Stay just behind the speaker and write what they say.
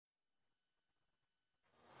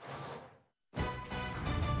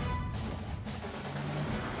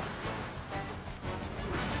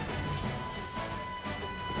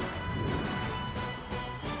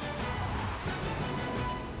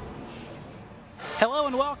Hello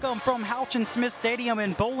and welcome from Houchin Smith Stadium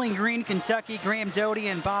in Bowling Green, Kentucky. Graham Doty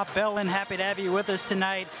and Bob Bellin, happy to have you with us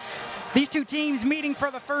tonight. These two teams meeting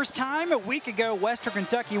for the first time. A week ago, Western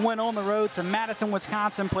Kentucky went on the road to Madison,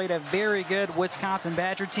 Wisconsin, played a very good Wisconsin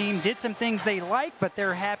Badger team, did some things they like, but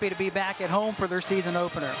they're happy to be back at home for their season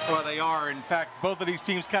opener. Well, they are. In fact, both of these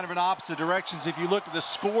teams kind of in opposite directions. If you look at the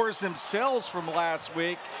scores themselves from last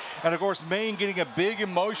week, and of course, Maine getting a big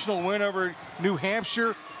emotional win over New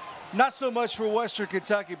Hampshire. Not so much for Western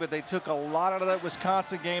Kentucky, but they took a lot out of that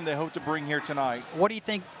Wisconsin game they hope to bring here tonight. What do you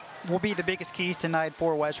think will be the biggest keys tonight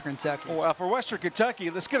for Western Kentucky? Well, for Western Kentucky,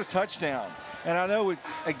 let's get a touchdown. And I know,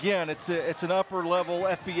 again, it's an upper-level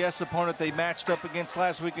FBS opponent they matched up against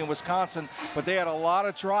last week in Wisconsin, but they had a lot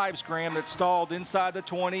of drives, Graham, that stalled inside the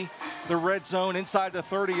 20, the red zone, inside the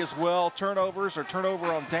 30 as well, turnovers or turnover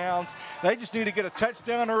on downs. They just need to get a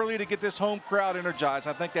touchdown early to get this home crowd energized.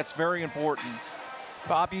 I think that's very important.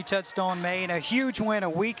 Bob, you touched on Maine. A huge win a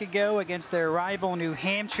week ago against their rival New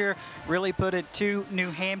Hampshire. Really put it to New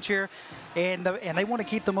Hampshire. And they want to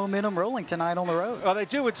keep the momentum rolling tonight on the road. Well, they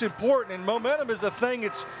do. It's important. And momentum is the thing.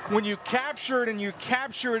 It's when you capture it, and you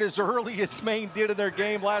capture it as early as Maine did in their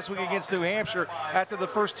game last week against New Hampshire after the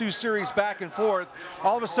first two series back and forth.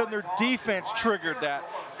 All of a sudden, their defense triggered that.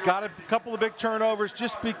 Got a couple of big turnovers,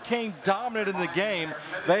 just became dominant in the game.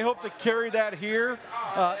 They hope to carry that here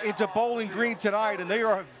into Bowling Green tonight. And they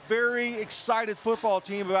are a very excited football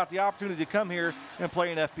team about the opportunity to come here and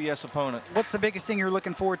play an FBS opponent. What's the biggest thing you're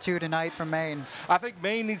looking forward to tonight from Maine? I think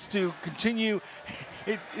Maine needs to continue.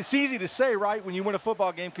 It's easy to say, right, when you win a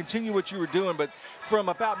football game, continue what you were doing. But from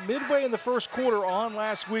about midway in the first quarter on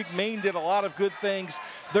last week, Maine did a lot of good things.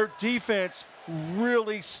 Their defense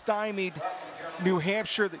really stymied New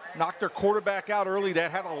Hampshire. They knocked their quarterback out early. That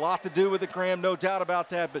had a lot to do with it, Graham, no doubt about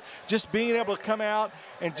that. But just being able to come out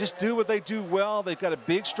and just do what they do well. They've got a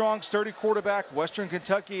big, strong, sturdy quarterback, Western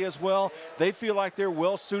Kentucky as well. They feel like they're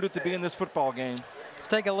well suited to be in this football game. Let's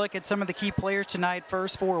take a look at some of the key players tonight.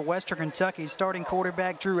 First for Western Kentucky, starting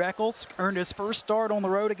quarterback Drew Eccles earned his first start on the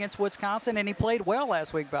road against Wisconsin, and he played well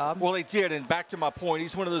last week, Bob. Well, he did, and back to my point,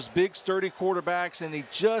 he's one of those big, sturdy quarterbacks, and he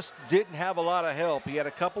just didn't have a lot of help. He had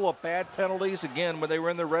a couple of bad penalties, again, when they were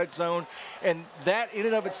in the red zone, and that in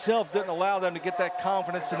and of itself didn't allow them to get that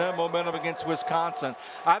confidence and that momentum against Wisconsin.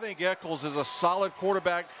 I think Eccles is a solid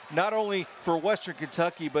quarterback, not only for Western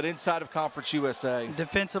Kentucky, but inside of Conference USA.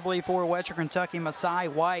 Defensively for Western Kentucky, Masai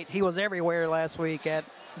White, he was everywhere last week at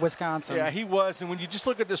Wisconsin. Yeah, he was, and when you just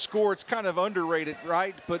look at the score, it's kind of underrated,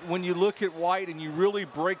 right? But when you look at White and you really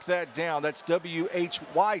break that down, that's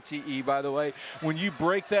W-H-Y-T-E, by the way. When you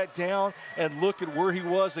break that down and look at where he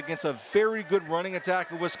was against a very good running attack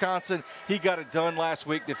of Wisconsin, he got it done last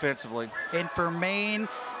week defensively. And for Maine,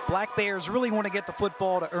 Black Bears really want to get the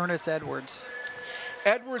football to Ernest Edwards.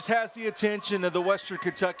 Edwards has the attention of the Western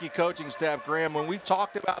Kentucky coaching staff, Graham. When we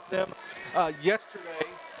talked about them yesterday,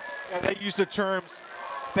 and they used the terms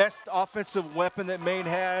best offensive weapon that Maine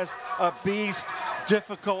has, a beast,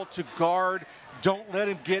 difficult to guard. Don't let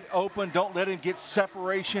him get open. Don't let him get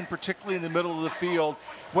separation, particularly in the middle of the field.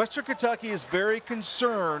 Western Kentucky is very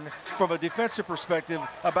concerned from a defensive perspective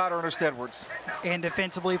about Ernest Edwards. And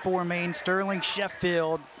defensively for Maine, Sterling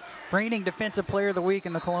Sheffield, reigning Defensive Player of the Week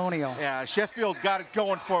in the Colonial. Yeah, Sheffield got it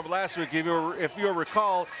going for him last week. If you'll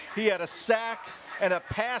recall, he had a sack and a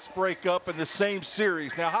pass breakup in the same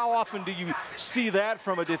series. Now, how often do you see that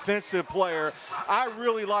from a defensive player? I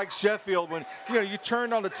really like Sheffield. When you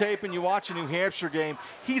turn on the tape and you watch a New Hampshire game,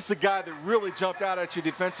 he's the guy that really jumped out at you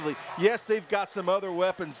defensively. Yes, they've got some other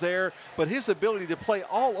weapons there, but his ability to play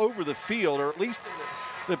all over the field, or at least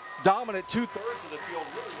in the dominant two-thirds of the field,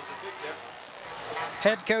 really was a big difference.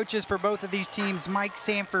 Head coaches for both of these teams, Mike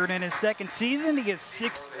Sanford in his second season. He is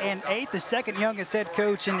 6-8, the second youngest head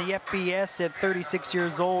coach in the FBS at 36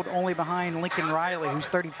 years old, only behind Lincoln Riley, who's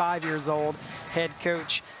 35 years old, head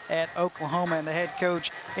coach at Oklahoma. And the head coach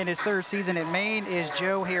in his third season at Maine is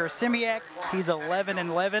Joe Harrisimiak. He's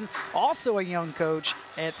 11-11, also a young coach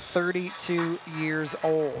at 32 years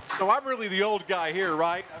old. So I'm really the old guy here,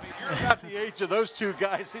 right? I mean, you're not the age of those two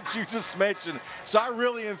guys that you just mentioned. So I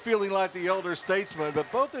really am feeling like the elder statesman. But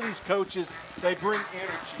both of these coaches, they bring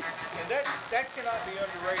energy. And that cannot be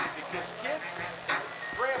underrated, because kids,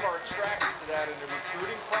 Graham, are attracted to that in the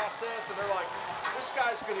recruiting process. And they're like, this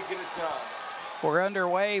guy's going to get it done. We're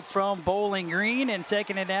underway from Bowling Green, and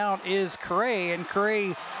taking it out is Cray. And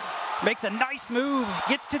Cray makes a nice move,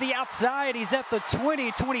 gets to the outside. He's at the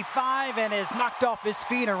 20, 25, and is knocked off his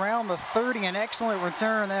feet around the 30. An excellent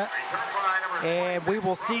return. And we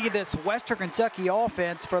will see this Western Kentucky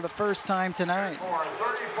offense for the first time tonight.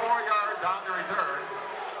 34 yards on the return.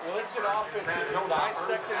 Well, It's an offense. If you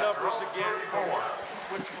dissect the numbers again for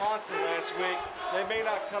Wisconsin last week, they may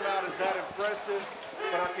not come out as that impressive,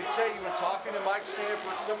 but I can tell you, when talking to Mike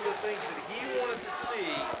Sanford, some of the things that he wanted to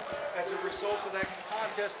see as a result of that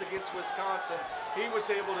contest against Wisconsin, he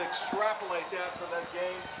was able to extrapolate that for that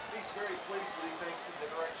game. He's very pleased with, he thinks, in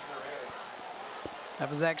the direction they're heading. That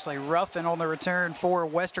was actually roughing on the return for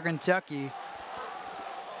Western Kentucky.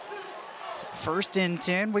 First and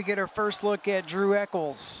 10, we get our first look at Drew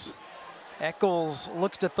Eccles. Eccles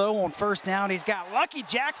looks to throw on first down. He's got Lucky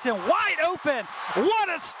Jackson wide open. What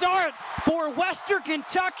a start for Western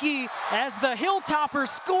Kentucky as the Hilltoppers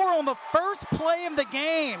score on the first play of the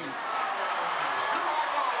game.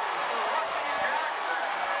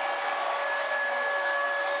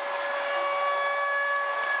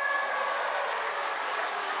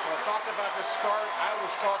 Well, talk about the start. I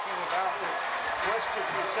was talking about the Western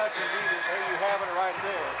Kentucky lead. There you have it right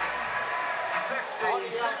there. On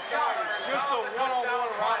the outside, it's just a one-on-one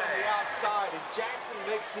right on the outside, and Jackson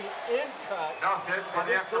makes the in cut, and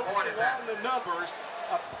it goes along the numbers.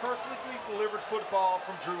 A perfectly delivered football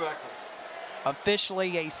from Drew Eccles.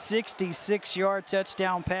 Officially a 66-yard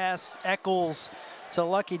touchdown pass. Eccles to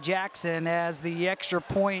Lucky Jackson as the extra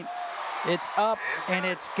point. It's up and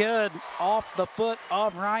it's good off the foot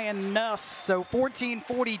of Ryan Nuss. So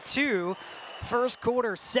 14-42, first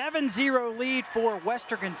quarter, 7-0 lead for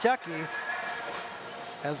Western Kentucky.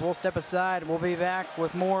 As we'll step aside, we'll be back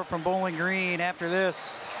with more from Bowling Green after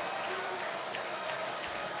this.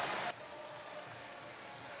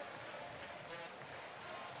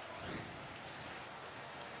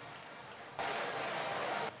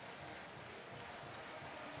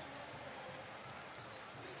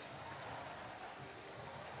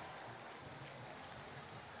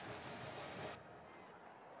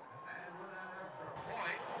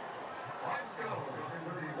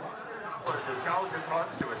 Scouts and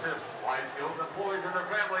funds to assist Life Skills employees and their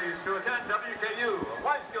families to attend WKU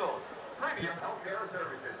Life Skills Premium Healthcare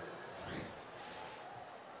Services.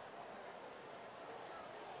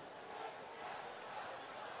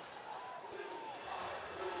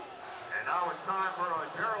 And now it's time for a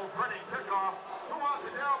Gerald Printing kickoff. Who wants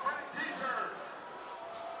a Gerald Printing t-shirt?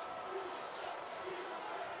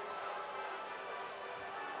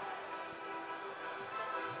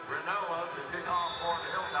 Granola to kick off for the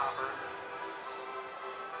Hilltoppers.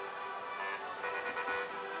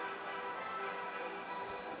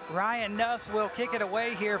 Ryan Nuss will kick it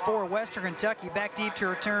away here for Western Kentucky. Back deep to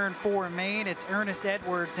return for Maine. It's Ernest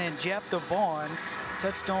Edwards and Jeff DeVaughn.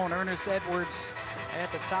 Touched on Ernest Edwards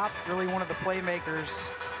at the top, really one of the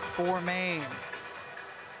playmakers for Maine.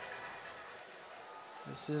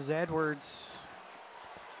 This is Edwards.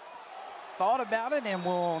 Thought about it and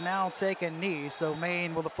will now take a knee. So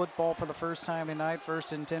Maine with the football for the first time tonight.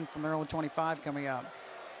 First and 10 from their own 25 coming up.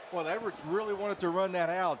 Well, Edwards really wanted to run that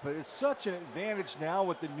out, but it's such an advantage now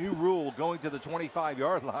with the new rule going to the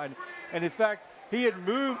 25-yard line. And in fact, he had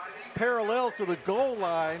moved parallel to the goal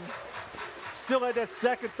line, still had that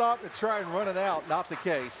second thought to try and run it out. Not the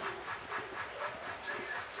case.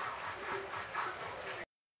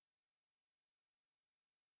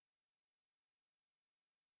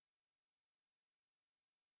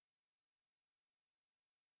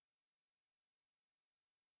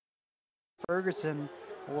 Ferguson.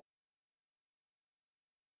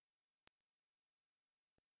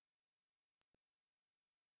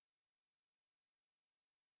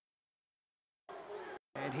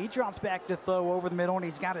 And he drops back to throw over the middle, and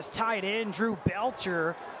he's got his tight end, Drew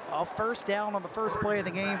Belcher, a first down on the first play of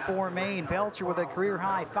the game for Maine. Belcher with a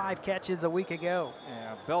career-high 5 catches a week ago.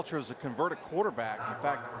 Yeah, Belcher is a converted quarterback. In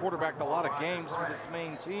fact, quarterbacked a lot of games for this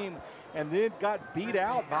Maine team and then got beat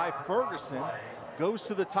out by Ferguson. Goes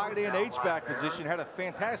to the tight end H-back position, had a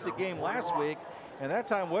fantastic game last week, and that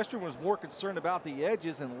time Western was more concerned about the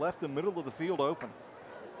edges and left the middle of the field open.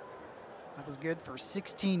 That was good for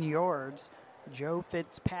 16 yards. Joe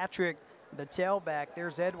Fitzpatrick, the tailback.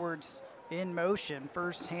 There's Edwards in motion.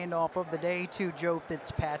 First handoff of the day to Joe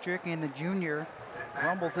Fitzpatrick, and the junior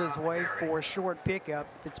rumbles his way for a short pickup.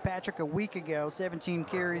 Fitzpatrick a week ago, 17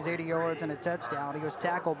 carries, 80 yards, and a touchdown. He was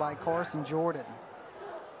tackled by Carson Jordan.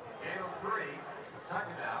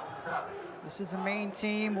 This is the Maine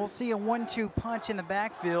team. We'll see a 1-2 punch in the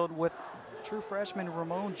backfield with true freshman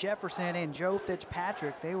Ramon Jefferson and Joe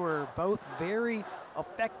Fitzpatrick. They were both very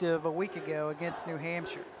effective a week ago against New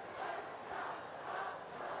Hampshire.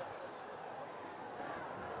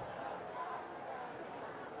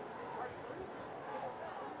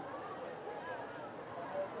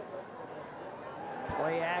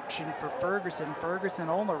 play action for Ferguson. Ferguson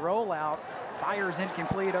on the rollout, fires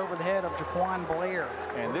incomplete over the head of Jaquan Blair.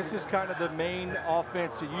 And this is kind of the main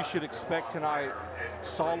offense that you should expect tonight.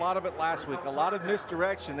 Saw a lot of it last week, a lot of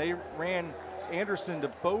misdirection. They ran Anderson to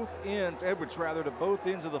both ends, Edwards rather, to both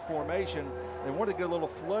ends of the formation. They wanted to get a little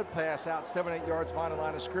flood pass out 7-8 yards behind the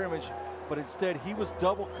line of scrimmage, but instead he was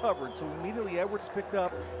double covered. So immediately Edwards picked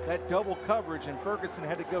up that double coverage and Ferguson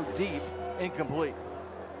had to go deep, incomplete.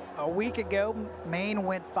 A week ago, Maine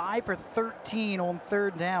went 5 for 13 on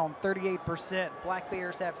third down, 38%. Black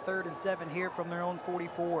Bears have 3rd and 7 here from their own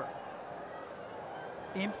 44.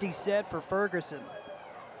 Empty set for Ferguson.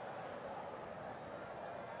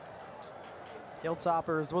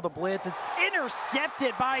 Hilltoppers with a blitz. It's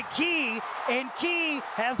intercepted by Key, and Key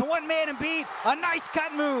has one man and beat. A nice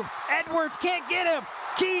cut move. Edwards can't get him.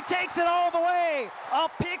 Key takes it all the way. A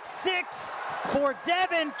pick 6 for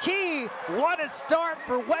Devin Key. What a start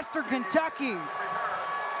for Western Kentucky.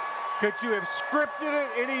 Could you have scripted it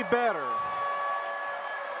any better?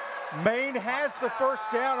 Maine has the first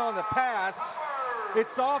down on the pass.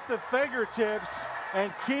 It's off the fingertips,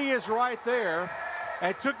 and Key is right there.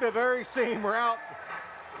 And took the very same route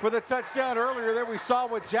for the touchdown earlier that we saw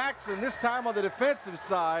with Jackson, this time on the defensive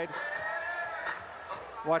side.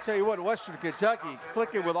 Well, I tell you what, Western Kentucky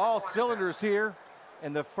clicking with all cylinders here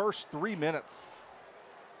in the first 3 minutes.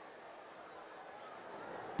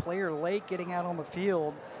 Player late getting out on the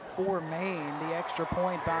field for Maine. The extra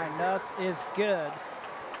point by Nuss is good.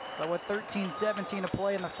 So with 13-17 to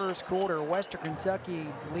play in the first quarter, Western Kentucky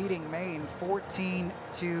leading Maine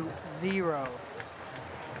 14-0.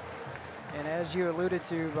 And as you alluded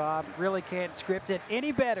to, Bob, really can't script it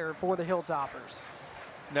any better for the Hilltoppers.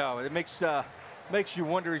 No, it makes you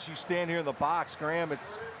wonder as you stand here in the box, Graham.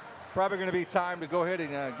 It's probably going to be time to go ahead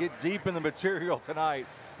and get deep in the material tonight.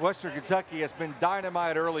 Western Kentucky has been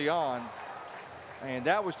dynamite early on, and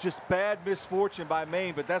that was just bad misfortune by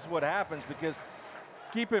Maine, but that's what happens because,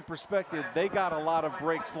 keep in perspective, they got a lot of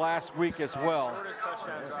breaks last week as well,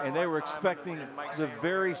 and they were expecting the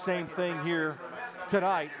very same thing here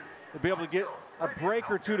tonight. To be able to get a break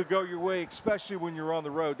or two to go your way, especially when you're on the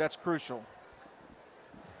road. That's crucial.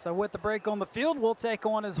 So with the break on the field, we'll take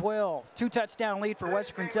on as well. 2-touchdown lead for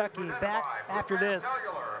Western Kentucky. Back after this.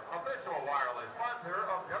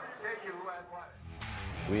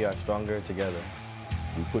 We are stronger together.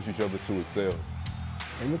 We push each other to excel.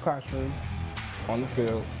 In the classroom, on the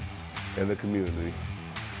field, In the community.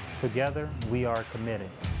 Together, we are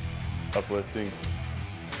committed. Uplifting,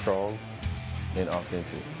 strong, and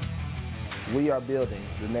authentic. we are building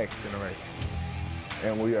the next generation.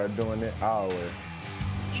 And we are doing it our way.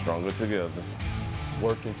 Stronger together.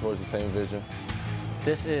 Working towards the same vision.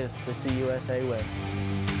 This is the CUSA way.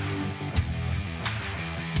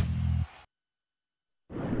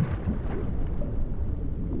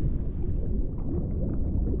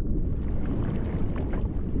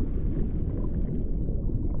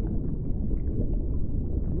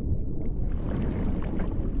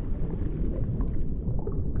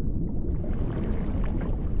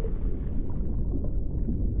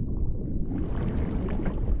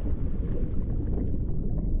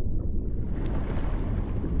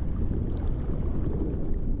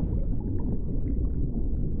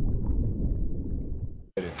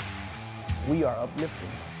 We are uplifting.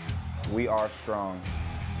 We are strong.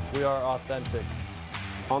 We are authentic.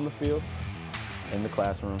 On the field, in the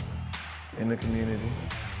classroom, In the community.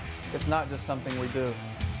 It's not just something we do.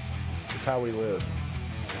 It's how we live.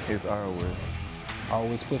 it's our way.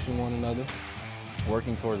 Always pushing one another.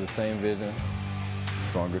 Working towards the same vision.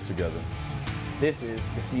 Stronger together. This is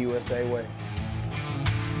the CUSA way.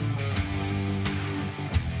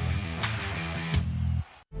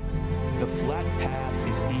 The flat path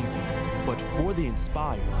is easy, but for the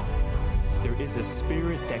inspired, there is a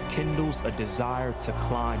spirit that kindles a desire to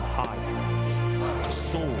climb higher, to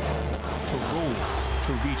soar, to roll,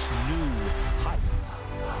 to reach new heights.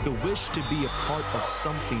 The wish to be a part of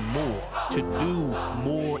something more, to do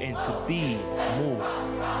more and to be more.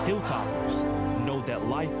 Hilltoppers know that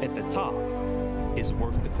life at the top is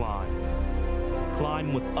worth the climb.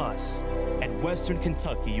 Climb with us at Western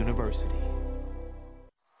Kentucky University.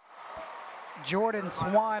 Jordan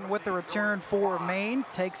Swan with the return for Maine,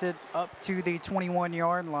 takes it up to the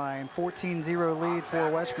 21-yard line. 14-0 lead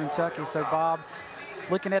for Western Kentucky. So, Bob,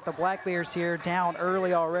 looking at the Black Bears here, down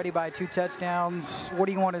early already by 2 touchdowns. What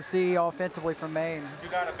do you want to see offensively from Maine?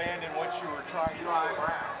 Do not abandon what you were trying to do. You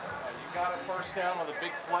got a first down on the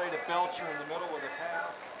big play to Belcher in the middle of the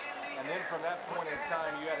pass. And then from that point in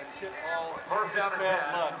time, you had a tip ball, just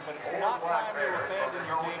bad luck. But it's not time to abandon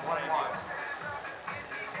your game plan.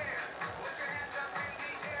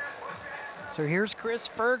 So here's Chris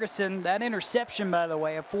Ferguson. That interception, by the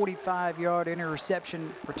way, a 45-yard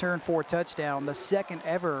interception return for a touchdown, the second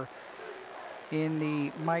ever in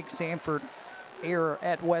the Mike Sanford era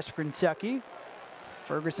at Western Kentucky.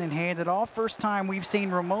 Ferguson hands it off. First time we've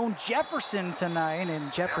seen Ramon Jefferson tonight,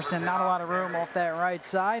 and Jefferson not a lot of room off that right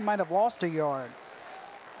side. Might have lost a yard.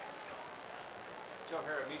 Joe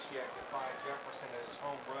Haramishiak defined Jefferson as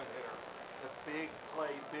home run hitter. The big play,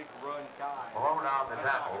 big run guy. Blown out the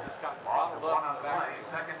tackle. Just got Loss of bottled one up on in the the play.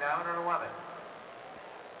 back. 2nd down and 11.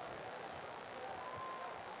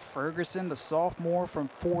 Ferguson, the sophomore from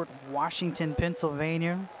Fort Washington,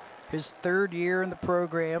 Pennsylvania. His 3rd year in the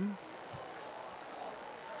program.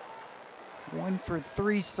 1 for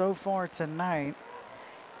 3 so far tonight.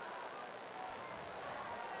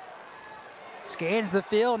 Scans the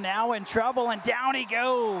field, now in trouble, and down he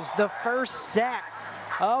goes. The first sack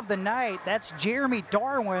of the night. That's Jeremy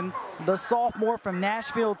Darwin, the sophomore from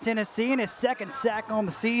Nashville, Tennessee, and his 2nd sack on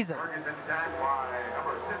the season. Ferguson sacked by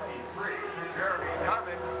number 53, Jeremy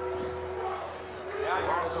Darwin. Now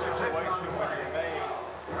you're in a situation when you're Maine.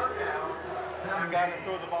 You got to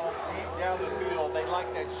throw the ball deep down the field. They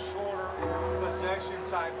like that shorter possession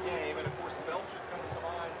type game, and of course Belcher comes to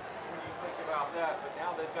mind when you think about that. But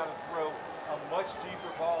now they've got to throw a much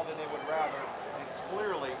deeper ball than they would rather, and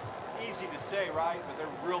clearly easy to say, right? But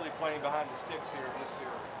they're really playing behind the sticks here in this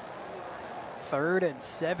series. 3rd and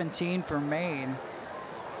 17 for Maine.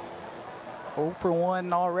 0 for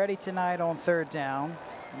 1 already tonight on 3rd down.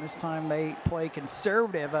 And this time they play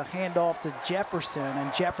conservative, a handoff to Jefferson,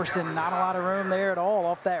 and Jefferson not a lot of room there at all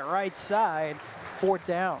off that right side. 4th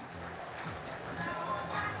down.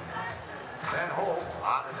 Ben Holt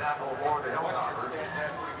on the tackle for the Western Hilltoppers. stands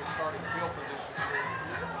at pretty good starting field position.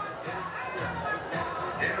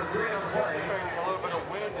 In the 3 on the play. Anticipating a little bit of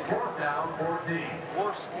wind and 4th down, 14.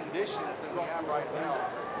 worse conditions than we have right now.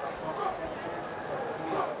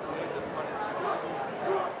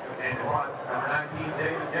 And one, number 19,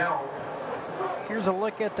 David Gell. Here's a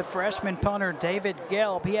look at the freshman punter, David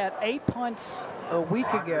Gelb. He had 8 punts a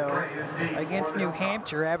week ago against New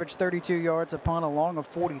Hampshire, averaged 32 yards a punt, a long of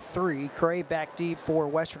 43. Cray back deep for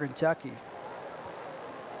Western Kentucky.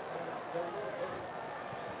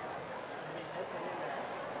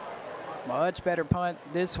 Much better punt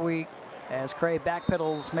this week as Cray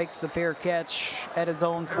backpedals, makes the fair catch at his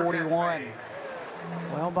own 41.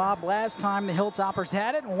 Well, Bob, last time the Hilltoppers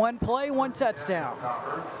had it, 1 play, 1 touchdown.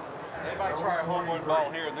 They might try a home run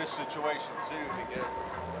ball here in this situation too, because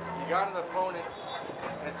you got an opponent,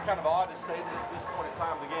 and it's kind of odd to say this at this point in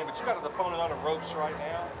time of the game, but you got an opponent on the ropes right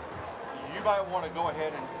now. You might want to go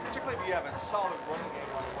ahead and, particularly if you have a solid running game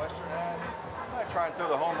like Western has, you might try and throw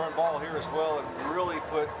the home run ball here as well and really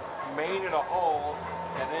put Maine in a hole,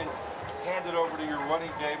 and then hand it over to your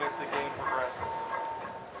running game as the game progresses.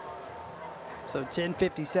 So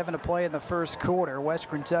 10:57 to play in the first quarter. West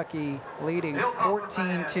Kentucky leading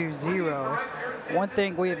 14-0. One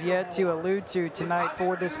thing we have yet to allude to tonight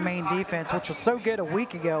for this Maine defense, which was so good a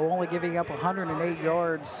week ago, only giving up 108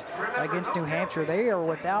 yards against New Hampshire. They are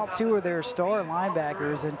without 2 of their star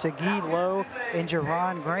linebackers, and Tagee Lowe and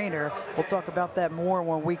Jerron Grainer. We'll talk about that more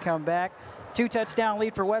when we come back. 2-touchdown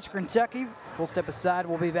lead for West Kentucky. We'll step aside.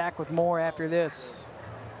 We'll be back with more after this.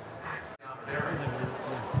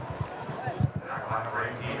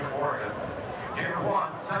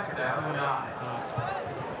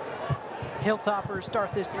 Hilltoppers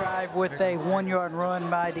start this drive with a 1-yard run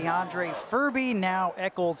by DeAndre Furby. Now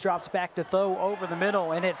Eccles drops back to throw over the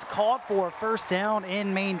middle, and it's caught for a first down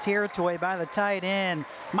in Maine territory by the tight end.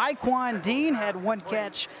 Myquan Dean had 1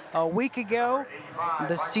 catch a week ago,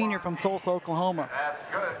 the senior from Tulsa, Oklahoma.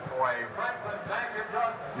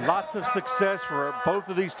 Lots of success for both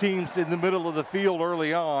of these teams in the middle of the field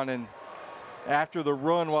early on, and after the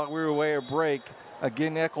run while we were away a break,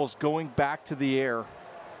 again Eccles going back to the air.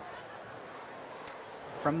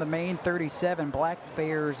 From the Maine 37, Black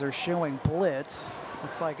Bears are showing blitz.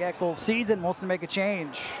 Looks like Eccles' season wants to make a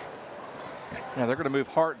change. Now they're going to move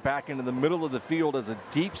Hart back into the middle of the field as a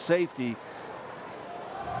deep safety.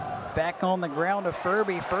 Back on the ground to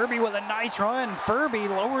Furby. Furby with a nice run. Furby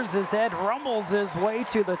lowers his head, rumbles his way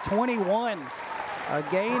to the 21. A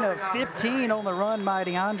gain of 15 on the run by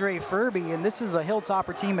DeAndre Furby, and this is a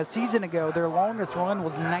Hilltopper team a season ago. Their longest run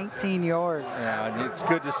was 19 yards. Yeah, and it's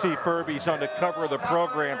good to see Furby's on the cover of the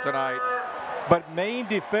program tonight. But Maine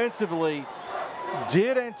defensively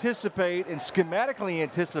did anticipate and schematically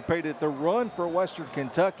anticipated the run for Western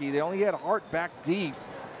Kentucky. They only had Hart back deep.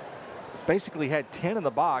 Basically had 10 in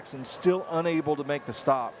the box and still unable to make the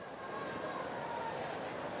stop.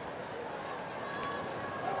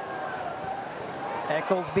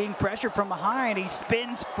 Eccles being pressured from behind. He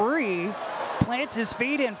spins free, plants his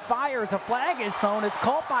feet and fires. A flag is thrown. It's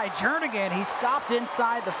caught by Jernigan. He stopped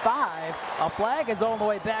inside the 5. A flag is all the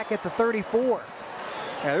way back at the 34.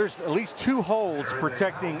 Yeah, there's at least 2 holds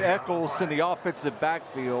protecting Eccles in the offensive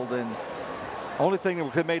backfield, and only thing that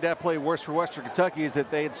could have made that play worse for Western Kentucky is that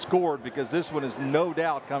they had scored, because this one is no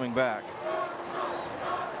doubt coming back.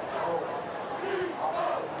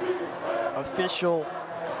 Official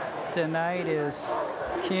tonight is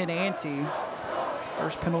Ken Ante.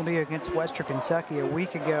 First penalty against Western Kentucky a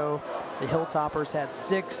week ago. The Hilltoppers had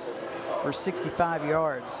 6 for 65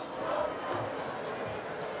 yards.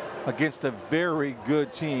 Against a very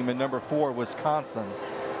good team in number 4, Wisconsin.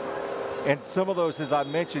 And some of those, as I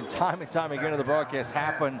mentioned time and time again in the broadcast,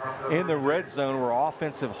 happen in the red zone, where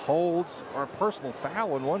offensive holds or a personal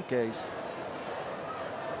foul in one case.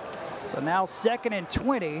 So now 2nd and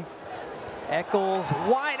 20. Eccles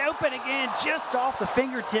wide open again, just off the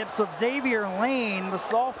fingertips of Xavier Lane, the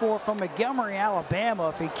sophomore from Montgomery, Alabama.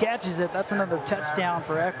 If he catches it, that's another touchdown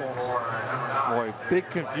for Eccles. Boy, big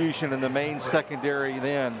confusion in the Maine secondary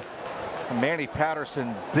then. Manny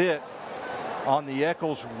Patterson bit on the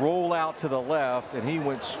Eccles rollout to the left, and he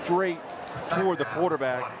went straight toward the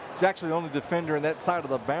quarterback. He's actually the only defender in that side of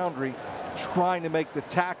the boundary trying to make the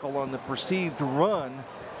tackle on the perceived run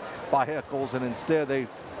by Eccles, and instead they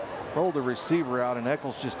rolled the receiver out, and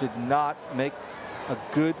Eccles just did not make a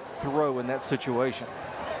good throw in that situation.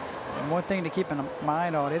 And one thing to keep in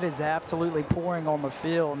mind on, it is absolutely pouring on the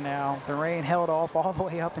field now. The rain held off all the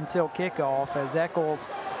way up until kickoff, as Eccles,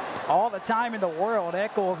 all the time in the world,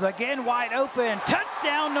 Eccles again wide open.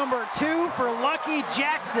 Touchdown number 2 for Lucky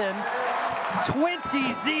Jackson.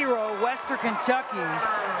 20-0 Western Kentucky.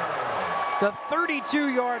 It's a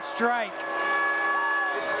 32-yard strike.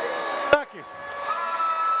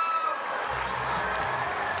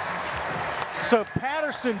 So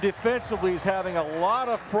Patterson defensively is having a lot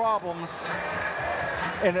of problems,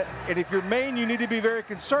 and if you're Maine, you need to be very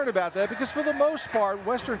concerned about that, because for the most part,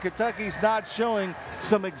 Western Kentucky's not showing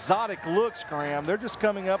some exotic looks, Graham. They're just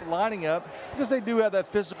coming up, lining up, because they do have that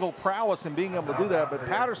physical prowess in being able to do that. But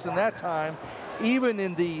Patterson that time, even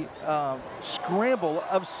in the scramble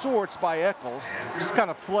of sorts by Eccles, just kind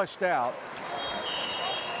of flushed out,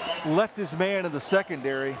 left his man in the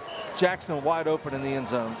secondary. Jackson wide open in the end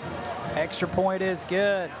zone. Extra point is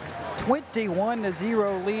good.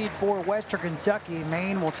 21-0 lead for Western Kentucky.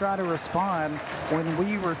 Maine will try to respond when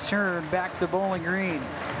we return back to Bowling Green.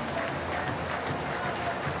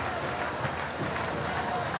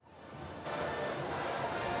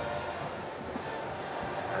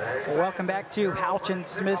 Welcome back to Houchin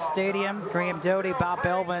Smith Stadium. Graham Doty, Bob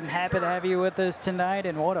Belvin, happy to have you with us tonight.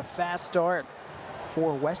 And what a fast start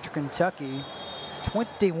for Western Kentucky.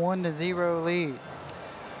 21-0 lead.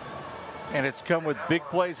 And it's come with big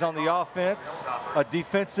plays on the offense, a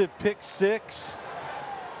defensive pick 6.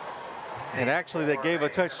 And actually they gave a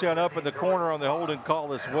touchdown up in the corner on the holding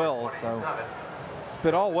call as well. So it's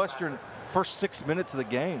been all Western first 6 minutes of the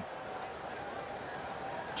game.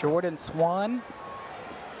 Jordan Swan,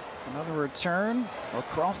 another return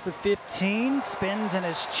across the 15, spins and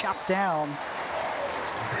is chopped down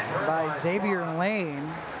by Xavier Lane.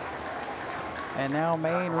 And now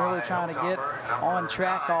Maine really trying to get on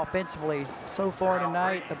track offensively. So far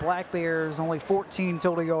tonight, the Black Bears only 14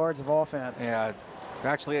 total yards of offense. Yeah,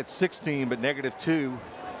 actually at 16, but -2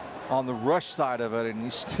 on the rush side of it. And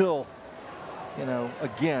you still, you know,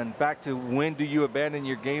 again, back to when do you abandon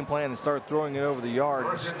your game plan and start throwing it over the yard?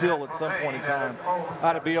 You still at some point in time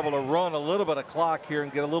ought to be able to run a little bit of clock here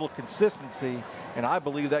and get a little consistency. And I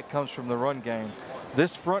believe that comes from the run game.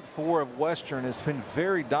 This front 4 of Western has been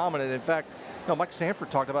very dominant. In fact, you know, Mike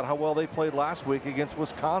Sanford talked about how well they played last week against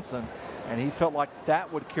Wisconsin, and he felt like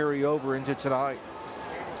that would carry over into tonight.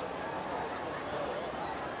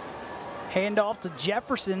 Handoff to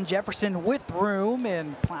Jefferson. Jefferson with room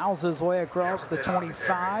and plows his way across the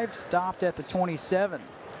 25, stopped at the 27.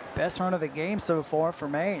 Best run of the game so far for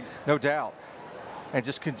Maine. No doubt. And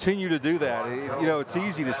just continue to do that. You know, it's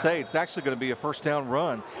easy to say it's actually going to be a first down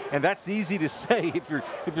run, and that's easy to say if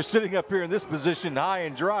you're sitting up here in this position high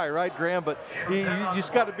and dry, right, Graham? But you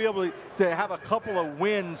just got to be able to have a couple of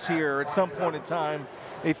wins here at some point in time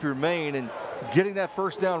if you're Maine, and getting that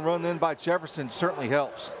first down run then by Jefferson certainly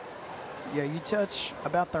helps. Yeah, you touch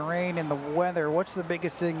about the rain and the weather. What's the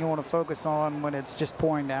biggest thing you want to focus on when it's just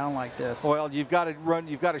pouring down like this? Well, you've got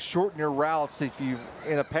to shorten your routes if you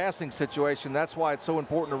in a passing situation. That's why it's so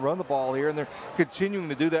important to run the ball here, and they're continuing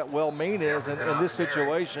to do that well. Maine is in this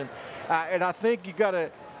situation, and I think you got to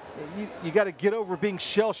you got to get over being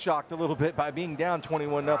shell-shocked a little bit by being down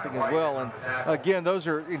 21-0 as well. And again, those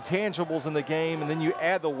are intangibles in the game. And then you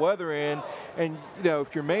add the weather in, and you know,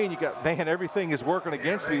 if you're Maine, you got, man, everything is working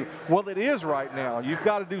against you. Well, it is right now. You've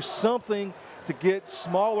got to do something to get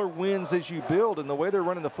smaller wins as you build. And the way they're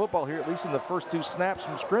running the football here, at least in the first 2 snaps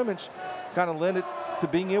from scrimmage, kind of lend it to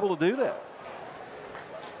being able to do that.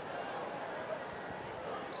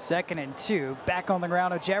 2nd and 2, back on the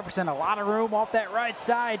ground of Jefferson. A lot of room off that right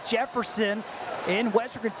side. Jefferson in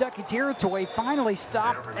Western Kentucky territory, finally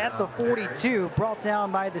stopped at the 42, brought down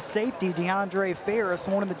by the safety, DeAndre Ferris,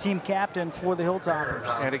 one of the team captains for the Hilltoppers.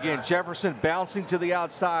 And again, Jefferson bouncing to the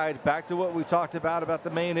outside, back to what we talked about the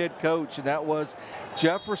Maine head coach, and that was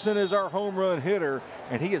Jefferson is our home run hitter,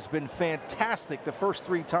 and he has been fantastic the first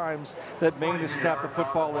 3 times that Maine has snapped the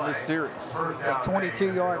football in this series. It's a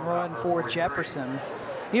 22-yard run for Jefferson.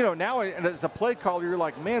 You know, now as a play caller, you're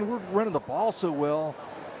like, man, we're running the ball so well.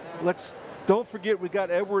 Don't forget we got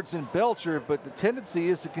Edwards and Belcher, but the tendency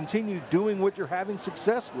is to continue doing what you're having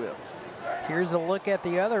success with. Here's a look at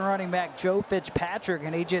the other running back, Joe Fitzpatrick,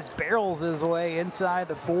 and he just barrels his way inside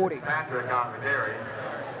the 40.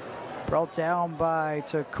 Brought down by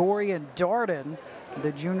Takorian Darden,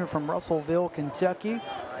 the junior from Russellville, Kentucky.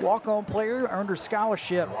 Walk-on player, earned a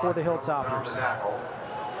scholarship for the Hilltoppers.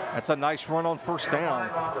 That's a nice run on first down.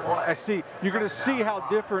 You're going to see how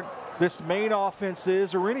different this Maine offense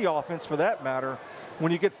is, or any offense for that matter,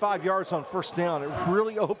 when you get 5 yards on first down. It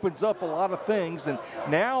really opens up a lot of things. And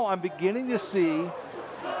now I'm beginning to see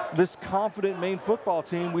this confident Maine football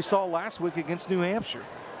team we saw last week against New Hampshire.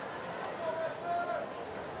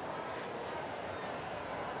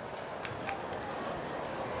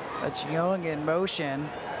 That's Young in motion.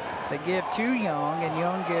 They give to Young, and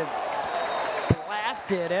Young gets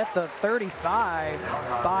blasted at the 35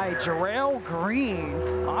 by Jarrell Green.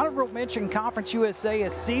 Honorable mention Conference USA a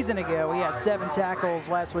season ago. He had 7 tackles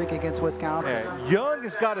last week against Wisconsin. Yeah, Young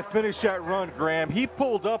has got to finish that run, Graham. He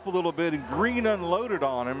pulled up a little bit, and Green unloaded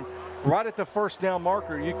on him right at the first down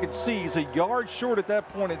marker. You can see he's a yard short at that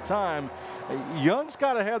point in time. Young's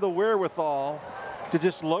got to have the wherewithal to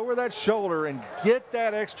just lower that shoulder and get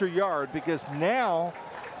that extra yard, because now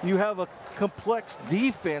you have a complex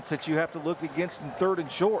defense that you have to look against in 3rd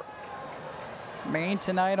and short. Maine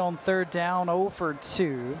tonight on 3rd down, 0 for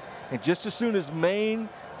 2. And just as soon as Maine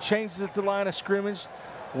changes it to line of scrimmage,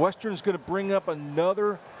 Western's going to bring up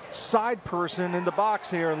another side person in the box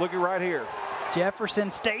here, and look at right here. Jefferson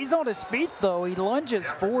stays on his feet, though. He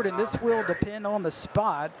lunges forward, and this will depend on the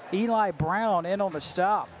spot. Eli Brown in on the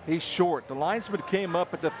stop. He's short. The linesman came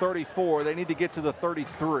up at the 34. They need to get to the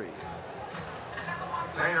 33.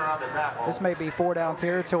 This may be 4-down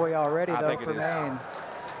territory already, though, for Maine.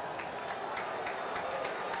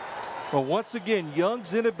 Well, once again,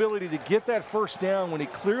 Young's inability to get that first down when he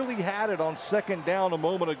clearly had it on 2nd down a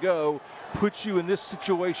moment ago puts you in this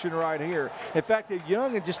situation right here. In fact, if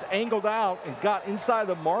Young had just angled out and got inside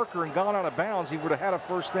the marker and gone out of bounds, he would have had a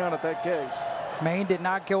first down at that case. Maine did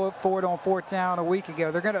not go up for it on 4th down a week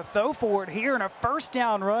ago. They're going to throw for it here, and a first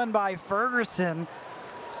down run by Ferguson.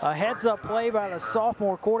 A heads-up play by the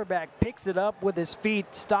sophomore quarterback, picks it up with his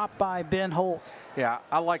feet, stopped by Ben Holt. Yeah,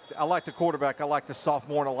 I like the quarterback. I like the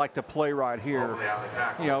sophomore, and I like the play right here.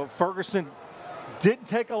 You know, Ferguson didn't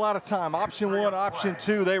take a lot of time. Option 1, option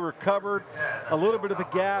 2, they were covered. A little bit of a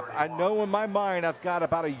gap. I know in my mind I've got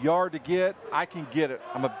about a yard to get. I can get it.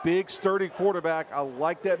 I'm a big, sturdy quarterback. I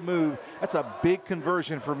like that move. That's a big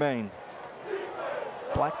conversion for Maine.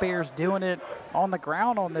 Black Bears doing it on the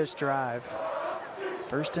ground on this drive.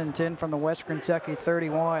 1st and 10 from the Western Kentucky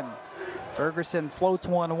 31. Ferguson floats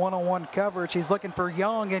one-on-one coverage. He's looking for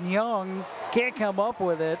Young, and Young can't come up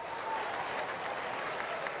with it.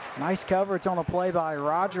 Nice coverage on a play by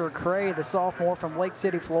Roger Cray, the sophomore from Lake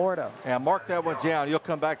City, Florida. Yeah, mark that one down. You'll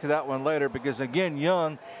come back to that one later, because, again,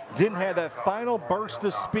 Young didn't have that final burst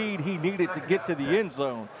of speed he needed to get to the end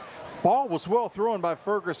zone. Ball was well thrown by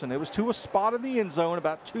Ferguson. It was to a spot in the end zone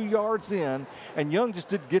about 2 yards in, and Young just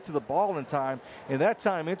didn't get to the ball in time. And that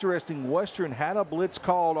time, interesting, Western had a blitz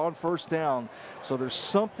called on first down. So there's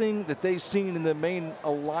something that they've seen in the Maine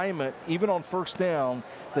alignment, even on first down,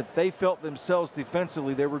 that they felt themselves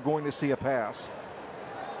defensively they were going to see a pass.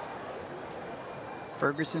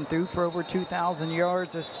 Ferguson threw for over 2,000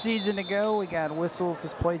 yards a season ago. We got whistles.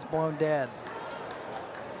 This play's blown dead.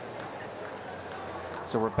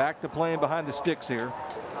 So we're back to playing behind the sticks here.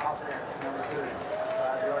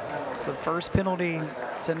 It's the first penalty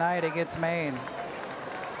tonight against Maine.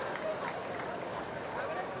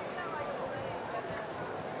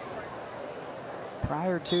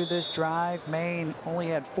 Prior to this drive, Maine only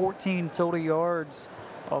had 14 total yards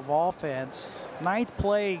of offense. 9th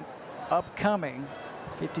play upcoming.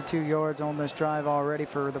 52 yards on this drive already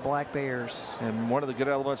for the Black Bears. And one of the good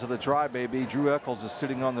elements of the drive, baby, Drew Eccles is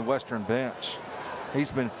sitting on the Western bench.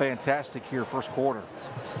 He's been fantastic here first quarter.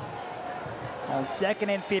 On 2nd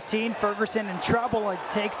and 15, Ferguson in trouble and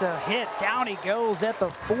takes a hit. Down he goes at the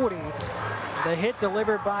 40. The hit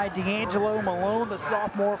delivered by D'Angelo Malone, the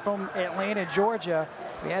sophomore from Atlanta, Georgia.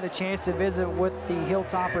 We had a chance to visit with the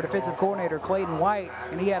Hilltopper defensive coordinator, Clayton White,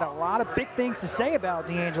 and he had a lot of big things to say about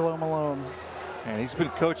D'Angelo Malone. And he's been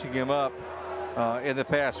coaching him up in the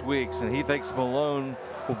past weeks, and he thinks Malone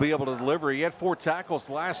will be able to deliver. He had 4 tackles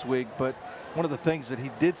last week, but one of the things that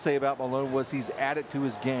he did say about Malone was he's added to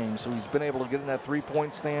his game. So he's been able to get in that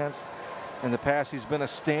 3-point stance. In the past, he's been a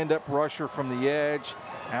stand-up rusher from the edge.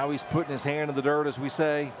 Now he's putting his hand in the dirt, as we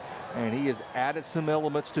say, and he has added some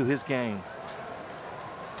elements to his game.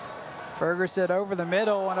 Ferguson over the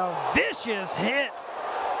middle and a vicious hit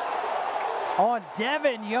on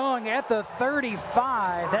Devin Young at the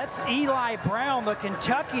 35. That's Eli Brown, the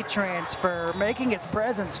Kentucky transfer, making his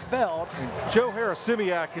presence felt. And Joe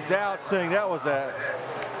Harasimiak is out saying that was a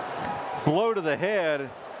blow to the head.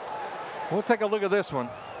 We'll take a look at this one.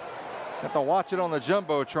 Have to watch it on the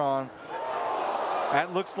Jumbotron.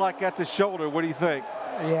 That looks like at the shoulder. What do you think?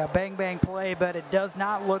 Yeah, bang bang play, but it does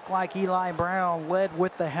not look like Eli Brown led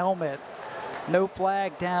with the helmet. No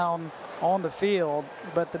flag down on the field,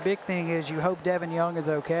 but the big thing is you hope Devin Young is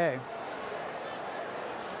okay.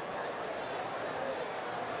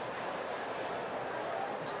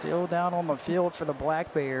 Still down on the field for the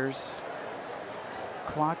Black Bears.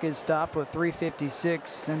 Clock is stopped with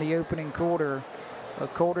 3:56 in the opening quarter. A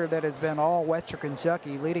quarter that has been all Western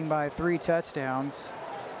Kentucky, leading by 3 touchdowns.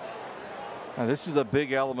 Now this is a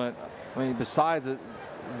big element. I mean, beside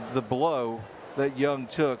the blow that Young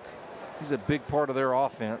took, he's a big part of their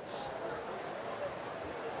offense.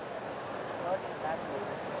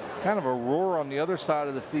 Kind of a roar on the other side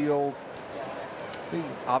of the field.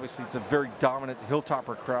 Obviously, it's a very dominant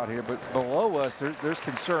Hilltopper crowd here, but below us, there's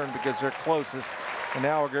concern because they're closest. And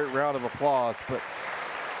now a great round of applause. But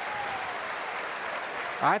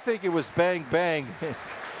I think it was bang, bang.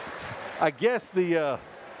 I guess the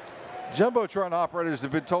Jumbotron operators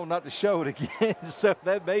have been told not to show it again, so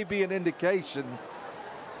that may be an indication.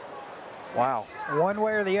 Wow. One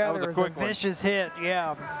way or the other is a quick one. vicious hit,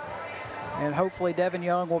 yeah. And hopefully Devin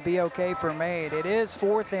Young will be okay for Maine. It is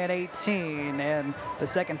 4th and 18, and the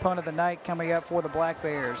second punt of the night coming up for the Black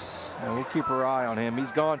Bears. And we'll keep our eye on him.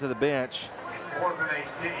 He's gone to the bench. 4th and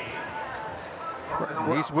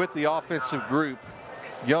 18. He's with the offensive group.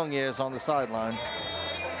 Young is on the sideline.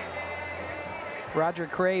 Roger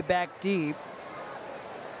Cray back deep.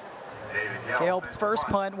 Gelb's first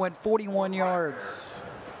punt went 41 yards.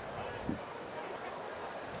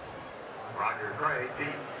 Roger Gray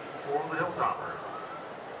deep for the Hilltopper.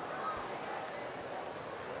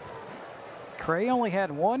 Cray only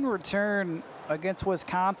had 1 return against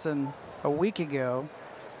Wisconsin a week ago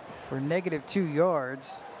for -2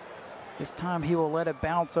 yards. This time he will let it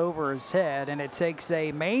bounce over his head, and it takes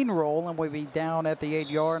a Maine roll and will be down at the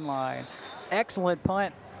 8-yard line. Excellent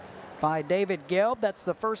punt by David Gelb. That's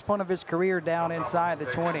the first punt of his career down inside the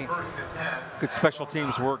 20. Good special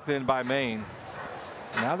teams work then by Maine.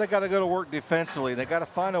 Now they got to go to work defensively. They got to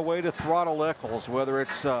find a way to throttle Eccles, whether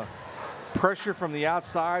it's pressure from the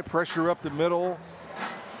outside, pressure up the middle,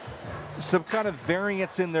 some kind of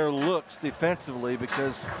variance in their looks defensively,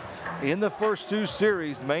 because in the first 2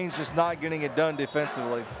 series, Maine's just not getting it done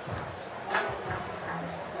defensively.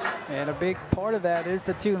 And a big part of that is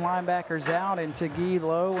the 2 linebackers out in Tegui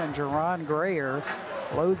Lowe and Jerron Grayer.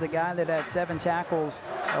 Lowe's a guy that had 7 tackles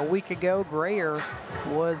a week ago. Grayer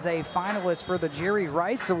was a finalist for the Jerry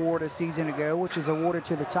Rice Award a season ago, which is awarded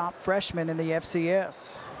to the top freshman in the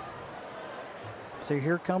FCS. So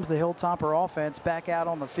here comes the Hilltopper offense back out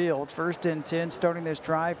on the field. 1st and 10, starting this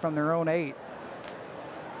drive from their own 8.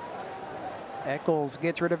 Eccles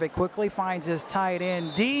gets rid of it quickly, finds his tight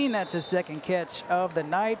end, Dean. That's his 2nd catch of the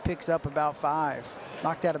night, picks up about 5.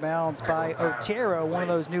 Knocked out of bounds by Otero, one of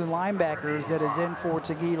those new linebackers that is in for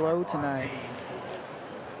Tegui Lowe tonight.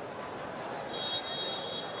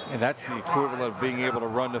 And that's the equivalent of being able to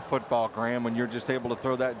run the football, Graham, when you're just able to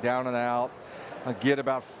throw that down and out, get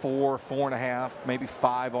about 4, 4.5, maybe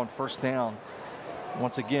 5 on first down.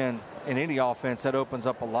 Once again, in any offense, that opens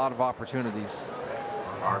up a lot of opportunities.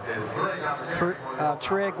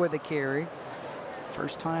 Trigg with a carry.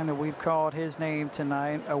 First time that we've called his name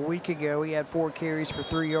tonight. A week ago, he had 4 carries for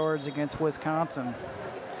 3 yards against Wisconsin.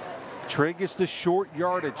 Trigg is the short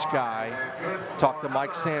yardage guy. Talked to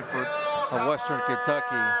Mike Sanford of Western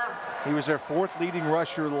Kentucky. He was their 4th leading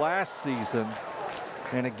rusher last season.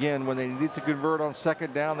 And again, when they need to convert on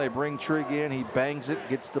second down, they bring Trigg in. He bangs it,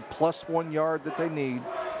 gets the +1 yard that they need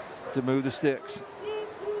to move the sticks.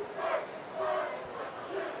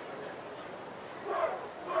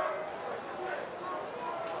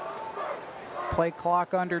 Play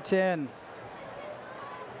clock under 10.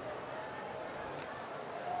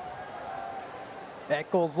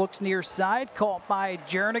 Eccles looks near side, caught by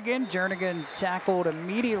Jernigan. Jernigan tackled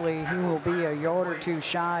immediately. He will be a yard or two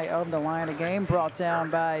shy of the line of game. Brought down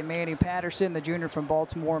by Manny Patterson, the junior from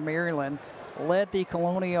Baltimore, Maryland. Led the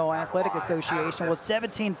Colonial Athletic Association with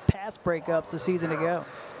 17 pass breakups a season ago.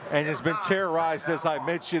 And has been terrorized, as I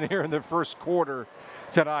mentioned, here in the first quarter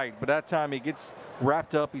tonight. But that time he gets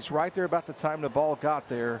wrapped up. He's right there about the time the ball got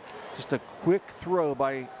there. Just a quick throw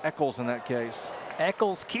by Eccles in that case.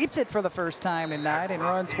 Eccles keeps it for the first time tonight and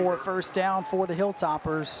runs for a first down for the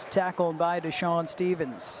Hilltoppers, tackled by Deshaun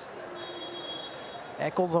Stevens.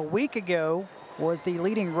 Eccles a week ago was the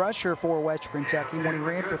leading rusher for Western Kentucky when he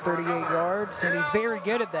ran for 38 yards, and he's very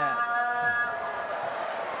good at that.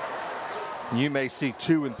 You may see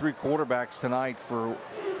 2 and 3 quarterbacks tonight for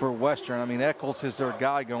Western. I mean, Eccles is their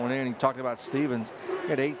guy going in. He talked about Stevens. He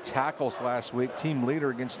had 8 tackles last week, team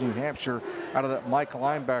leader against New Hampshire out of that Mike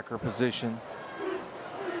linebacker position.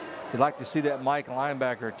 You'd like to see that Mike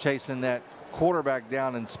linebacker chasing that quarterback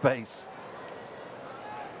down in space.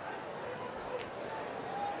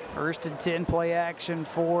 First and 10 play action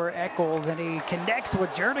for Eccles, and he connects with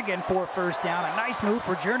Jernigan for a first down. A nice move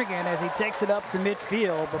for Jernigan as he takes it up to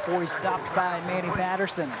midfield before he's stopped by Manny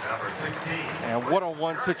Patterson. And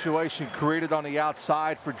one-on-one situation created on the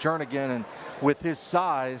outside for Jernigan, and with his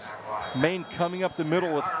size, Maine coming up the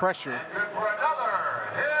middle with pressure.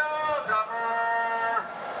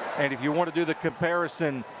 And if you want to do the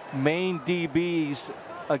comparison, Maine DBs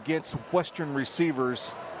against Western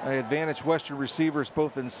receivers, advantage Western receivers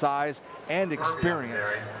both in size and experience.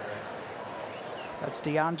 That's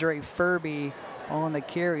DeAndre Furby on the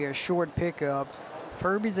carry, a short pickup.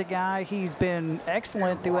 Furby's a guy, he's been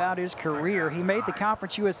excellent throughout his career. He made the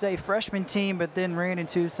Conference USA freshman team, but then ran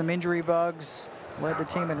into some injury bugs. Led the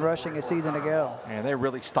team in rushing a season ago. And they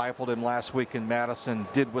really stifled him last week in Madison,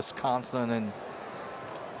 did Wisconsin, and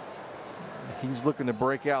he's looking to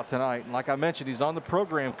break out tonight. And like I mentioned, he's on the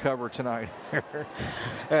program cover tonight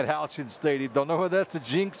at Halcyon Stadium. Don't know whether that's a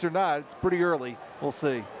jinx or not. It's pretty early. We'll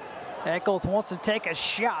see. Eccles wants to take a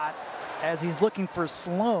shot as he's looking for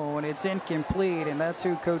Sloan. It's incomplete, and that's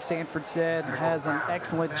who Coach Sanford said has an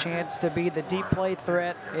excellent chance to be the deep play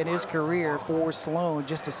threat in his career for Sloan,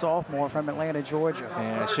 just a sophomore from Atlanta, Georgia.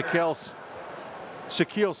 And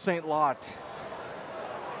Shaquille St. Lot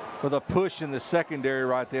with a push in the secondary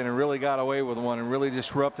right there and really got away with one and really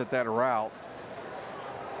disrupted that route.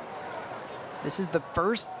 This is the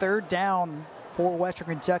first third down for Western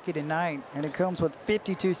Kentucky tonight, and it comes with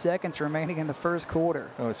 52 seconds remaining in the first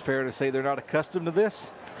quarter. Oh, it's fair to say they're not accustomed to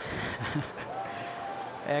this.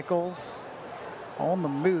 Eccles on the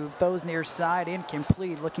move, throws near side,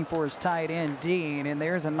 incomplete, looking for his tight end, Dean, and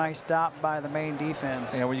there's a nice stop by the Maine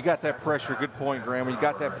defense. And when you got that pressure, good point, Graham, when you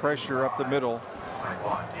got that pressure up the middle,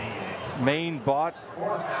 Maine bought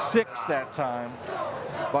 6 that time,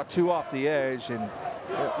 bought 2 off the edge, and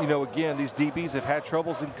you know, again, these DBs have had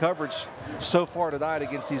troubles in coverage so far tonight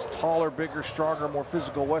against these taller, bigger, stronger, more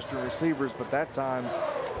physical Western receivers, but that time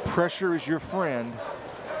pressure is your friend,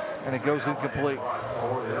 and it goes incomplete.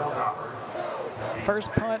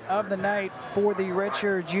 First punt of the night for the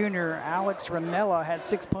redshirt junior. Alex Ranella had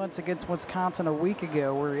 6 punts against Wisconsin a week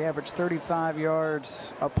ago where he averaged 35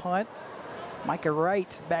 yards a punt. Micah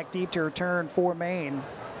Wright back deep to return for Maine.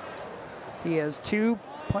 He has 2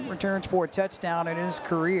 punt returns for a touchdown in his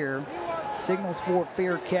career. Signals for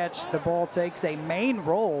fair catch. The ball takes a Maine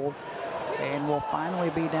roll and will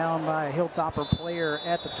finally be down by a Hilltopper player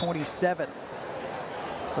at the 27.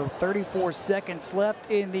 So 34 seconds left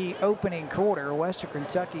in the opening quarter. Western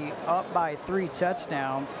Kentucky up by 3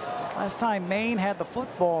 touchdowns. Last time Maine had the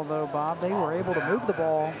football, though, Bob, they were able to move the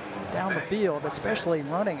ball down the field, especially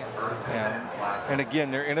running it. Yeah. And again,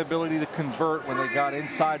 their inability to convert when they got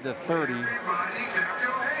inside the 30. They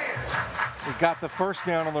got the first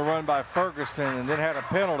down on the run by Ferguson and then had a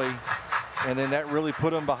penalty, and then that really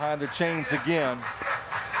put them behind the chains again.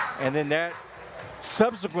 And then that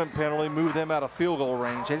subsequent penalty moved them out of field goal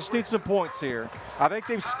range. They just need some points here. I think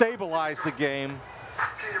they've stabilized the game.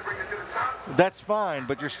 That's fine,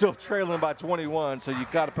 but you're still trailing by 21, so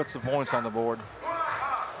you've got to put some points on the board.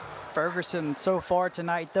 Ferguson so far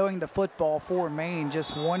tonight throwing the football for Maine,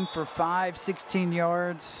 just 1 for 5, 16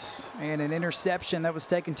 yards, and an interception that was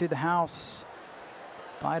taken to the house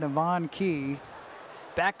by Devon Key.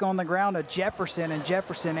 Back on the ground to Jefferson, and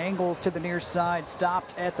Jefferson angles to the near side,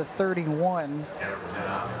 stopped at the 31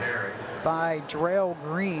 by Drell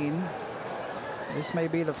Green. This may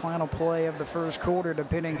be the final play of the first quarter,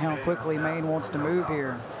 depending how quickly Maine wants to move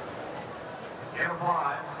here.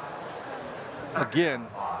 Again,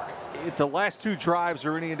 if the last two drives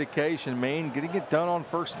are any indication, Maine getting it done on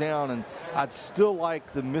first down, and I'd still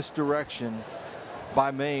like the misdirection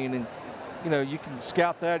by Maine. And you know, you can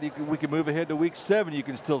scout that. We can move ahead to week 7. You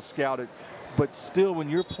can still scout it. But still, when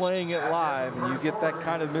you're playing it live and you get that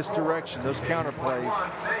kind of misdirection, those counter plays,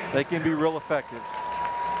 they can be real effective.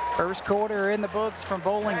 First quarter in the books from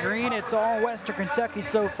Bowling Green. It's all Western Kentucky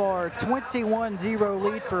so far. 21-0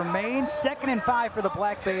 lead for Maine. 2nd and 5 for the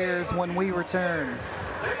Black Bears when we return.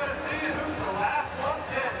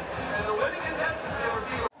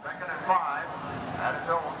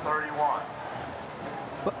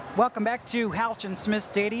 Welcome back to Houchin Smith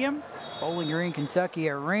Stadium. Bowling Green, Kentucky,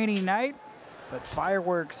 a rainy night, but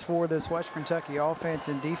fireworks for this Western Kentucky offense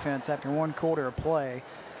and defense after 1 quarter of play.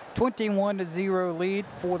 21-0 lead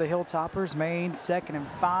for the Hilltoppers. Maine 2nd and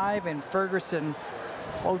 5, and Ferguson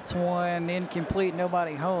floats one incomplete,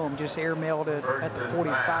 nobody home, just airmailed it at the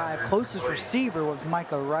 45. Closest receiver was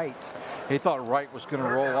Micah Wright. He thought Wright was going to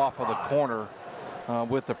roll off of the corner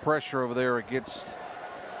with the pressure over there against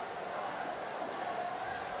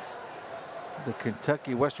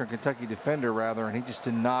the Western Kentucky defender rather, and he just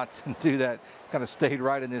did not do that. Kind of stayed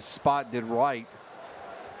right in this spot, did right.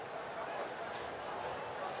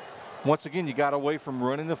 Once again, you got away from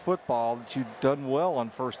running the football that you've done well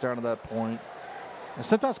on first down at that point. And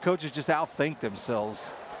sometimes coaches just outthink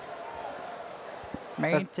themselves.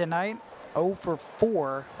 Maine tonight 0 for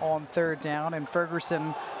 4 on 3rd down, and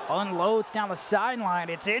Ferguson unloads down the sideline.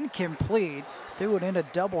 It's incomplete. Threw it into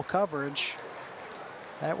double coverage.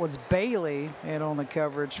 That was Bailey in on the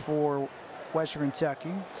coverage for Western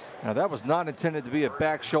Kentucky. Now that was not intended to be a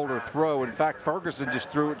back shoulder throw. In fact, Ferguson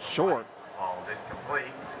just threw it short.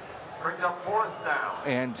 Brings up 4th down.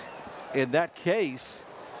 And in that case,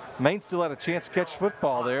 Maine still had a chance to catch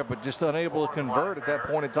football there, but just unable to convert at that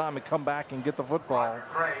point in time and come back and get the football.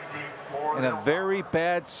 And a very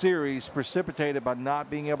bad series precipitated by not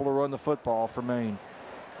being able to run the football for Maine.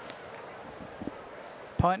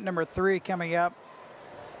 Punt number 3 coming up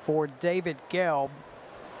for David Gelb.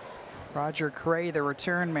 Roger Cray, the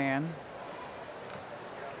return man.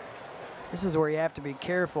 This is where you have to be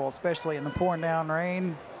careful, especially in the pouring down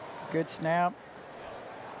rain. Good snap.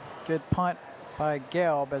 Good punt by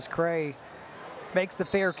Gelb as Cray makes the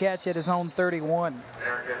fair catch at his own 31.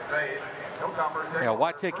 Yeah,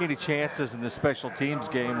 why take any chances in the special teams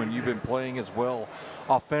game when you've been playing as well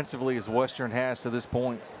offensively as Western has to this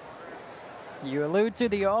point? You allude to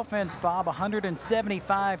the offense, Bob.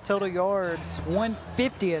 175 total yards,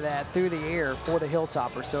 150 of that through the air for the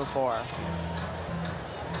Hilltoppers so far.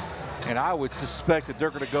 And I would suspect that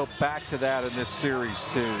they're going to go back to that in this series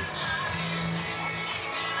too.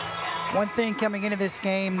 One thing coming into this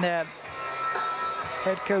game that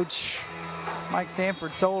head coach Mike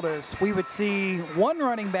Sanford told us, we would see one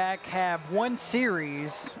running back have one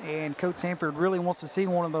series, and Coach Sanford really wants to see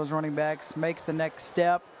one of those running backs makes the next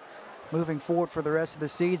step moving forward for the rest of the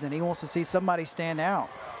season. He wants to see somebody stand out.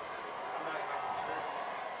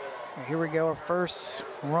 Here we go, our first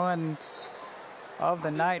run of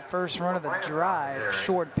the night, first run of the drive.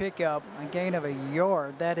 Short pickup, a gain of a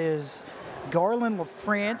yard. That is Garland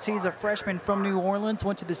LaFrance. He's a freshman from New Orleans,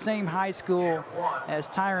 went to the same high school as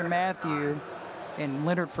Tyron Matthew and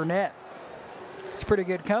Leonard Fournette. It's pretty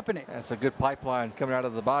good company. That's a good pipeline coming out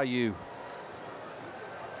of the Bayou.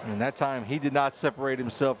 And that time he did not separate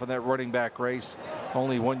himself in that running back race.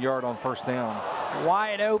 Only 1 yard on first down.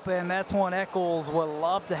 Wide open. That's one Eccles would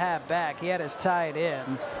love to have back. He had his tight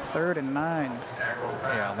end. 3rd and 9.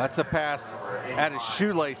 Yeah, that's a pass at his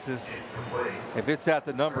shoelaces. If it's at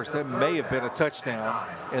the numbers, that may have been a touchdown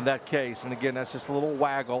in that case. And again, that's just a little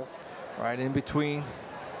waggle right in between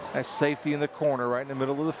that safety in the corner, right in the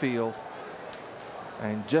middle of the field.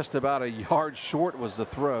 And just about a yard short was the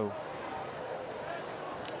throw.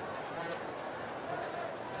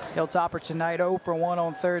 Hilltoppers tonight 0 for 1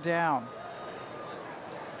 on 3rd down.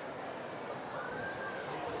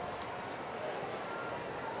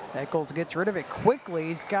 Eccles gets rid of it quickly.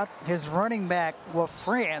 He's got his running back,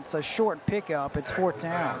 LaFrance, a short pickup. It's 4th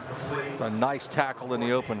down. It's a nice tackle in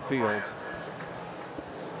the open field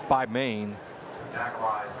by Maine.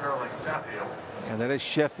 And that is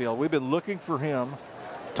Sheffield. We've been looking for him,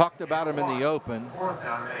 talked about him in the open,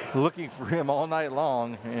 looking for him all night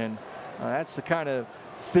long, and that's the kind of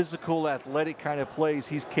physical, athletic kind of plays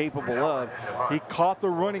he's capable of. He caught the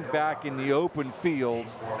running back in the open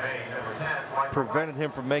field prevented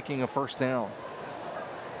him from making a first down.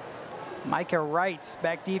 Micah Wright's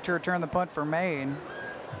back deep to return the punt for Maine.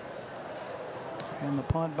 And the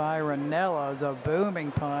punt by Ranella is a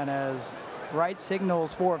booming punt as Wright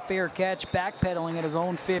signals for a fair catch, backpedaling at his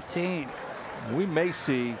own 15. We may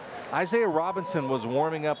see Isaiah Robinson was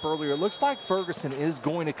warming up earlier. It looks like Ferguson is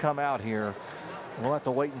going to come out here. We'll have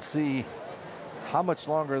to wait and see how much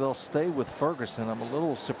longer they'll stay with Ferguson. I'm a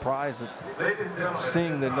little surprised at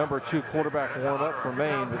seeing the number 2 quarterback warm up for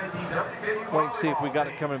Maine, but wait and see if we got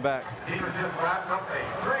it coming back.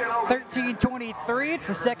 13-23, it's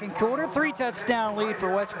the second quarter. 3-touchdown lead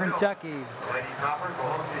for Western Kentucky.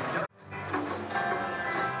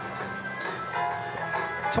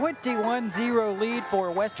 21-0 lead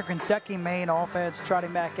for Western Kentucky. Maine offense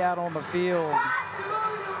trotting back out on the field.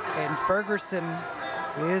 And Ferguson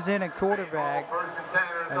is in a quarterback,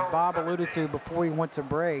 as Bob alluded to before he went to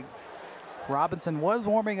break. Robinson was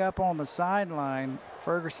warming up on the sideline.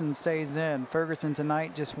 Ferguson stays in. Ferguson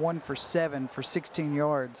tonight just 1 for 7 for 16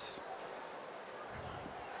 yards.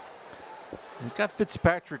 He's got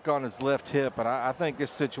Fitzpatrick on his left hip, but I think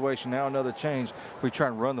this situation now another change. We try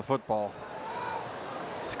and run the football.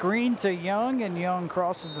 Screen to Young, and Young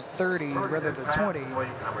crosses the 30, rather the 20.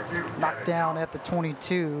 Knocked down at the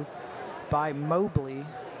 22 by Mobley.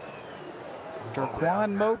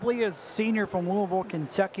 Derquan Mobley is senior from Louisville,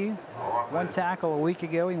 Kentucky. 1 tackle a week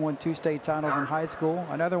ago. He won 2 state titles in high school.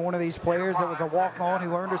 Another one of these players that was a walk-on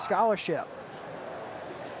who earned a scholarship.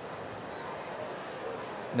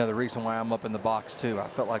 Another reason why I'm up in the box too. I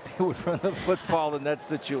felt like they would run the football in that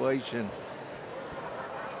situation.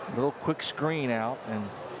 Little quick screen out, and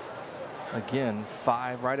again,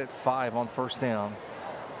 right at 5 on first down.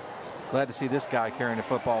 Glad to see this guy carrying the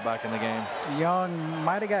football back in the game. Young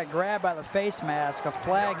might have got grabbed by the face mask. A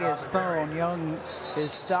flag is thrown. Young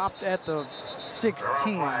is stopped at the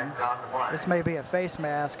 16. This may be a face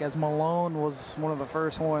mask, as Malone was one of the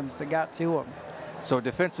first ones that got to him. So a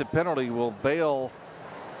defensive penalty will bail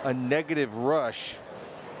a negative rush.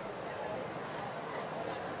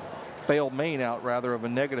 Bail Maine out, rather, of a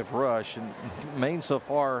negative rush. And Maine so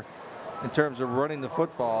far, in terms of running the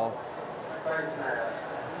football,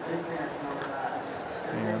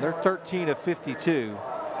 they're 13 of 52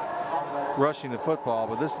 rushing the football,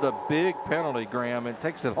 but this is the big penalty, Graham. It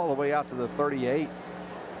takes it all the way out to the 38.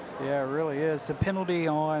 Yeah, it really is. The penalty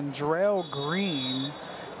on Drell Green,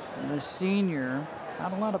 the senior.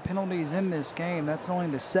 Not a lot of penalties in this game. That's only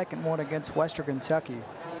the second one against Western Kentucky.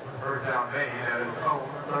 First down, Maine at its own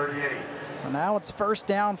 38. So now it's first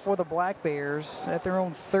down for the Black Bears at their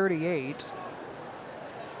own 38.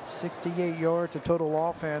 68 yards of total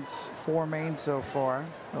offense for Maine so far.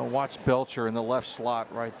 Watch Belcher in the left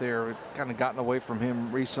slot right there. It's kind of gotten away from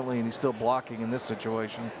him recently, and he's still blocking in this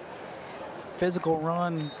situation. Physical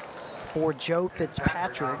run for Joe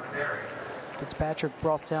Fitzpatrick. Fitzpatrick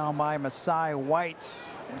brought down by Masai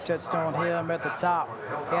White. We touched on him at the top.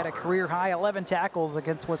 He had a career high 11 tackles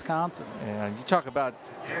against Wisconsin. And you talk about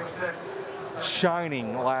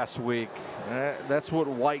shining last week. That's what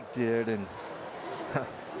White did, and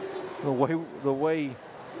the way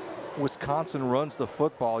Wisconsin runs the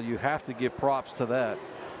football, you have to give props to that.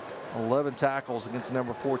 11 tackles against the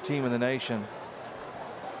number 4 team in the nation.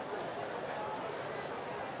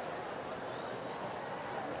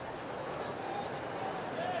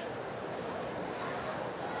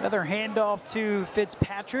 Another handoff to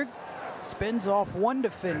Fitzpatrick. Spins off one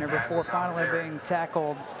defender before finally being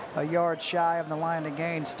tackled a yard shy of the line to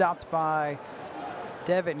gain. Stopped by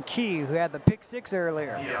Devin Key, who had the pick 6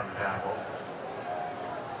 earlier.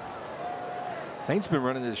 Maine's been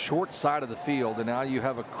running the short side of the field, and now you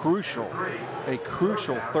have a crucial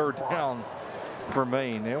third down for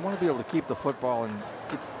Maine. They want to be able to keep the football and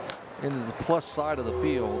get into the plus side of the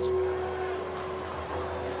field.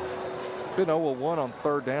 Been 0-1 on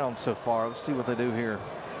third down so far. Let's see what they do here.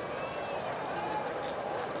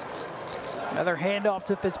 Another handoff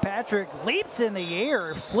to Fitzpatrick. Leaps in the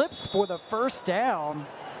air, flips for the first down.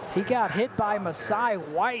 He got hit by Masai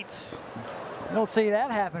White. You don't see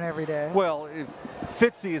that happen every day. Well, if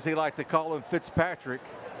Fitzy, as they like to call him, Fitzpatrick,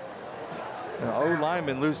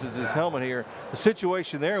 O-lineman loses his helmet here. The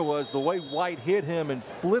situation there was the way White hit him and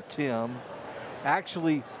flipped him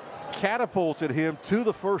actually catapulted him to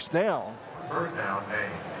the first down. First down, Maine.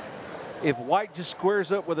 If White just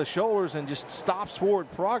squares up with the shoulders and just stops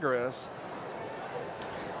forward progress,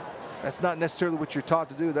 that's not necessarily what you're taught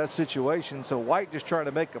to do in that situation. So White just trying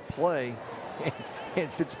to make a play, and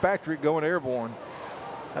Fitzpatrick going airborne.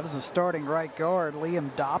 That was the starting right guard.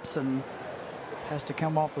 Liam Dobson has to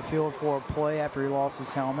come off the field for a play after he lost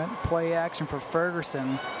his helmet. Play action for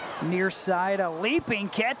Ferguson. Near side, a leaping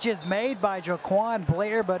catch is made by Jaquan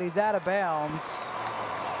Blair, but he's out of bounds.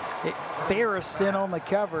 Barrison on the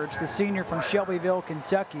coverage, the senior from Shelbyville,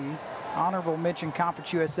 Kentucky. Honorable mention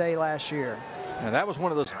Conference USA last year. And that was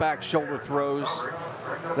one of those back shoulder throws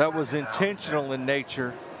that was intentional in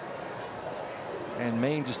nature. And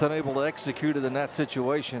Maine just unable to execute it in that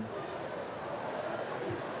situation.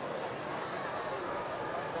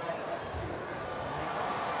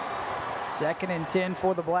 Second and 10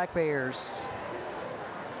 for the Black Bears.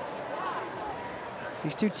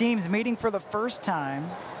 These two teams meeting for the first time.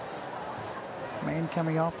 Maine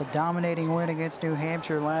coming off the dominating win against New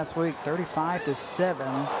Hampshire last week,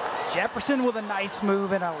 35-7. Jefferson with a nice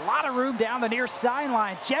move and a lot of room down the near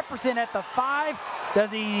sideline. Jefferson at the 5.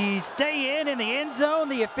 Does he stay in the end zone?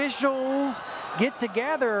 The officials get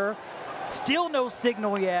together. Still no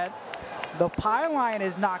signal yet. The pylon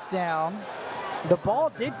is knocked down. The ball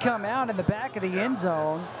did come out in the back of the end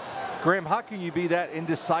zone. Graham, how can you be that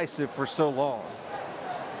indecisive for so long?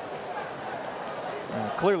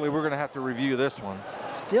 Clearly, we're going to have to review this one.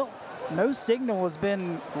 Still, no signal has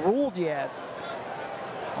been ruled yet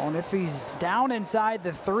on if he's down inside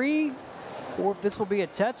the 3 or if this will be a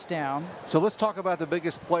touchdown. So let's talk about the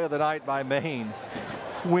biggest play of the night by Maine.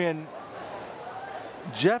 When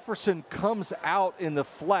Jefferson comes out in the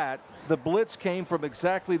flat, the blitz came from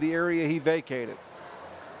exactly the area he vacated.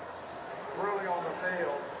 Early on the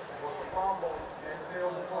field was a fumble and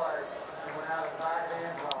field of play and went out of the back of the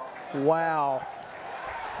end zone. Wow.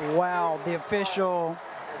 Wow, the official,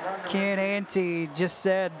 Ken Ante, just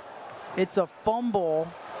said it's a fumble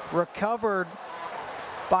recovered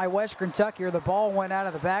by West Kentucky, or the ball went out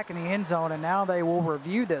of the back of the end zone, and now they will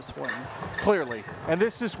review this one. Clearly, and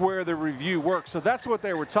this is where the review works. So that's what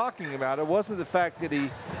they were talking about. It wasn't the fact that he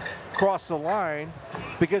crossed the line,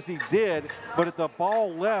 because he did, but if the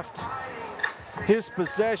ball left his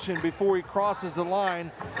possession before he crosses the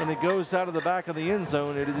line and it goes out of the back of the end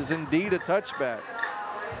zone, it is indeed a touchback.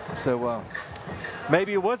 So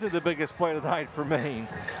maybe it wasn't the biggest play of the night for Maine.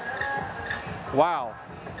 Wow.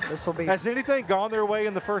 This will be. Has anything gone their way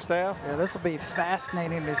in the first half? Yeah, this will be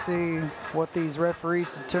fascinating to see what these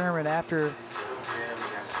referees determine after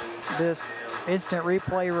this instant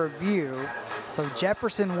replay review. So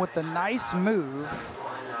Jefferson with a nice move.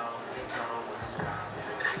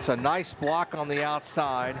 It's a nice block on the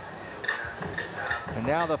outside. And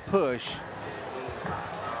now the push.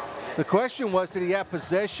 The question was, did he have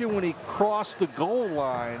possession when he crossed the goal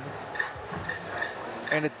line?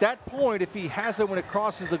 And at that point, if he has it when it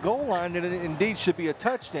crosses the goal line, then it indeed should be a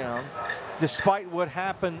touchdown, despite what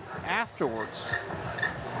happened afterwards,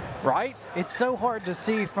 right? It's so hard to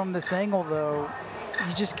see from this angle, though.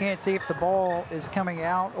 You just can't see if the ball is coming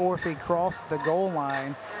out or if he crossed the goal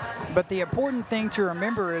line. But the important thing to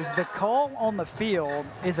remember is the call on the field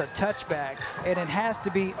is a touchback, and it has to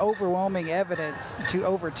be overwhelming evidence to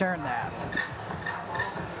overturn that.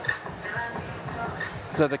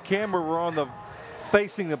 So the camera were on the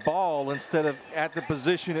facing the ball instead of at the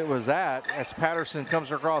position it was at as Patterson comes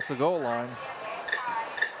across the goal line.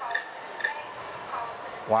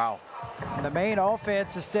 Wow. The Maine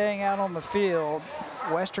offense is staying out on the field.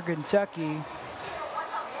 Western Kentucky,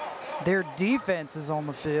 their defense is on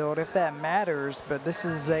the field, if that matters, but this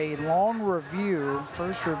is a long review,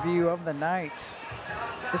 first review of the night.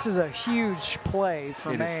 This is a huge play for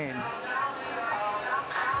Maine.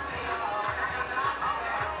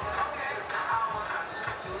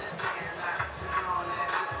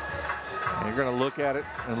 And you're going to look at it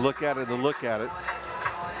and look at it and look at it.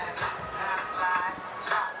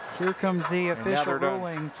 Here comes the official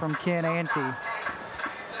ruling from Ken Ante.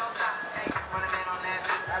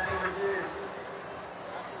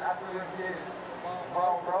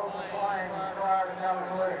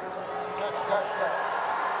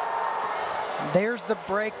 There's the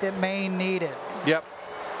break that Maine needed. Yep,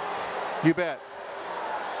 you bet.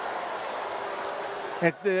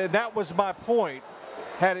 And that was my point.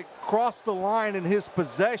 Had it crossed the line in his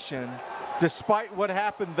possession, despite what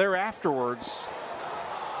happened there afterwards,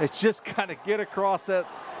 it's just kind of get across that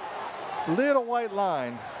little white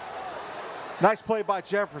line. Nice play by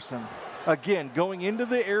Jefferson. Again, going into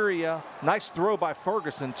the area. Nice throw by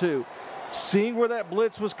Ferguson, too. Seeing where that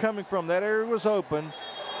blitz was coming from, that area was open,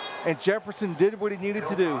 and Jefferson did what he needed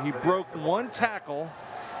to do. He broke one tackle,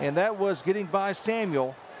 and that was getting by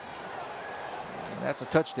Samuel. And that's a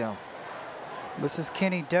touchdown. This is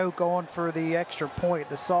Kenny Doak going for the extra point.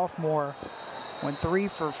 The sophomore went 3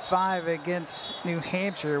 for 5 against New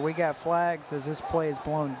Hampshire. We got flags as this play is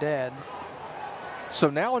blown dead. So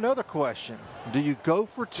now another question. Do you go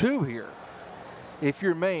for 2 here if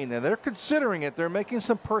you're Maine? And they're considering it. They're making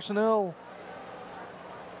some personnel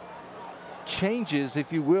changes,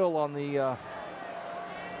 if you will, on the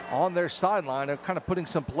on their sideline of kind of putting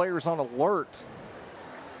some players on alert.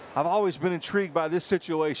 I've always been intrigued by this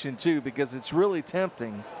situation too, because it's really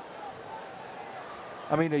tempting.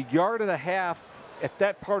 I mean, 1.5 yards at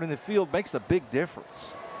that part in the field makes a big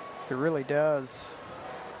difference. It really does.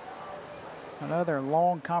 Another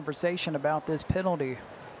long conversation about this penalty.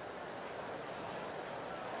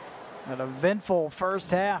 An eventful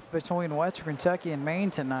first half between Western Kentucky and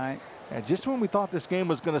Maine tonight. And just when we thought this game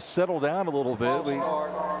was going to settle down a little bit.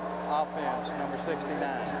 Offense, number 69,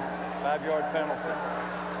 5-yard penalty.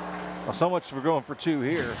 Well, so much for going for 2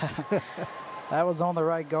 here. That was on the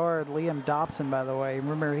right guard, Liam Dobson, by the way.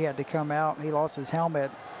 Remember, he had to come out. He lost his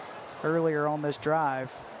helmet earlier on this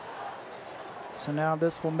drive. So now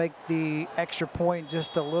this will make the extra point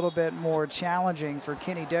just a little bit more challenging for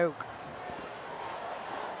Kenny Doak.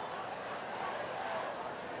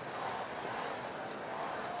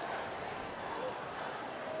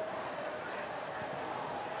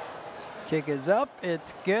 Kick is up,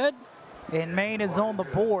 it's good, and Maine is on the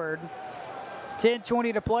board.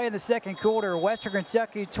 10:20 to play in the second quarter. Western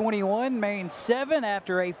Kentucky 21, Maine 7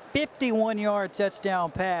 after a 51-yard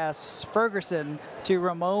touchdown pass. Ferguson to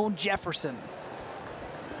Ramon Jefferson.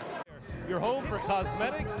 Your home for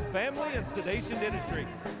cosmetic, family, and sedation dentistry.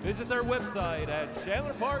 Visit their website at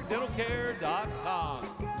ChandlerParkDentalCare.com.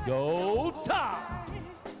 Go Tops!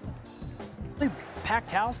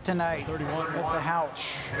 Packed house tonight at the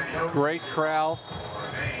Houch. Great crowd.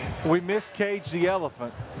 We missed Cage the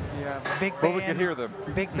Elephant. Yeah, big band. But we could hear them.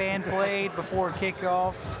 Big band played before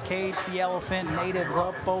kickoff. Cage the Elephant, Natives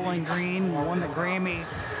Up, Bowling Green won the Grammy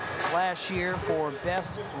last year for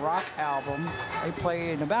Best Rock Album. They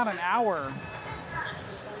played about an hour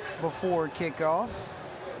before kickoff.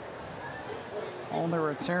 On the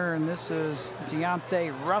return, this is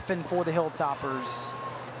Deontay Ruffin for the Hilltoppers.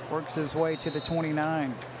 Works his way to the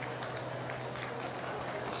 29.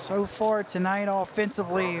 So far tonight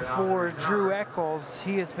offensively for Drew Eccles,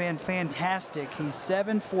 he has been fantastic. He's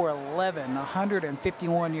 7 for 11,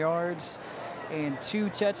 151 yards and 2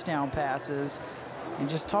 touchdown passes. And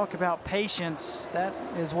just talk about patience, that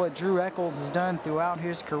is what Drew Eccles has done throughout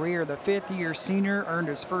his career. The 5th-year senior earned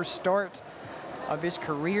his first start of his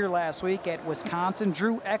career last week at Wisconsin.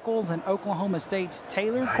 Drew Eccles and Oklahoma State's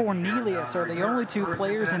Taylor Cornelius are the only 2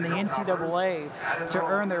 players in the NCAA to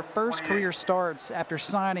earn their first career starts after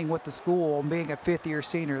signing with the school and being a 5th-year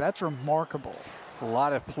senior. That's remarkable. A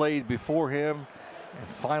lot have played before him, and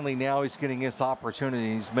finally now he's getting his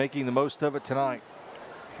opportunity. He's making the most of it tonight.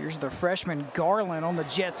 Here's the freshman Garland on the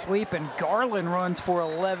jet sweep, and Garland runs for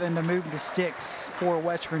 11 to move the sticks for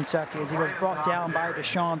Western Kentucky as he was brought down by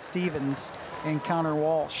Deshaun Stevens and Connor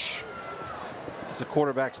Walsh. It's a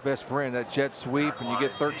quarterback's best friend, that jet sweep, and you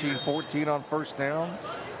get 13-14 on first down.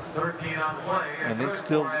 13 on play. And then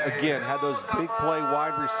still, again, had those big play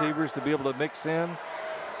wide receivers to be able to mix in.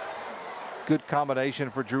 Good combination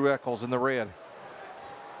for Drew Eccles in the red.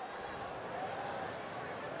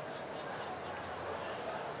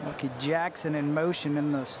 Lucky Jackson in motion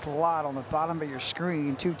in the slot on the bottom of your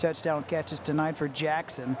screen. 2 touchdown catches tonight for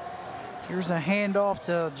Jackson. Here's a handoff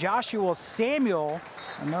to Joshua Samuel,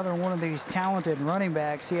 another one of these talented running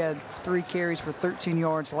backs. He had 3 carries for 13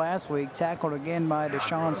 yards last week, tackled again by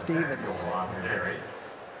Deshaun Stevens.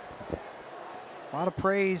 A lot of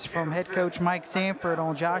praise from head coach Mike Sanford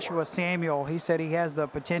on Joshua Samuel. He said he has the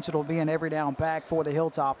potential to be an every down back for the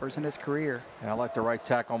Hilltoppers in his career. And I like the right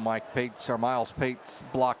tackle Miles Pate's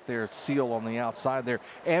block there, seal on the outside there,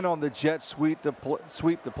 and on the jet sweep the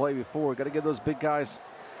play before. Got to give those big guys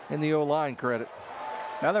in the O-line credit.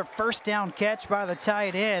 Another first down catch by the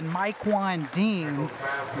tight end, Mikewan Dean.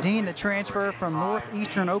 Dean, the transfer from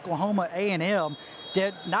Northeastern Oklahoma A&M,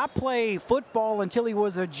 did not play football until he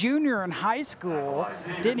was a junior in high school.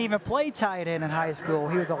 Didn't even play tight end in high school.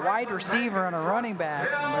 He was a wide receiver and a running back,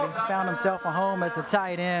 but he's found himself a home as the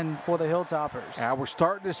tight end for the Hilltoppers. Now we're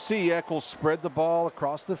starting to see Eccles spread the ball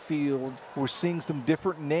across the field. We're seeing some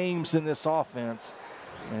different names in this offense.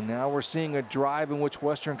 And now we're seeing a drive in which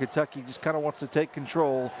Western Kentucky just kind of wants to take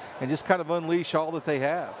control and just kind of unleash all that they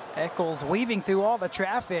have. Eccles weaving through all the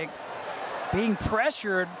traffic, being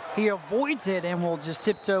pressured, he avoids it and will just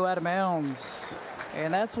tiptoe out of bounds.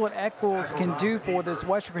 And that's what Eccles can do for this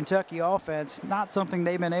Western Kentucky offense, not something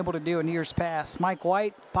they've been able to do in years past. Mike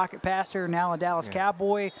White, pocket passer, now a Dallas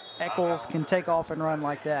Cowboy. Eccles can take off and run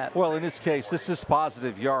like that. Well, in this case, this is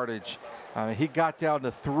positive yardage. He got down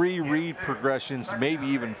to 3 read progressions, maybe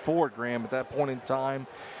even 4, Graham, at that point in time,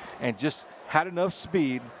 and just had enough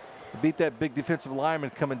speed to beat that big defensive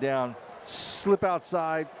lineman coming down, slip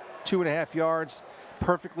outside, 2.5 yards,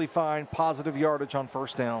 perfectly fine, positive yardage on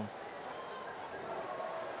first down.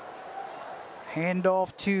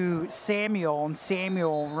 Handoff to Samuel, and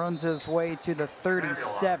Samuel runs his way to the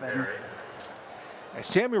 37. And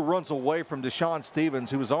Samuel runs away from Deshaun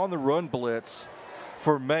Stevens, who was on the run blitz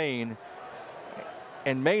for Maine.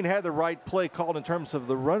 And Maine had the right play called in terms of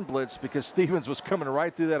the run blitz because Stevens was coming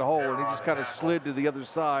right through that hole, and he just kind of slid to the other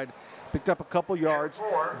side, picked up a couple yards.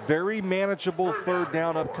 Very manageable third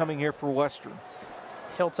down upcoming here for Western.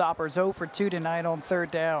 Hilltoppers 0 for 2 tonight on third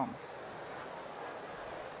down.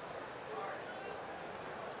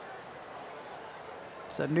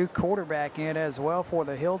 It's a new quarterback in as well for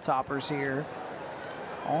the Hilltoppers here.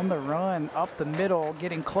 On the run, up the middle,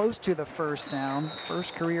 getting close to the first down.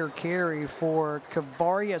 First career carry for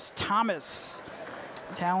Kavarius Thomas.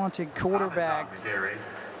 Talented quarterback.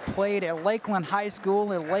 Played at Lakeland High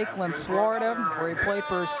School in Lakeland, Florida, where he played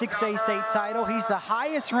for a 6A state title. He's the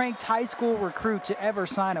highest ranked high school recruit to ever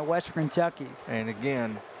sign at Western Kentucky. And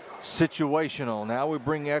again, situational. Now we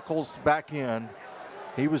bring Eccles back in.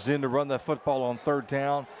 He was in to run that football on third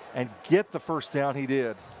down and get the first down. He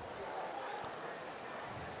did.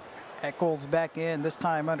 Eccles back in, this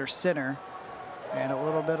time under center. And a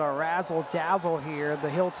little bit of razzle-dazzle here. The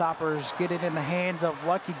Hilltoppers get it in the hands of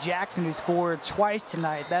Lucky Jackson, who scored twice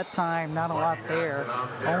tonight. That time, not a lot there.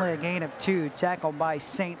 Only a gain of 2, tackled by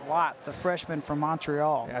St. Lot, the freshman from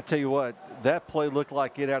Montreal. I tell you what, that play looked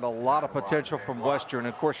like it had a lot of potential from Western.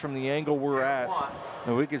 Of course, from the angle we're at,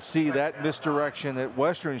 and we could see that misdirection that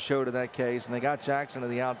Western showed in that case, and they got Jackson to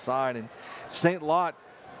the outside. And St. Lot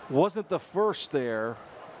wasn't the first there.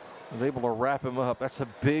 Was able to wrap him up. That's a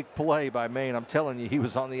big play by Maine. I'm telling you, he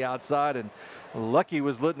was on the outside, and Lucky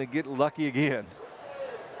was letting it get lucky again.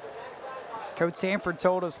 Coach Sanford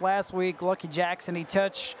told us last week, Lucky Jackson, he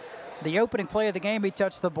touched the opening play of the game, he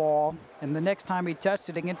touched the ball, and the next time he touched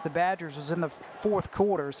it against the Badgers was in the fourth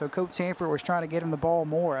quarter. So Coach Sanford was trying to get him the ball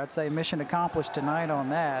more. I'd say mission accomplished tonight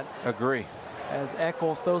on that. Agree. As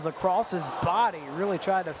Eccles throws across his body, really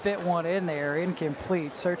tried to fit one in there,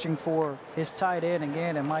 incomplete, searching for his tight end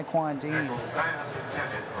again, and Myquan Dean.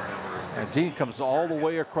 And Dean comes all the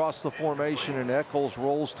way across the formation, and Eccles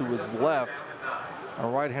rolls to his left, a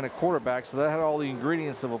right-handed quarterback, so that had all the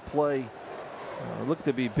ingredients of a play. It looked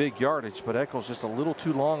to be big yardage, but Eccles just a little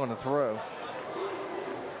too long on the throw.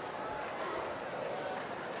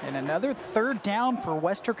 And another third down for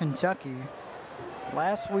Western Kentucky.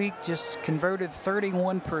 Last week just converted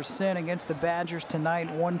 31% against the Badgers. Tonight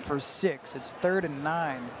 1 for 6. It's 3rd and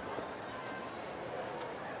 9.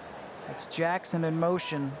 That's Jackson in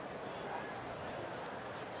motion.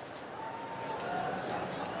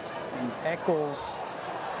 And Eccles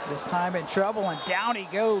this time in trouble, and down he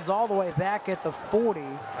goes all the way back at the 40.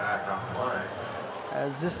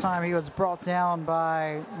 As this time he was brought down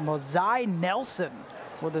by Mosai Nelson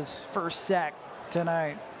with his first sack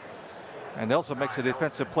tonight. And Nelson makes a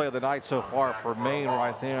defensive play of the night so far for Maine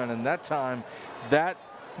right then. And that time, that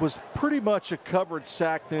was pretty much a covered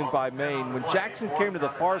sack then by Maine. When Jackson came to the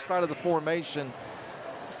far side of the formation,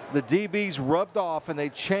 the DBs rubbed off and they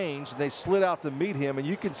changed and they slid out to meet him. And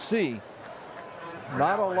you can see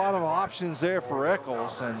not a lot of options there for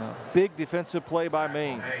Eccles, and a big defensive play by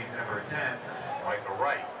Maine.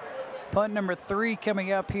 Punt number 3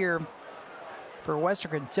 coming up here for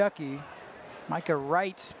Western Kentucky. Micah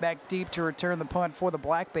Wright back deep to return the punt for the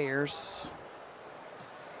Black Bears.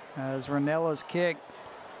 As Ranella's kick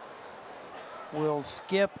will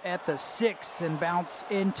skip at the 6 and bounce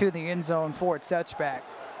into the end zone for a touchback.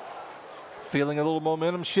 Feeling a little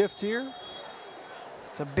momentum shift here?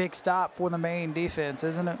 It's a big stop for the Maine defense,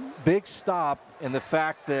 isn't it? Big stop in the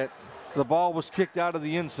fact that the ball was kicked out of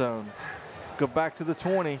the end zone. Go back to the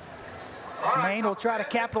 20. Maine will try to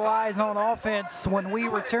capitalize on offense when we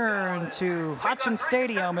return to Hutchins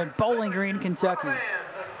Stadium in Bowling Green, Kentucky.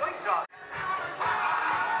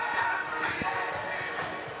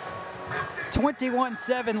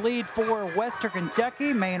 21-7 lead for Western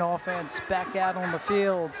Kentucky. Maine offense back out on the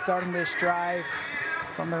field, starting this drive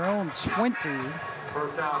from their own 20.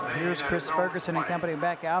 So here's Chris Ferguson and company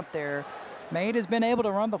back out there. Maine has been able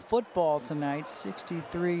to run the football tonight,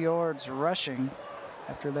 63 yards rushing,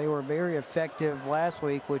 after they were very effective last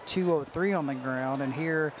week with 203 on the ground. And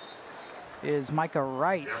here is Micah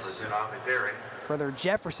Wright, brother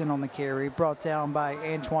Jefferson on the carry, brought down by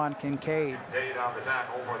Antoine Kincaid.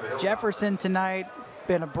 Jefferson tonight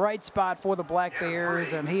been a bright spot for the Black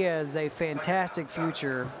Bears, and he has a fantastic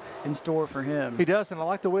future in store for him. He does, and I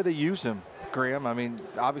like the way they use him, Graham. I mean,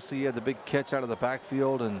 obviously he had the big catch out of the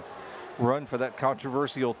backfield and run for that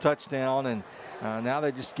controversial touchdown, and now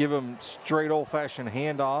they just give him straight old-fashioned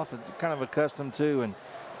handoff that you're kind of accustomed to. And,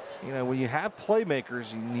 you know, when you have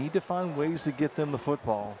playmakers, you need to find ways to get them the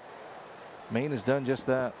football. Maine has done just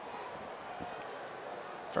that.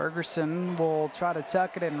 Ferguson will try to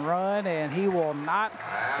tuck it and run, and he will not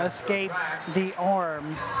escape the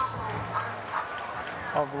arms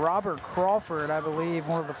of Robert Crawford, I believe,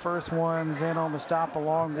 one of the first ones in on the stop,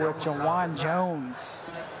 along with Jawan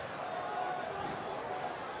Jones.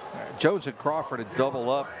 Jones and Crawford to double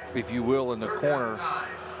up, if you will, in the corner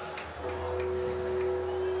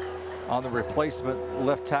on the replacement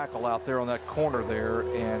left tackle out there on that corner there,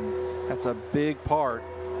 and that's a big part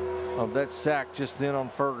of that sack just then on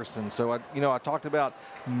Ferguson. So I talked about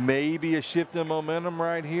maybe a shift in momentum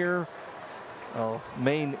right here.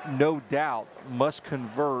 Maine, no doubt, must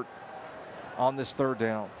convert on this third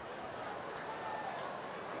down.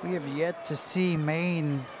 We have yet to see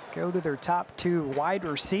Maine go to their top two wide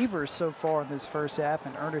receivers so far in this first half,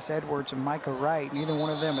 and Ernest Edwards and Micah Wright. Neither one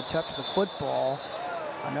of them have touched the football.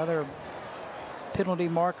 Another penalty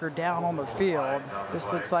marker down on the field.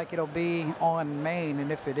 This looks like it'll be on Maine,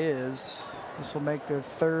 and if it is, this will make the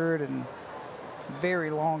third and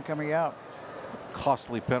very long coming out.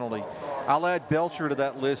 Costly penalty. I'll add Belcher to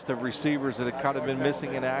that list of receivers that have kind of been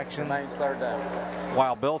missing in action. Maine's third down.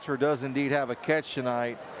 While Belcher does indeed have a catch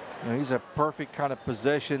tonight, he's a perfect kind of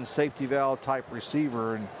possession safety valve type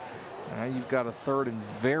receiver, and you've got a third and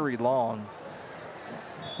very long.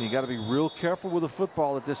 You got to be real careful with the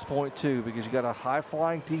football at this point too, because you got a high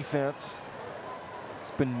flying defense.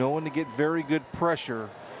 It's been known to get very good pressure.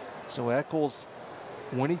 So Eccles,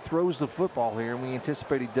 when he throws the football here, and we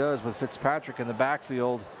anticipate he does with Fitzpatrick in the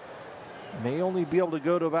backfield, may only be able to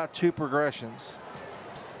go to about 2 progressions.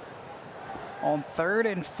 On 3rd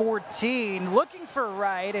and 14, looking for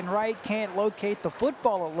Wright, and Wright can't locate the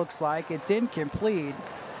football, it looks like. It's incomplete.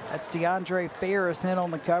 That's DeAndre Ferris in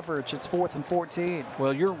on the coverage. It's 4th and 14.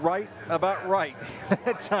 Well, you're right about Wright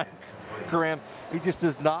that time, Graham. He just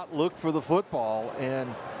does not look for the football,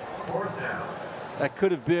 and that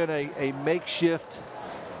could have been a makeshift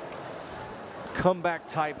comeback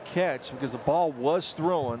type catch, because the ball was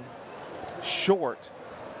thrown short.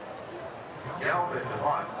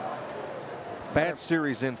 Bad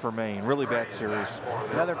series in for Maine, really bad series.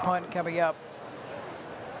 Another punt coming up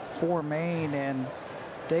for Maine, and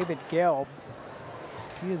David Gelb.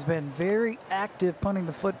 He has been very active punting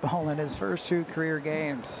the football in his first 2 career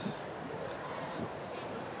games.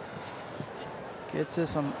 Gets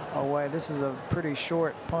this one away. This is a pretty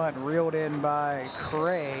short punt, reeled in by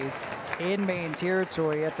Cray in Maine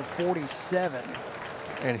territory at the 47.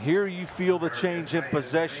 And here you feel the change in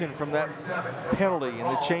possession from that penalty and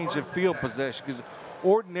the change of field possession, because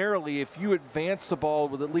ordinarily if you advance the ball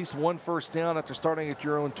with at least 1 first down after starting at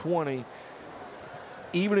your own 20,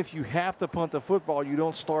 even if you have to punt the football, you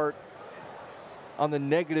don't start on the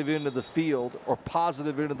negative end of the field or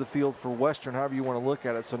positive end of the field for Western, however you want to look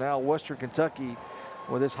at it. So now Western Kentucky,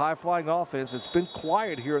 with this high-flying offense, it's been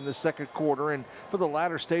quiet here in the second quarter and for the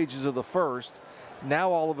latter stages of the first,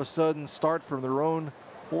 now all of a sudden start from their own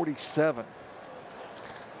 47.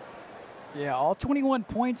 Yeah, all 21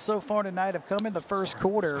 points so far tonight have come in the first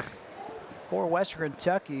quarter for Western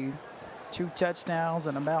Kentucky. 2 touchdowns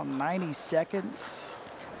in about 90 seconds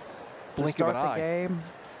to start the game.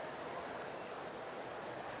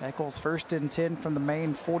 Eccles 1st and 10 from the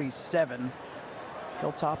Maine 47.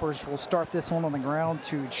 Hilltoppers will start this one on the ground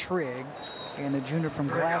to Trigg, and the junior from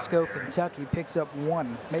Glasgow, Kentucky, picks up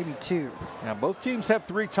 1, maybe 2. Now both teams have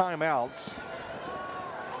 3 timeouts,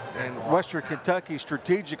 and Western Kentucky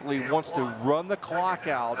strategically wants to run the clock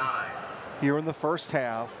out here in the first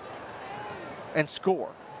half and score.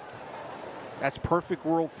 That's perfect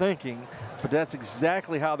world thinking, but that's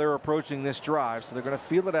exactly how they're approaching this drive. So they're going to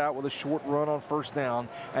feel it out with a short run on first down,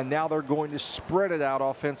 and now they're going to spread it out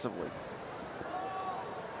offensively.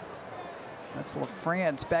 That's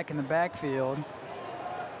LaFrance back in the backfield.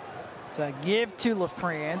 It's a give to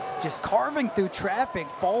LaFrance, just carving through traffic,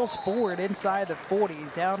 falls forward inside the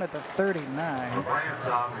 40s, down at the 39.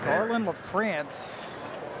 Garland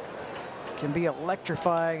LaFrance can be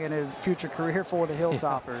electrifying in his future career for the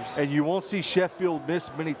Hilltoppers. And you won't see Sheffield miss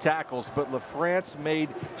many tackles, but LaFrance made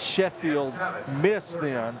Sheffield miss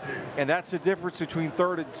then, and that's the difference between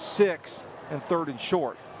 3rd and 6 and 3rd and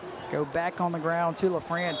short. Go back on the ground to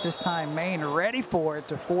LaFrance, this time Maine ready for it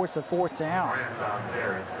to force a 4th down.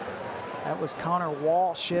 That was Connor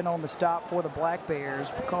Walsh in on the stop for the Black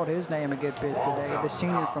Bears. We called his name a good bit today, the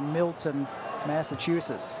senior from Milton,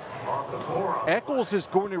 Massachusetts. Eccles is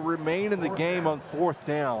going to remain in the game on 4th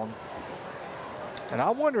down. And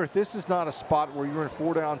I wonder if this is not a spot where you're in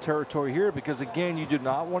 4-down territory here, because again, you do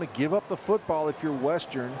not want to give up the football if you're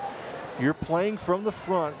Western. You're playing from the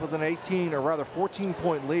front with an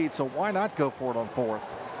 14-point lead, so why not go for it on 4th?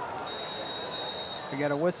 We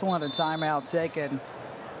got a whistle and a timeout taken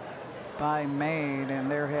by Maine, and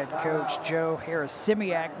their head coach Joe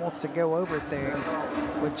Harris-Simiak wants to go over things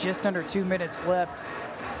with just under 2 minutes left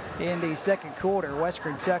in the second quarter. West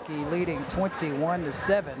Kentucky leading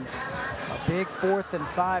 21-7. A big 4th and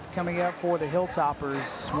 5 coming up for the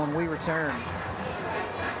Hilltoppers when we return.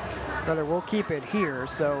 Brother, we'll keep it here.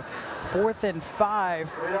 So 4th and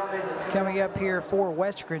 5 coming up here for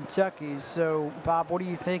West Kentucky. So, Bob, what are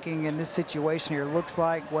you thinking in this situation here? Looks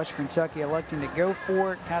like West Kentucky electing to go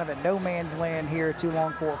for it, kind of at no man's land here, too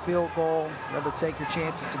long for a field goal. Rather take your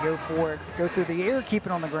chances to go for it. Go through the air, keep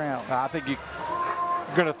it on the ground. I think you're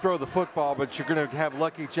going to throw the football, but you're going to have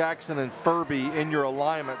Lucky Jackson and Furby in your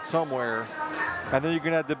alignment somewhere. And then you're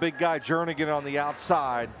going to have the big guy Jernigan on the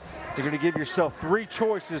outside. You're going to give yourself 3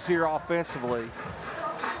 choices here offensively.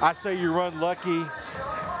 I say you run Lucky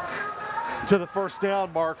to the first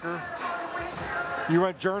down marker. You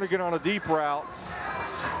run Jernigan on a deep route.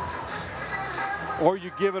 Or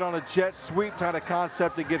you give it on a jet sweep kind of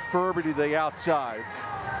concept to get Furby to the outside.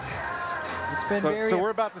 It's been very. So we're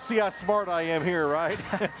about to see how smart I am here, right?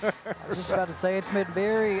 I was just about to say it's been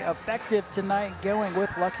very effective tonight going with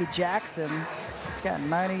Lucky Jackson. He's got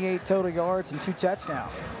 98 total yards and 2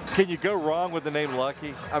 touchdowns. Can you go wrong with the name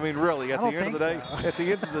Lucky? I mean, really, at the end of the day, at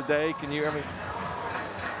the end of the day, can you? I mean,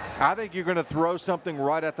 I think you're going to throw something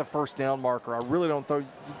right at the first down marker. I really don't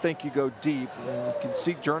think you go deep. You can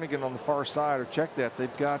see Jernigan on the far side, or check that.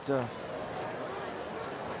 They've got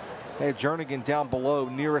Jernigan down below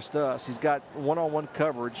nearest us. He's got one-on-one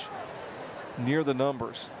coverage near the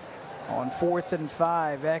numbers. On 4th and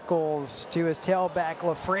 5, Eccles to his tailback,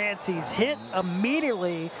 LaFrance. He's hit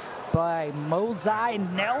immediately by Mosai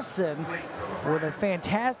Nelson with a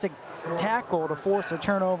fantastic tackle to force a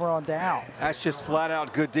turnover on down. That's just flat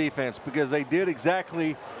out good defense, because they did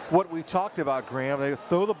exactly what we talked about, Graham. They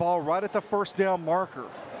throw the ball right at the first down marker,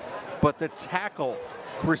 but the tackle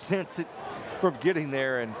presents it from getting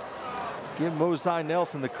there. And give Mosai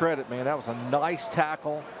Nelson the credit, man. That was a nice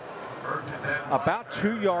tackle. About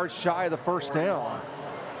 2 yards shy of the first down.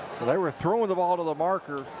 So they were throwing the ball to the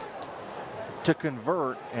marker to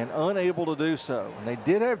convert and unable to do so. And they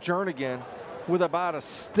did have Jernigan with about a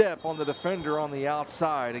step on the defender on the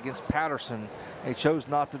outside against Patterson. They chose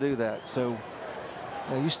not to do that. So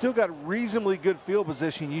you still got reasonably good field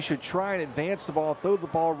position. You should try and advance the ball, throw the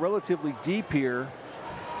ball relatively deep here,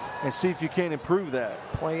 and see if you can improve that.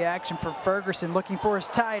 Play action for Ferguson, looking for his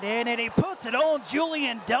tight end, and he puts it on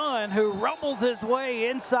Julian Dunn, who rumbles his way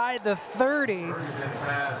inside the 30.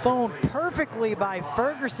 Thrown perfectly by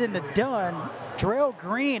Ferguson to Dunn. Drell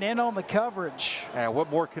Green in on the coverage. And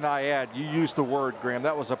what more can I add? You used the word, Graham.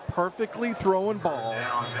 That was a perfectly thrown ball.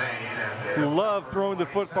 Love throwing the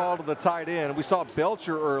football to the tight end. We saw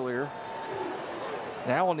Belcher earlier.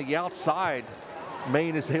 Now on the outside,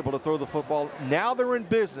 Maine is able to throw the football. Now they're in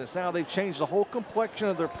business. Now they've changed the whole complexion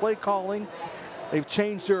of their play calling. They've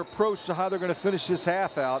changed their approach to how they're going to finish this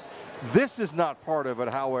half out. This is not part of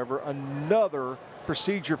it, however. Another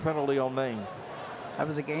procedure penalty on Maine. That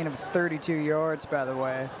was a gain of 32 yards, by the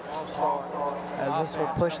way, as this will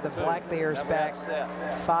push the Black Bears back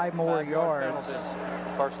 5 more yards.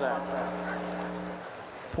 First down.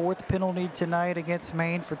 4th penalty tonight against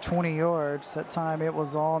Maine for 20 yards. That time it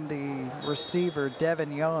was on the receiver,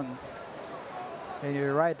 Devin Young. And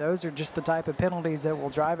you're right, those are just the type of penalties that will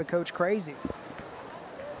drive a coach crazy.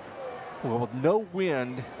 Well, with no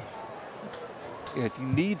wind, if you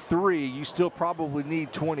need 3, you still probably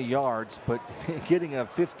need 20 yards, but getting a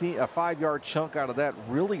 5-yard chunk out of that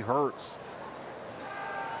really hurts.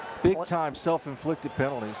 Big time self-inflicted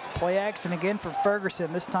penalties. Play action again for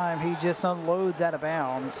Ferguson. This time he just unloads out of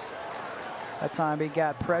bounds. That time he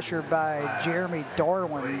got pressured by Jeremy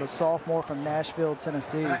Darwin, the sophomore from Nashville,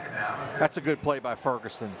 Tennessee. That's a good play by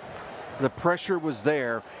Ferguson. The pressure was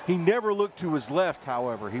there. He never looked to his left,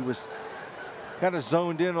 however. He was kind of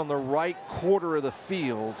zoned in on the right quarter of the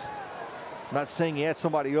field. I'm not saying he had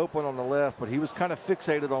somebody open on the left, but he was kind of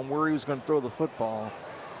fixated on where he was going to throw the football.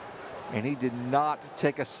 And he did not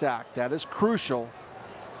take a sack. That is crucial.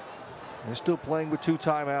 They're still playing with 2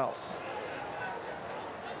 timeouts.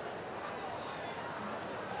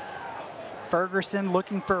 Ferguson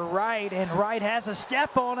looking for Wright, and Wright has a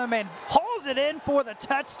step on him and hauls it in for the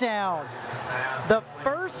touchdown. The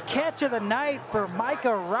first catch of the night for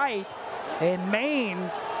Micah Wright, and Maine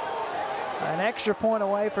an extra point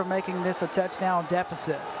away from making this a touchdown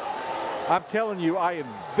deficit. I'm telling you, I am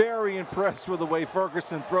very impressed with the way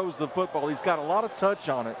Ferguson throws the football. He's got a lot of touch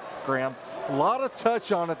on it, Graham. A lot of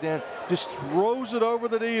touch on it, then just throws it over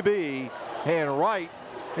the DB, and Wright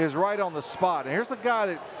is right on the spot. And here's the guy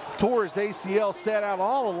that tore his ACL, sat out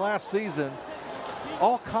all of last season,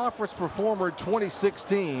 all-conference performer in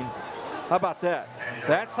 2016, How about that?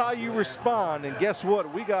 That's how you respond, and guess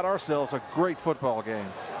what? We got ourselves a great football game.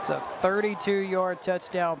 It's a 32-yard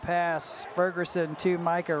touchdown pass. Ferguson to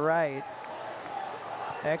Micah Wright.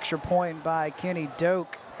 Extra point by Kenny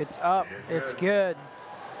Doak. It's up, it's good.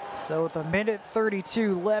 So with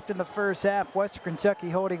 1:32 left in the first half, Western Kentucky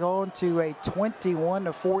holding on to a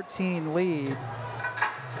 21-14 lead.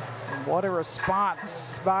 And what a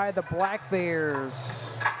response by the Black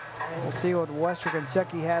Bears. We'll see what Western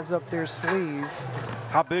Kentucky has up their sleeve.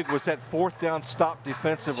 How big was that fourth down stop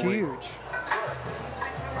defensively? It's huge.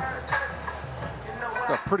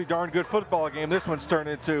 A pretty darn good football game this one's turned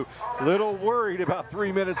into. Little worried about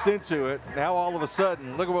 3 minutes into it. Now all of a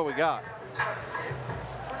sudden, look at what we got.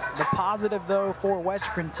 The positive, though, for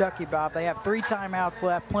Western Kentucky, Bob, they have 3 timeouts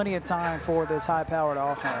left, plenty of time for this high-powered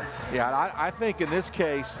offense. Yeah, I think in this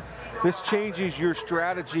case, this changes your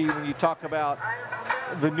strategy when you talk about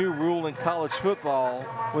the new rule in college football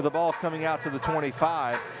with the ball coming out to the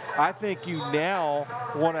 25. I think you now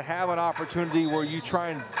want to have an opportunity where you try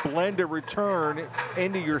and blend a return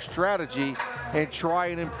into your strategy and try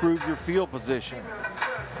and improve your field position.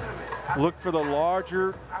 Look for the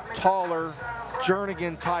larger, taller,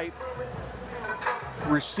 Jernigan type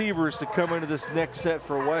receivers to come into this next set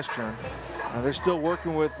for Western. They're still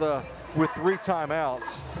working with 3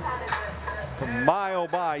 timeouts. My, oh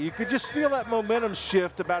my, you could just feel that momentum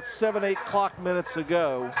shift about 7-8 clock minutes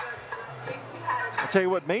ago. I'll tell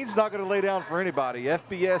you what, Maine's not going to lay down for anybody.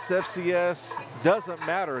 FBS, FCS, doesn't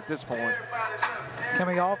matter at this point.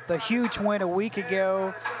 Coming off the huge win a week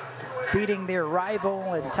ago, beating their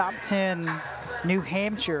rival in top 10 New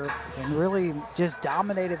Hampshire, and really just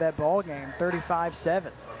dominated that ball game,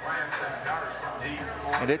 35-7.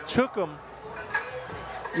 And it took them,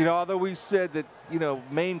 you know, although we said that, you know,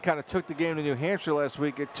 Maine kind of took the game to New Hampshire last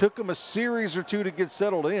week, it took them a series or two to get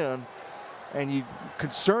settled in. And you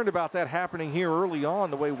concerned about that happening here early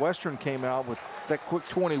on, the way Western came out with that quick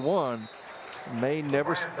 21. Maine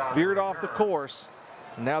never veered off the course.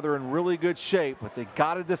 Now they're in really good shape, but they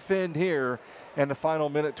got to defend here in the final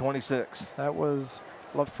minute 26. That was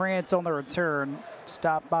LaFrance on the return,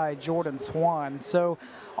 stopped by Jordan Swan. So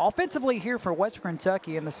offensively here for Western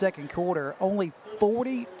Kentucky in the second quarter, only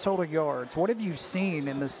 40 total yards. What have you seen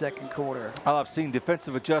in the second quarter? I've seen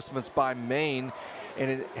defensive adjustments by Maine,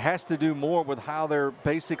 and it has to do more with how they're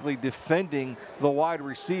basically defending the wide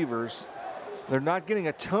receivers. They're not getting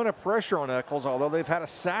a ton of pressure on Eccles, although they've had a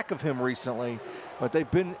sack of him recently, but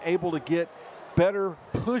they've been able to get better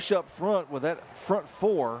push up front with that front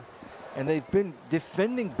 4, and they've been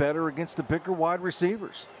defending better against the bigger wide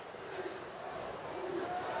receivers.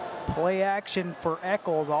 Play action for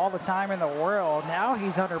Eccles all the time in the world. Now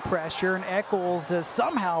he's under pressure, and Eccles is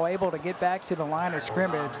somehow able to get back to the line of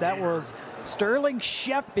scrimmage. That was Sterling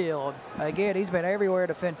Sheffield. Again, he's been everywhere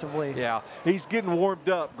defensively. Yeah, he's getting warmed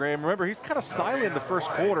up, Graham. Remember, he's kind of silent in the first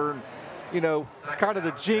quarter. And, you know, kind of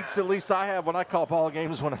the jinx, at least I have when I call ball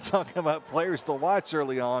games when I'm talking about players to watch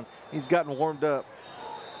early on. He's gotten warmed up.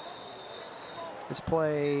 This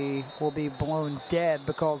play will be blown dead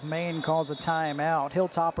because Maine calls a timeout.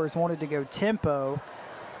 Hilltoppers wanted to go tempo,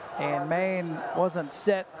 and Maine wasn't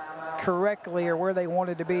set correctly or where they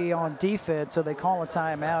wanted to be on defense, so they call a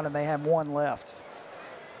timeout, and they have 1 left.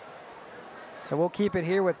 So we'll keep it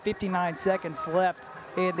here with 59 seconds left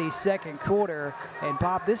in the second quarter. And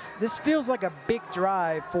Bob, this feels like a big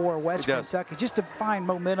drive for Western Kentucky just to find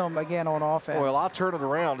momentum again on offense. Well, I'll turn it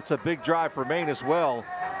around. It's a big drive for Maine as well.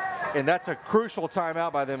 And that's a crucial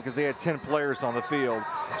timeout by them because they had 10 players on the field.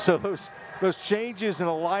 So those changes and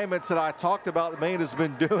alignments that I talked about that Maine has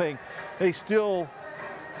been doing, they still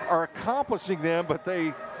are accomplishing them, but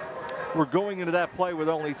they were going into that play with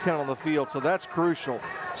only 10 on the field. So that's crucial.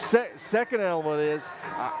 Second element is,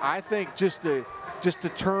 I think just to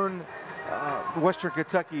turn Western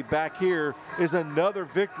Kentucky back here is another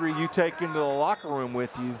victory you take into the locker room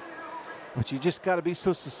with you. But you just got to be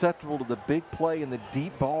so susceptible to the big play and the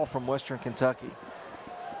deep ball from Western Kentucky.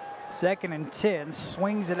 2nd and 10,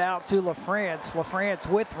 swings it out to LaFrance. LaFrance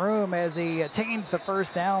with room as he attains the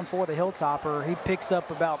first down for the Hilltopper. He picks up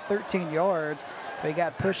about 13 yards. They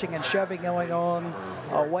got pushing and shoving going on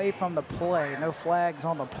away from the play. No flags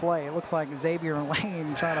on the play. It looks like Xavier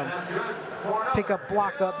Lane trying to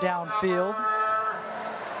block up downfield.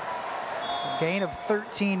 A gain of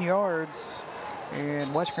 13 yards.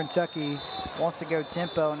 And Western Kentucky wants to go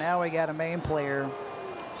tempo. Now we got a Maine player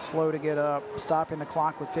slow to get up, stopping the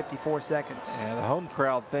clock with 54 seconds. And the home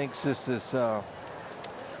crowd thinks this is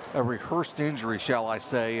a rehearsed injury, shall I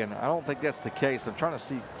say, and I don't think that's the case. I'm trying to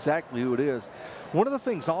see exactly who it is. One of the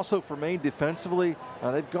things also for Maine defensively,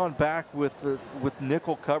 they've gone back with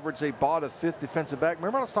nickel coverage. They bought a 5th defensive back.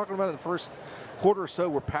 Remember I was talking about in the first quarter or so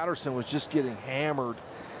where Patterson was just getting hammered.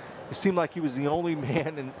 It seemed like he was the only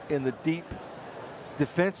man in the deep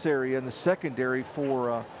defense area in the secondary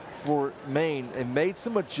for Maine, and made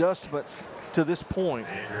some adjustments to this point,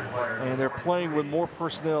 and they're playing with more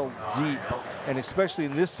personnel deep, and especially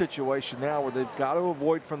in this situation now where they've got to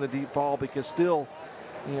avoid from the deep ball, because still,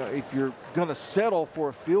 you know, if you're going to settle for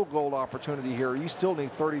a field goal opportunity here, you still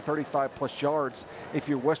need 30, 35 plus yards if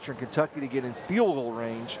you're Western Kentucky to get in field goal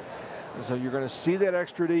range. And so you're going to see that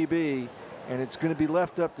extra DB, and it's going to be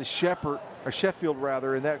left up to Sheffield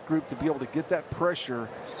rather, in that group to be able to get that pressure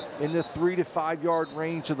in the 3 to 5 yard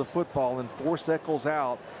range of the football and force Eccles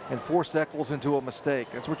out and force Eccles into a mistake.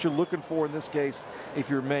 That's what you're looking for in this case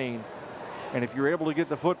if you're Maine. And if you're able to get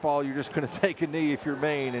the football, you're just going to take a knee if you're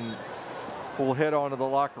Maine, and we'll head on to the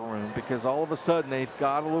locker room, because all of a sudden they've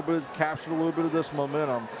got captured a little bit of this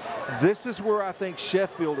momentum. This is where I think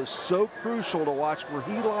Sheffield is so crucial to watch, where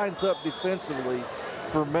he lines up defensively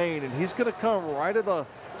for Maine, and he's going to come right at the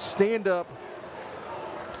stand-up.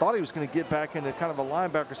 Thought he was going to get back into kind of a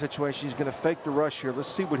linebacker situation. He's going to fake the rush here.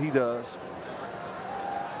 Let's see what he does.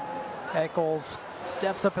 Eccles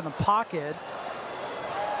steps up in the pocket.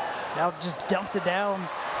 Now just dumps it down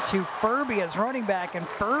to Furby as running back, and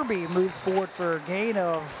Furby moves forward for a gain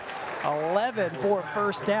of 11 for a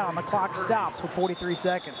first down. The clock stops with 43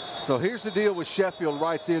 seconds. So here's the deal with Sheffield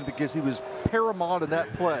right then, because he was paramount in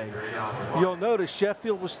that play. You'll notice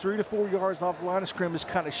Sheffield was 3 to 4 yards off the line of scrimmage,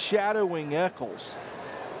 kind of shadowing Eccles.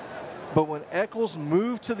 But when Eccles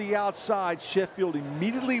moved to the outside, Sheffield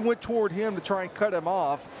immediately went toward him to try and cut him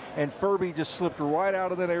off, and Furby just slipped right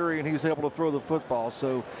out of that area, and he was able to throw the football.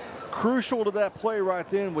 So crucial to that play right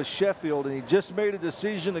then was Sheffield, and he just made a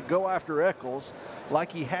decision to go after Eccles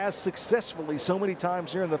like he has successfully so many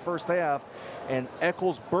times here in the first half, and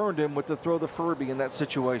Eccles burned him with the throw to Furby in that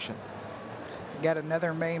situation. Got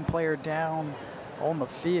another Maine player down on the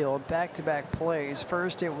field, back-to-back plays.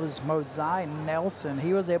 First it was Mosai Nelson.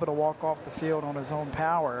 He was able to walk off the field on his own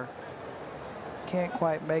power. Can't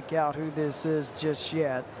quite make out who this is just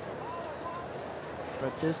yet,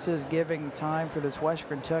 but this is giving time for this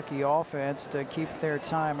Western Kentucky offense to keep their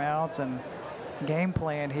timeouts and game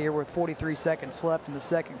plan here with 43 seconds left in the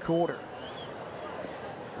second quarter.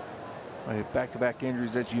 Back-to-back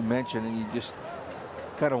injuries, as you mentioned, and you just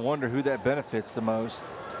kind of wonder who that benefits the most.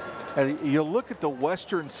 And you look at the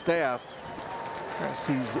Western staff,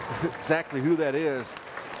 see exactly who that is.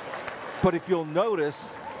 But if you'll notice,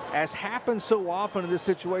 as happens so often in this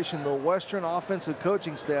situation, the Western offensive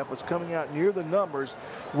coaching staff was coming out near the numbers,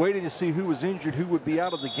 waiting to see who was injured, who would be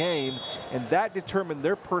out of the game, and that determined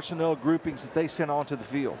their personnel groupings that they sent onto the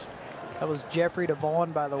field. That was Jeffrey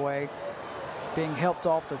DeVaughn, by the way, being helped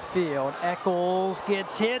off the field. Eccles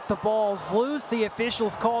gets hit, the ball's loose. The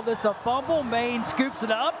officials call this a fumble. Maine scoops it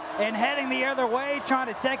up and heading the other way, trying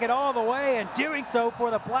to take it all the way, and doing so for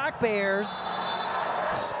the Black Bears.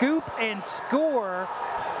 Scoop and score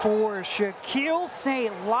for Shaquille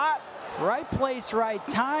St. Lot. Right place, right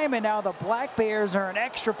time, and now the Black Bears are an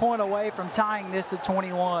extra point away from tying this at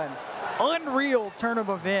 21. Unreal turn of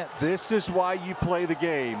events. This is why you play the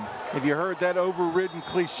game. Have you heard that overridden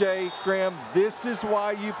cliche, Graham? This is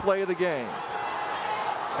why you play the game.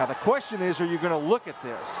 Now the question is, are you going to look at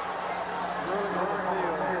this? Early on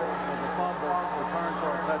the field, the fumble return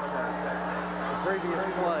for a touchdown. The previous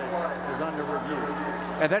play is under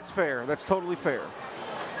review. And that's fair. That's totally fair.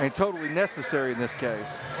 And totally necessary in this case.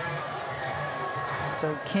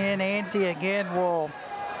 So Ken Ante again will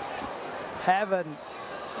have a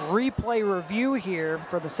replay review here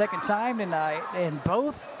for the second time tonight, and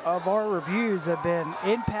both of our reviews have been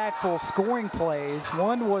impactful scoring plays.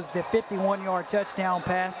 One was the 51-yard touchdown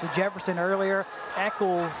pass to Jefferson earlier.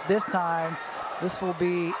 Eccles this time. This will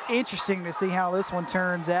be interesting to see how this one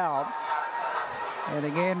turns out. And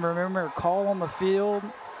again, remember, call on the field,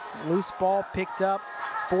 loose ball picked up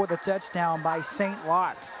for the touchdown by St.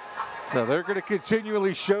 Lot. So they're going to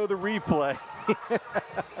continually show the replay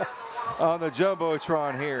on the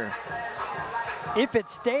Jumbotron here. If it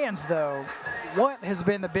stands, though, what has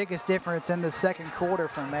been the biggest difference in the second quarter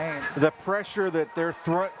for Maine? The pressure that their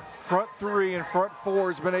front three and front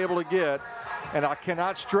four has been able to get. And I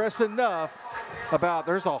cannot stress enough about,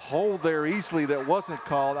 there's a hold there easily that wasn't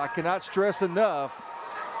called. I cannot stress enough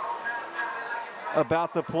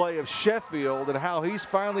about the play of Sheffield and how he's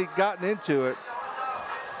finally gotten into it.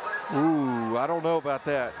 Ooh, I don't know about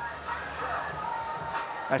that.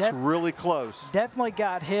 That's really close. Definitely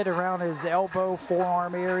got hit around his elbow,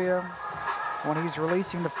 forearm area when he's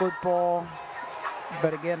releasing the football.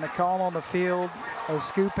 But again, the call on the field, a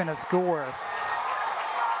scoop and a score.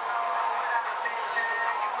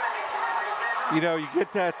 You know, you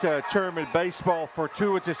get that term in baseball,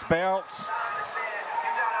 fortuitous bounce.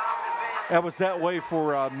 That was that way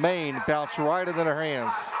for Maine, bounced right into their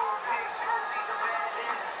hands.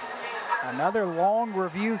 Another long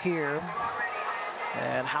review here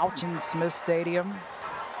at Houchin-Smith Stadium.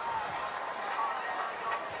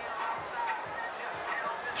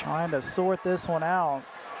 Trying to sort this one out.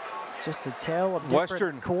 Just a tale of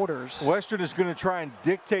different quarters. Western is going to try and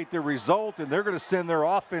dictate the result, and they're going to send their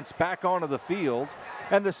offense back onto the field.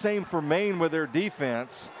 And the same for Maine with their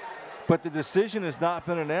defense. But the decision has not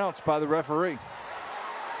been announced by the referee.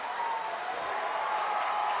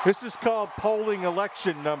 This is called polling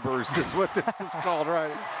election numbers, is what this is called,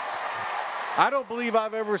 right? I don't believe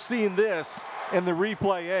I've ever seen this in the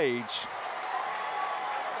replay age.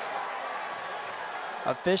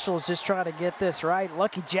 Officials just trying to get this right.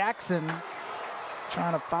 Lucky Jackson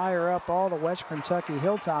trying to fire up all the West Kentucky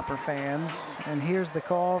Hilltopper fans. And here's the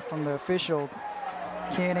call from the official,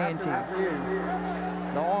 Ken Ante.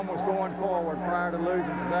 The arm was going forward prior to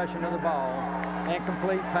losing possession of the ball.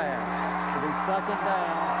 Incomplete pass. It'll be second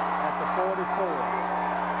down at the 44.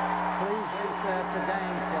 Please reset the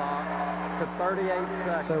game clock to 38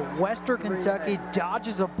 seconds. So Western Kentucky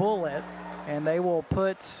dodges a bullet, and they will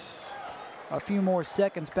put a few more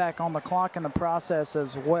seconds back on the clock in the process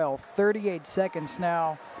as well. 38 seconds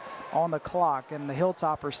now on the clock, and the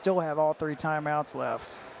Hilltoppers still have all 3 timeouts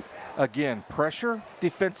left. Again, pressure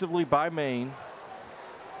defensively by Maine.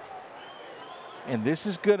 And this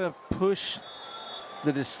is going to push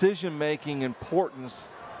the decision-making importance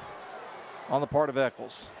on the part of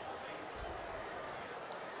Eccles.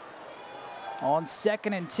 On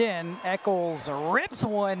 2nd and 10, Eccles rips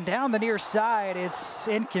one down the near side. It's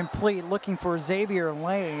incomplete, looking for Xavier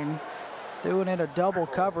Lane, doing it a double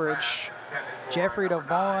coverage. Jeffrey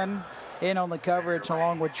DeVaughn in on the coverage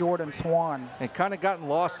along with Jordan Swan. And kind of gotten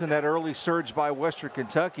lost in that early surge by Western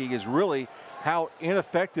Kentucky is really how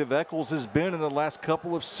ineffective Eccles has been in the last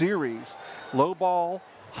couple of series. Low ball,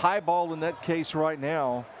 high ball in that case right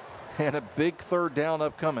now, and a big 3rd down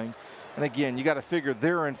upcoming. And again, you got to figure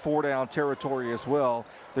they're in 4-down territory as well.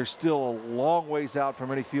 They're still a long ways out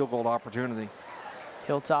from any field goal opportunity.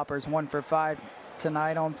 Hilltoppers 1 for 5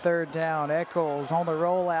 tonight on 3rd down. Eccles on the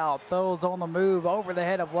rollout, throws on the move over the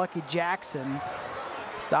head of Lucky Jackson.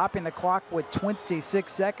 Stopping the clock with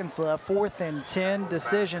 26 seconds left. 4th and 10,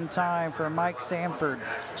 decision time for Mike Sanford.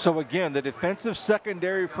 So again, the defensive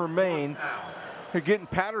secondary for Maine, they're getting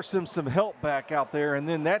Patterson some help back out there, and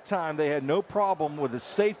then that time they had no problem with the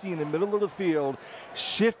safety in the middle of the field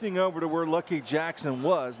shifting over to where Lucky Jackson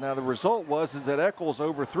was. Now the result was that Eccles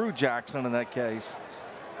overthrew Jackson in that case.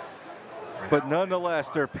 But nonetheless,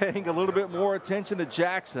 they're paying a little bit more attention to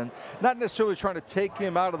Jackson, not necessarily trying to take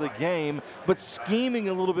him out of the game, but scheming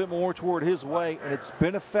a little bit more toward his way, and it's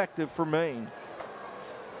been effective for Maine.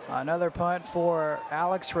 Another punt for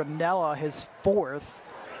Alex Ranella, his 4th.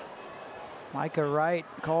 Micah Wright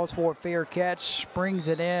calls for a fair catch, brings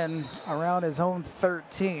it in around his own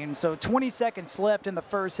 13. So 20 seconds left in the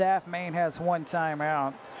first half. Maine has 1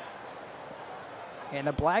 timeout. And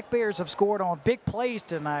the Black Bears have scored on big plays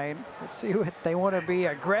tonight. Let's see what they want to be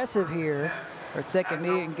aggressive here or take a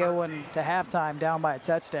knee and go into halftime down by a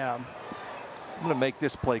touchdown. I'm going to make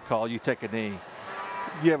this play call. You take a knee.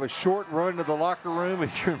 You have a short run to the locker room.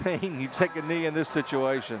 If you're Maine, you take a knee in this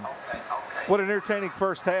situation. What an entertaining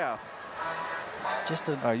first half.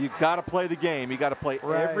 You've got to play the game. You got to play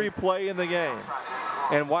every play in the game.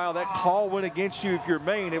 And while that call went against you, if you're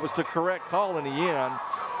Maine, it was the correct call in the end.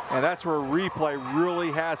 And that's where replay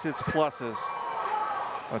really has its pluses.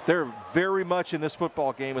 But they're very much in this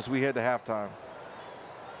football game as we head to halftime.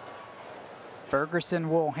 Ferguson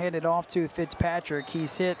will hand it off to Fitzpatrick.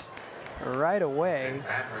 He's hit right away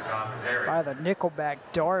by the nickelback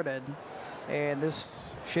Darden. And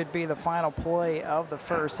this should be the final play of the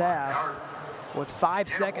first half with 5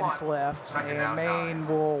 seconds left. And Maine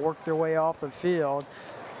will work their way off the field.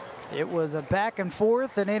 It was a back and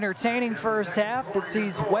forth and entertaining first half that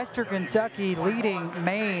sees Western Kentucky leading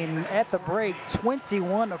Maine at the break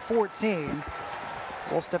 21-14.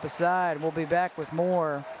 We'll step aside. We'll be back with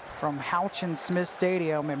more from Houchin-Smith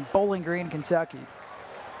Stadium in Bowling Green, Kentucky.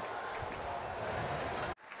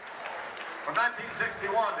 From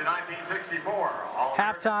 1961 to 1964.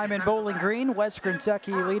 Halftime in Bowling Green, West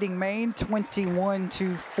Kentucky leading Maine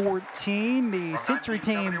 21-14. The Century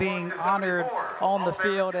team being honored on the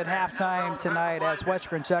field at halftime tonight as West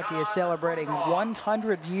Kentucky is celebrating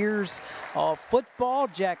 100 years of football.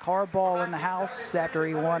 Jack Harbaugh in the house after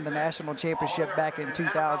he won the national championship back in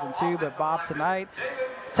 2002. But Bob, tonight,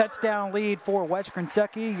 touchdown lead for West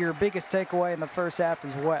Kentucky. Your biggest takeaway in the first half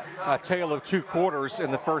is what? A tale of two quarters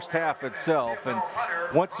in the first half itself. And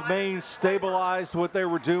once Maine stabilized what they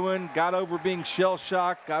were doing, got over being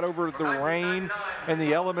shell-shocked, got over the rain and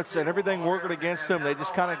the elements and everything working against them, they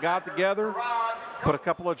just kind of got together, put a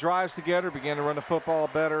couple of drives together, began to run the football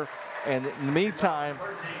better. And in the meantime,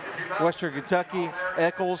 Western Kentucky,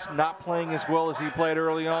 Eccles not playing as well as he played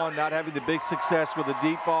early on, not having the big success with the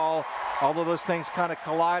deep ball. All of those things kind of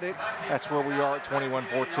collided. That's where we are at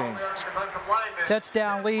 21-14.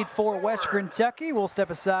 Touchdown lead for West Kentucky. We'll step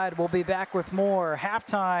aside. We'll be back with more.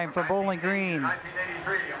 Halftime from Bowling Green.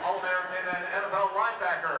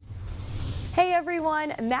 Hey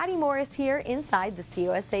everyone, Maddie Morris here inside the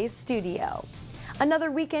CUSA studio.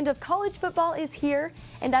 Another weekend of college football is here,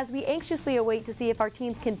 and as we anxiously await to see if our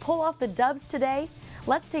teams can pull off the dubs today,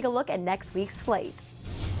 let's take a look at next week's slate.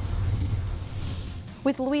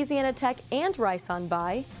 With Louisiana Tech and Rice on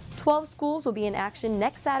bye, 12 schools will be in action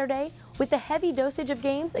next Saturday with a heavy dosage of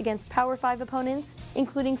games against Power 5 opponents,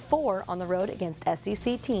 including 4 on the road against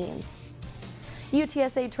SEC teams.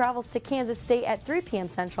 UTSA travels to Kansas State at 3 p.m.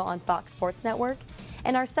 Central on Fox Sports Network,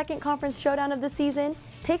 and our second conference showdown of the season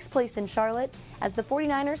takes place in Charlotte as the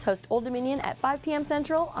 49ers host Old Dominion at 5 p.m.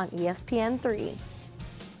 Central on ESPN3.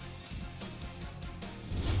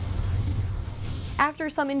 After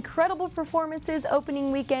some incredible performances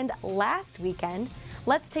opening weekend last weekend,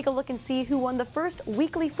 let's take a look and see who won the first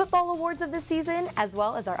weekly football awards of the season, as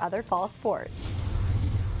well as our other fall sports.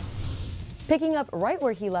 Picking up right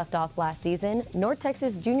where he left off last season, North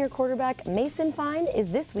Texas junior quarterback Mason Fine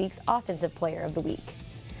is this week's Offensive Player of the Week.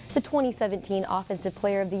 The 2017 Offensive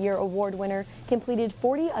Player of the Year award winner completed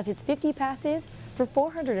 40 of his 50 passes for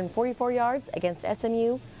 444 yards against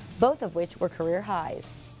SMU, both of which were career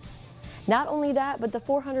highs. Not only that, but the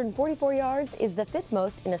 444 yards is the 5th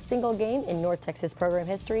most in a single game in North Texas program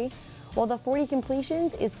history, while the 40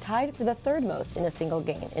 completions is tied for the 3rd most in a single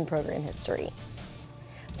game in program history.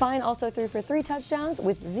 Fine also threw for 3 touchdowns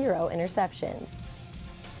with 0 interceptions.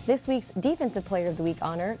 This week's Defensive Player of the Week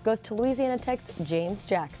honor goes to Louisiana Tech's James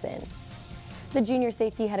Jackson. The junior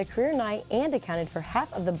safety had a career night and accounted for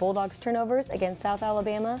half of the Bulldogs' turnovers against South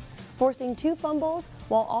Alabama, forcing 2 fumbles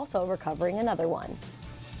while also recovering another one.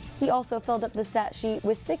 He also filled up the stat sheet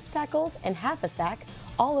with 6 tackles and half a sack,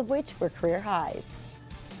 all of which were career highs.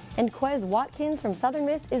 And Quez Watkins from Southern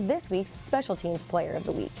Miss is this week's Special Teams Player of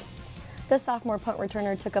the Week. The sophomore punt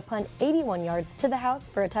returner took a punt 81 yards to the house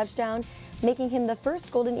for a touchdown, making him the first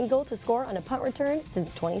Golden Eagle to score on a punt return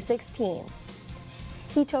since 2016.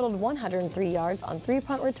 He totaled 103 yards on 3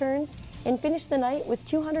 punt returns and finished the night with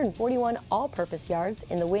 241 all-purpose yards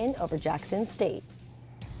in the win over Jackson State.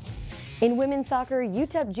 In women's soccer,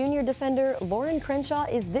 UTEP junior defender Lauren Crenshaw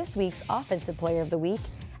is this week's Offensive Player of the Week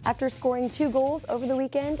after scoring 2 goals over the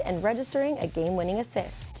weekend and registering a game-winning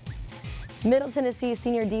assist. Middle Tennessee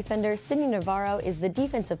senior defender Sydney Navarro is the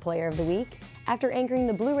Defensive Player of the Week after anchoring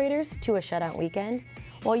the Blue Raiders to a shutout weekend,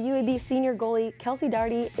 while UAB senior goalie Kelsey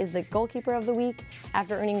Darty is the Goalkeeper of the Week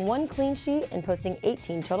after earning 1 clean sheet and posting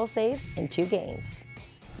 18 total saves in 2 games.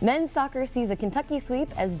 Men's soccer sees a Kentucky sweep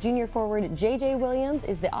as junior forward J.J. Williams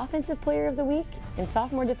is the Offensive Player of the Week and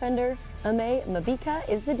sophomore defender Ame Mabika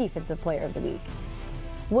is the Defensive Player of the Week.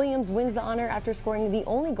 Williams wins the honor after scoring the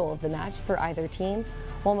only goal of the match for either team,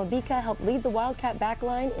 while Mabika helped lead the Wildcat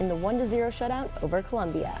backline in the 1-0 shutout over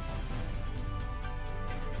Columbia.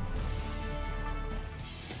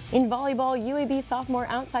 In volleyball, UAB sophomore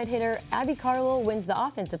outside hitter Abby Carlo wins the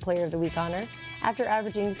Offensive Player of the Week honor after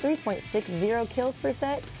averaging 3.60 kills per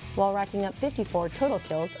set while racking up 54 total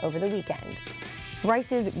kills over the weekend.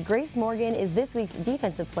 Rice's Grace Morgan is this week's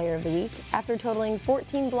Defensive Player of the Week after totaling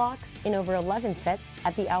 14 blocks in over 11 sets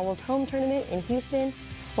at the Owls home tournament in Houston,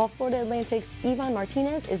 while Florida Atlantic's Yvonne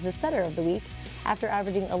Martinez is the Setter of the Week after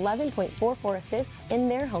averaging 11.44 assists in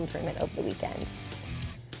their home tournament over the weekend.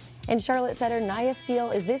 And Charlotte setter Nia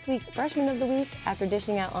Steele is this week's Freshman of the Week after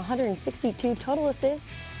dishing out 162 total assists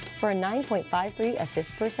for a 9.53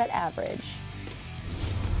 assists per set average.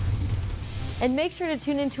 And make sure to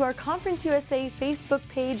tune into our Conference USA Facebook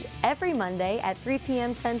page every Monday at 3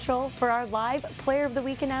 p.m. Central for our live Player of the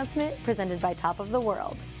Week announcement presented by Top of the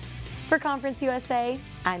World. For Conference USA,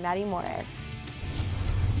 I'm Maddie Morris.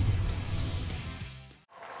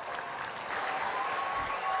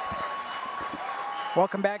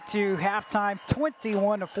 Welcome back to halftime.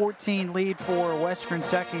 21-14 lead for Western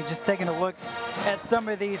Kentucky. Just taking a look at some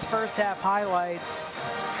of these first half highlights,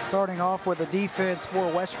 starting off with the defense for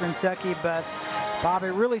Western Kentucky. But Bob,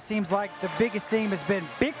 it really seems like the biggest theme has been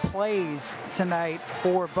big plays tonight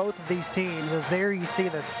for both of these teams. As there you see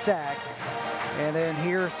the sack. And then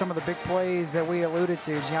here are some of the big plays that we alluded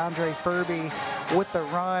to. DeAndre Furby with the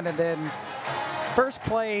run, and then first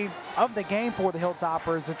play of the game for the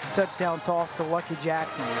Hilltoppers, it's a touchdown toss to Lucky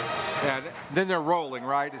Jackson. Yeah, then they're rolling,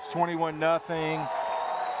 right? It's 21-0.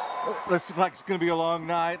 Looks like it's going to be a long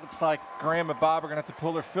night. Looks like Graham and Bob are going to have to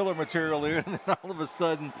pull their filler material in, and then all of a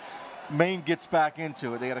sudden, Maine gets back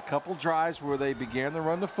into it. They had a couple drives where they began to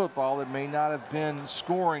run the football that may not have been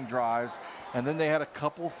scoring drives, and then they had a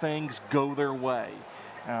couple things go their way.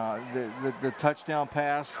 The touchdown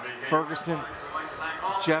pass, Ferguson,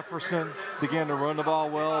 Jefferson began to run the ball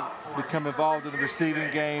well, become involved in the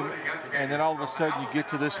receiving game, and then all of a sudden you get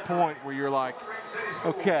to this point where you're like,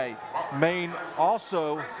 okay, Maine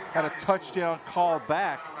also had a touchdown call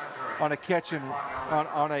back on a catch and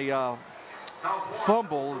on a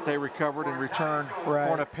fumble that they recovered and returned for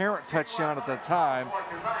an apparent touchdown at the time.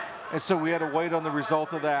 And so we had to wait on the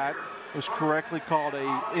result of that. It was correctly called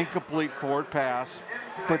a incomplete forward pass.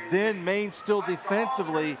 But then Maine still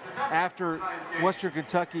defensively, after Western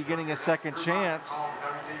Kentucky getting a second chance,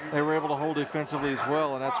 they were able to hold defensively as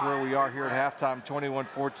well, and that's where we are here at halftime,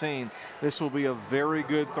 21-14. This will be a very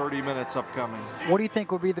good 30 minutes upcoming. What do you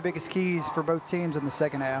think will be the biggest keys for both teams in the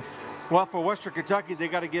second half? Well, for Western Kentucky, they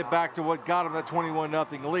got to get back to what got them that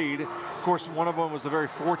 21-0 lead. Of course, one of them was a very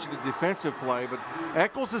fortunate defensive play, but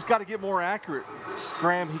Eccles has got to get more accurate.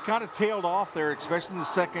 Graham, he kind of tailed off there, especially in the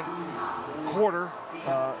second quarter.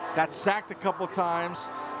 Got sacked a couple of times.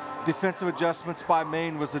 Defensive adjustments by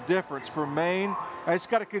Maine was the difference. For Maine, I just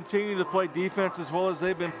got to continue to play defense as well as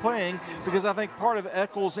they've been playing, because I think part of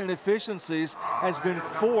Eccles' inefficiencies has been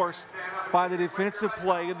forced by the defensive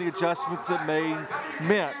play and the adjustments that Maine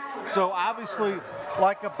meant. So obviously,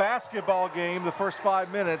 like a basketball game, the first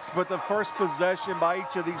 5 minutes, but the first possession by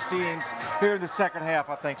each of these teams here in the second half,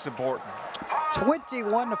 I think, is important.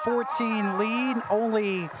 21-14 lead,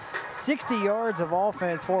 only 60 yards of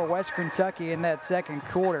offense for Western Kentucky in that second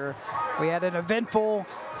quarter. We had an eventful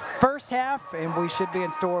first half, and we should be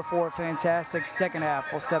in store for a fantastic second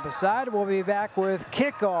half. We'll step aside. We'll be back with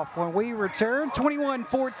kickoff when we return.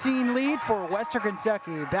 21-14 lead for Western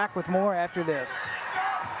Kentucky. Back with more after this.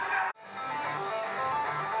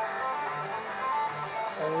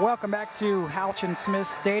 Welcome back to Houchin Smith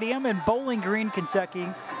Stadium in Bowling Green, Kentucky.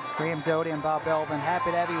 Graham Doty and Bob Belvin,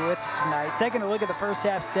 happy to have you with us tonight. Taking a look at the first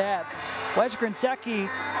half stats. Western Kentucky,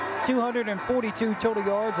 242 total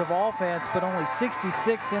yards of offense, but only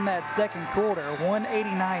 66 in that second quarter.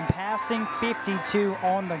 189 passing, 52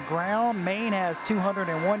 on the ground. Maine has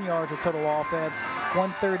 201 yards of total offense,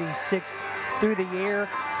 136 through the air,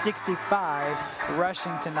 65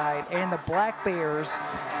 rushing tonight. And the Black Bears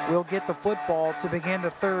will get the football to begin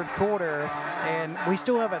the third quarter. And we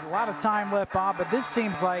still have a lot of time left, Bob, but this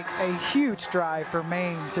seems like a huge drive for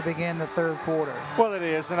Maine to begin the third quarter. Well, it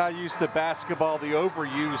is, and I use the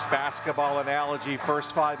overused basketball analogy,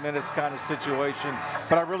 first 5 minutes kind of situation,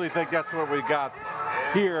 but I really think that's what we got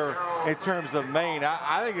here in terms of Maine.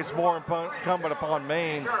 I think it's more incumbent upon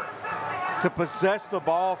Maine to possess the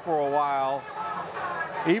ball for a while,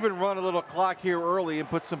 even run a little clock here early and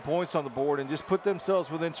put some points on the board and just put themselves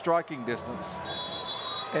within striking distance.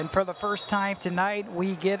 And for the first time tonight,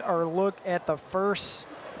 we get our look at the first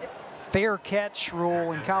fair catch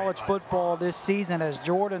rule in college football this season, as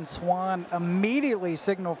Jordan Swan immediately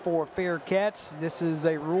signaled for a fair catch. This is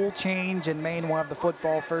a rule change, and Maine will have the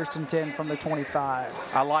football 1st and 10 from the 25.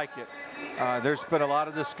 I like it. There's been a lot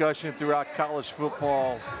of discussion throughout college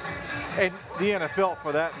football and the NFL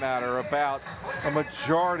for that matter about a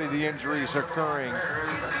majority of the injuries occurring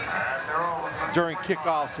during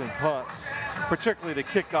kickoffs and punts, particularly the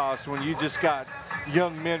kickoffs when you just got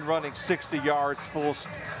young men running 60 yards full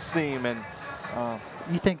steam. And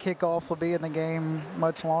you think kickoffs will be in the game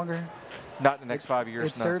much longer? Not in the next 5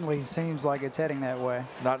 years. It certainly seems like it's heading that way.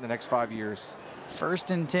 Not in the next 5 years. 1st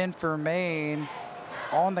and 10 for Maine.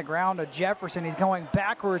 On the ground to Jefferson. He's going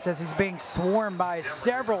backwards as he's being swarmed by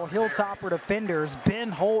several Hilltopper defenders.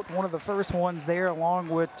 Ben Holt, one of the first ones there, along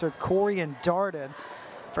with Corian Darden.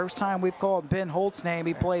 First time we've called Ben Holt's name.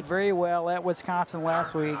 He played very well at Wisconsin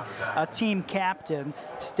last week. A team captain.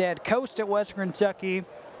 Instead, coached at Western Kentucky.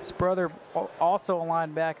 His brother, also a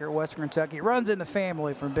linebacker at Western Kentucky, runs in the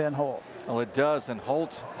family from Ben Holt. Well, it does. And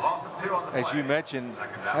Holt, as you mentioned,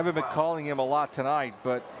 I haven't been calling him a lot tonight,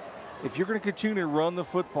 but if you're going to continue to run the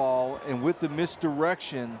football and with the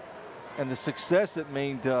misdirection, and the success that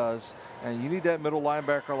Maine does, and you need that middle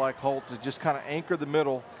linebacker like Holt to just kind of anchor the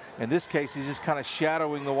middle. In this case, he's just kind of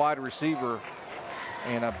shadowing the wide receiver.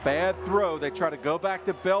 And a bad throw. They try to go back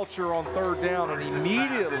to Belcher on 3rd down, and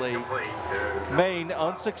immediately Maine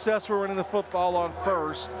unsuccessful running the football on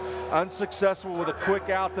 1st, unsuccessful with a quick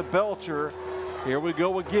out to Belcher. Here we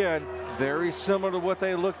go again. Very similar to what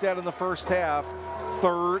they looked at in the first half.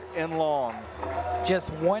 3rd and long.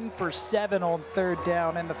 Just 1 for 7 on 3rd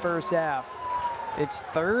down in the first half. It's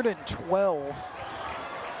 3rd and 12.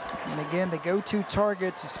 And again, the go-to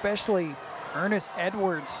targets, especially Ernest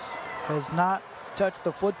Edwards, has not touched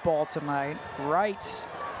the football tonight. Wright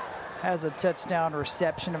has a touchdown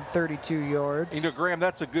reception of 32 yards. You know, Graham,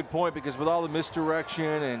 that's a good point, because with all the misdirection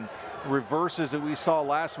and reverses that we saw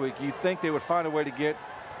last week, you'd think they would find a way to get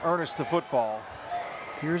Ernest the football.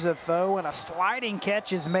 Here's a throw, and a sliding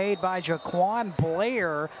catch is made by Jaquan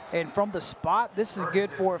Blair, and from the spot, this is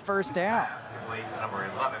good for a 1st down.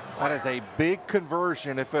 That is a big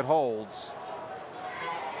conversion if it holds.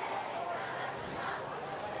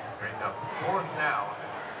 4th down.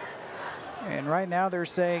 And right now they're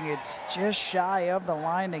saying it's just shy of the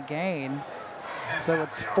line to gain. So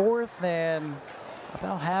it's 4th and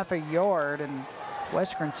about half a yard, and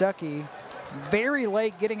West Kentucky very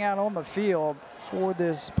late getting out on the field for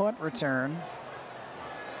this punt return.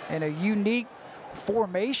 And a unique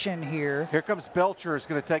formation here. Here comes Belcher, is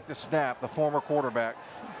going to take the snap, the former quarterback.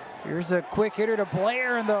 Here's a quick hitter to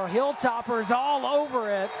Blair, and the Hilltoppers all over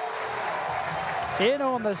it. In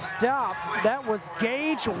on the stop, that was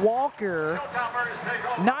Gage Walker.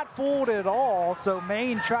 Not fooled at all, so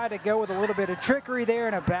Maine tried to go with a little bit of trickery there,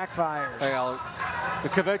 and it backfires. Hey, the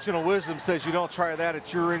conventional wisdom says you don't try that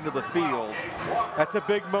at your end of the field. That's a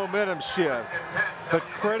big momentum shift. But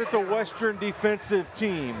credit the Western defensive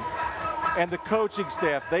team and the coaching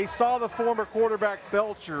staff. They saw the former quarterback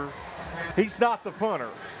Belcher. He's not the punter.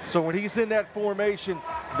 So when he's in that formation,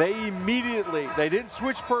 they didn't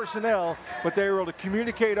switch personnel, but they were able to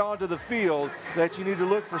communicate onto the field that you need to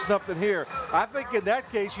look for something here. I think in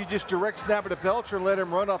that case, you just direct snap it to Belcher and let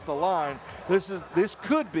him run up the line. This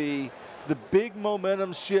could be the big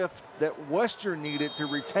momentum shift that Western needed to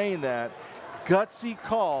retain that. Gutsy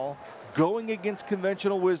call going against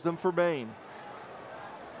conventional wisdom for Maine.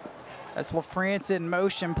 That's LaFrance in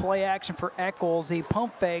motion, play action for Eccles. He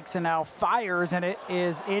pump fakes and now fires, and it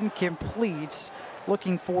is incomplete.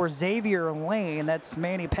 Looking for Xavier Lane. That's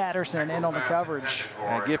Manny Patterson in on the coverage.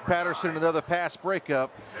 And give Patterson another pass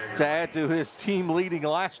breakup to add to his team leading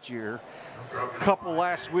last year. Couple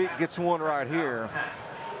last week, gets one right here.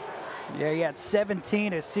 Yeah, he had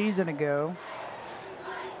 17 a season ago.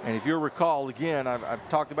 And if you'll recall, again, I've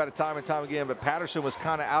talked about it time and time again, but Patterson was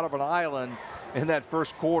kind of out of an island in that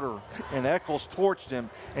first quarter, and Eccles torched him.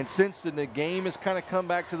 And since then, the game has kind of come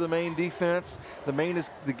back to the Maine defense. The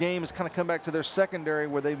game has kind of come back to their secondary,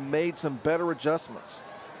 where they've made some better adjustments.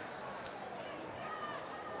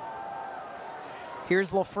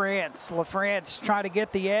 Here's LaFrance. LaFrance trying to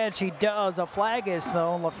get the edge. He does. A flag is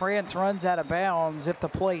thrown. LaFrance runs out of bounds. If the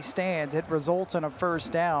play stands, it results in a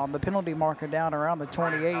 1st down. The penalty marker down around the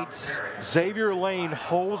 28. Xavier Lane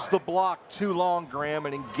holds the block too long, Graham,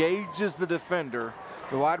 and engages the defender.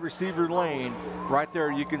 The wide receiver Lane, right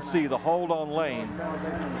there you can see the hold on Lane.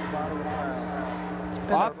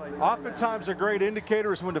 Oftentimes a great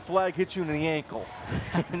indicator is when the flag hits you in the ankle.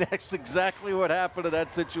 And that's exactly what happened in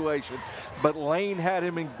that situation. But Lane had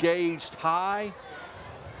him engaged high,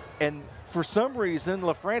 and for some reason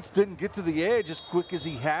LaFrance didn't get to the edge as quick as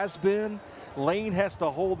he has been. Lane has to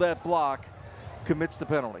hold that block, commits the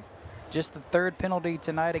penalty. Just the 3rd penalty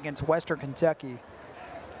tonight against Western Kentucky.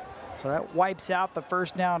 So that wipes out the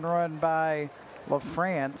 1st down run by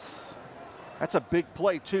LaFrance. That's a big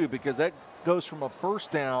play too, because that goes from a 1st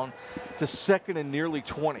down to 2nd and nearly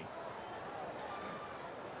 20.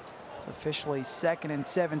 It's officially 2nd and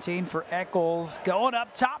 17 for Eccles. Going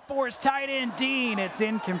up top for his tight end, Dean. It's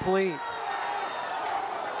incomplete.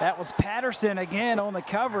 That was Patterson again on the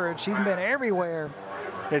coverage. He's been everywhere.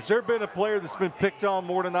 Has there been a player that's been picked on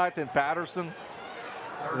more tonight than Patterson?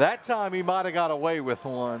 That time he might have got away with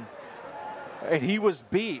one, and he was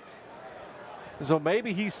beat. So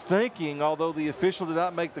maybe he's thinking, although the official did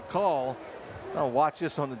not make the call, I'll watch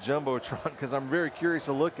this on the Jumbotron because I'm very curious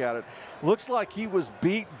to look at it. Looks like he was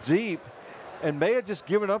beat deep and may have just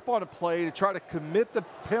given up on a play to try to commit the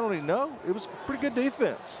penalty. No, it was pretty good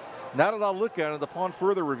defense. Now that I look at it upon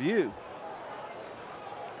further review.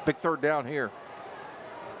 Big 3rd down here.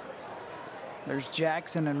 There's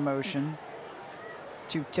Jackson in motion.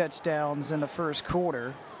 2 touchdowns in the 1st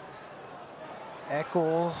quarter.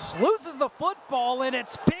 Eccles loses the football, and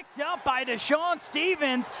it's picked up by Deshaun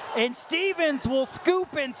Stevens, and Stevens will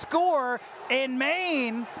scoop and score, and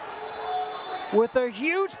Maine with a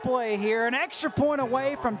huge play here, an extra point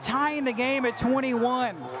away from tying the game at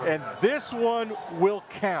 21. And this one will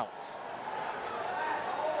count.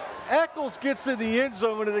 Eccles gets in the end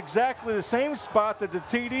zone at exactly the same spot that the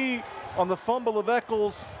TD on the fumble of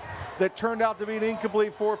Eccles that turned out to be an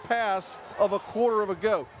incomplete for a pass of a quarter of a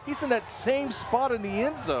go. He's in that same spot in the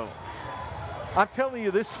end zone. I'm telling you,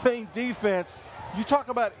 this Maine defense, you talk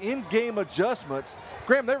about in-game adjustments.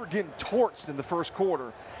 Graham, they were getting torched in the first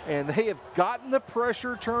quarter, and they have gotten the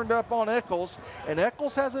pressure turned up on Eccles, and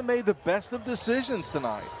Eccles hasn't made the best of decisions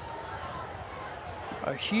tonight.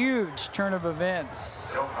 A huge turn of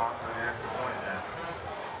events.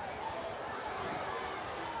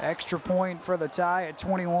 Extra point for the tie at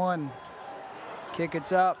 21. Kick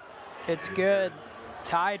it's up. It's good.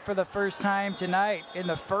 Tied for the first time tonight in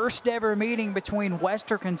the first ever meeting between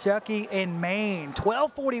Western Kentucky and Maine.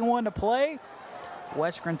 12:41 to play.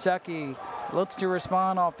 Western Kentucky looks to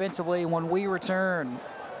respond offensively when we return.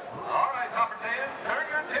 All right, Topper fans, turn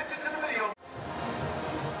your attention to the video.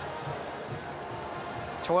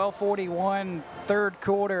 12:41, third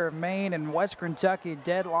quarter. Maine and Western Kentucky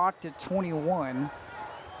deadlocked at 21.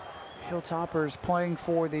 Hilltoppers playing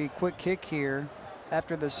for the quick kick here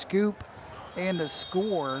after the scoop and the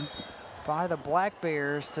score by the Black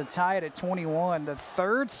Bears to tie it at 21. The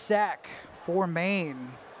third sack for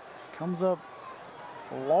Maine comes up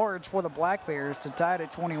large for the Black Bears to tie it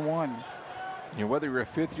at 21. You know, whether you're a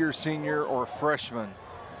fifth-year senior or a freshman,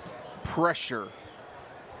 pressure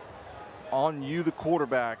on you, the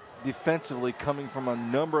quarterback, defensively coming from a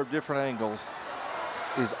number of different angles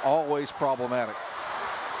is always problematic.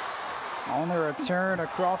 On the return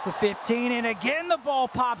across the 15, and again the ball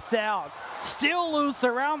pops out. Still loose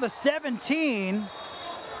around the 17,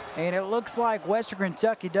 and it looks like Western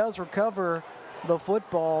Kentucky does recover the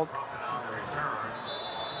football.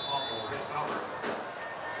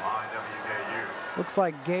 Looks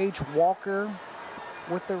like Gage Walker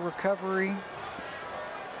with the recovery.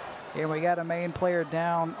 And we got a Maine player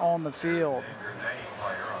down on the field.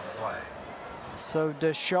 So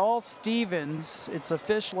Deshaun Stevens, it's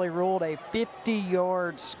officially ruled a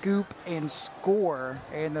 50-yard scoop and score,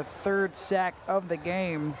 and the third sack of the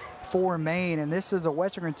game for Maine. And this is a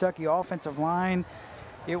Western Kentucky offensive line.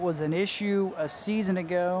 It was an issue a season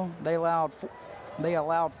ago. They allowed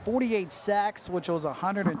 48 sacks, which was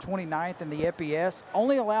 129th in the FBS.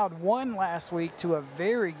 Only allowed one last week to a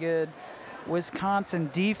very good Wisconsin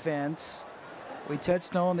defense. We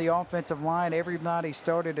touched on the offensive line. Everybody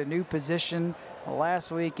started a new position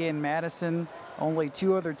last week in Madison. Only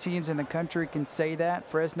two other teams in the country can say that,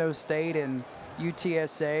 Fresno State and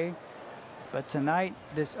UTSA. But tonight,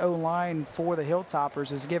 this O-line for the Hilltoppers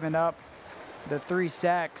has given up the 3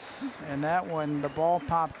 sacks, and that one, the ball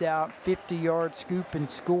popped out, 50-yard scoop and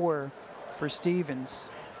score for Stevens.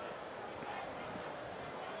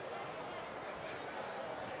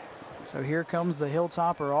 So here comes the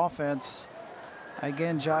Hilltopper offense,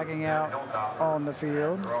 again jogging out on the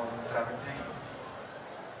field.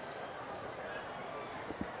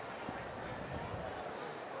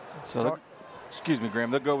 So, excuse me,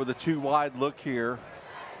 Graham, they'll go with a 2 wide look here.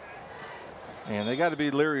 And they got to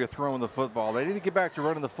be leery of throwing the football. They need to get back to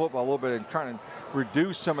running the football a little bit and trying to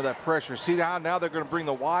reduce some of that pressure. See how now they're going to bring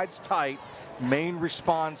the wides tight. Maine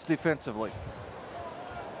responds defensively.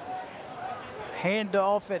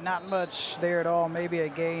 Handoff at not much there at all, maybe a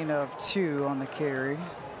gain of 2 on the carry.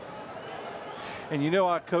 And you know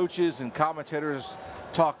how coaches and commentators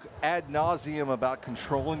talk ad nauseum about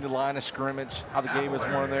controlling the line of scrimmage, how the game is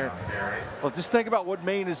won there. Well, just think about what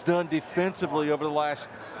Maine has done defensively over the last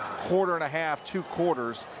quarter and a half, 2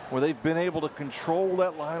 quarters, where they've been able to control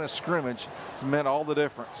that line of scrimmage. It's meant all the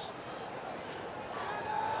difference.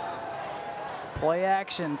 Play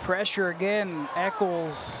action, pressure again.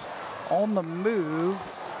 Eccles on the move,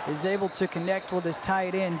 is able to connect with his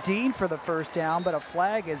tight end Dean for the first down, but a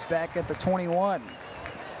flag is back at the 21.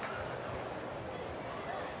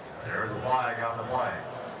 There's a flag on the play.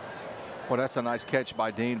 Well, that's a nice catch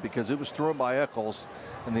by Dean because it was thrown by Eccles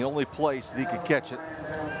in the only place that he could catch it.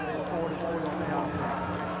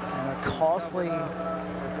 And a costly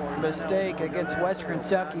mistake against Western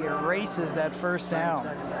Kentucky erases that first down.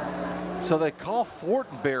 So they call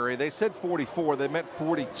Fortenberry. They said 44. They meant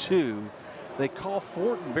 42. They call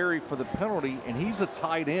Fortenberry for the penalty, and he's a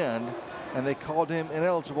tight end, and they called him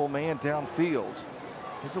ineligible man downfield.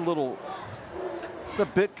 It's a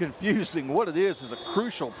bit confusing. What it is a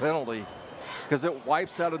crucial penalty because it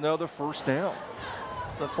wipes out another first down.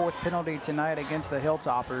 It's the 4th penalty tonight against the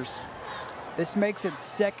Hilltoppers. This makes it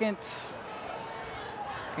 2nd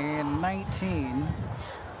and 19.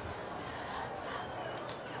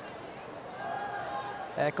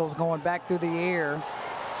 Eccles going back through the air.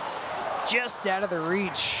 Just out of the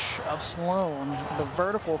reach of Sloan, the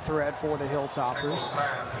vertical threat for the Hilltoppers.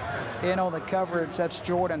 In on the coverage, that's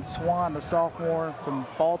Jordan Swan, the sophomore from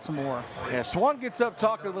Baltimore. Yeah, Swan gets up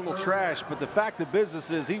talking a little trash, but the fact of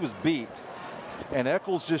business is he was beat. And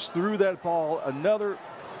Eccles just threw that ball another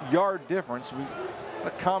yard difference. I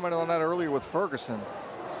commented on that earlier with Ferguson.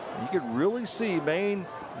 You could really see Maine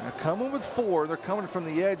coming with 4. They're coming from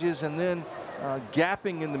the edges and then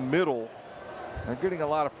gapping in the middle. They're getting a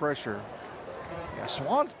lot of pressure. Yeah,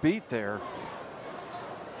 Swan's beat there.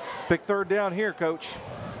 Big 3rd down here, Coach.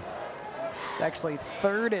 It's actually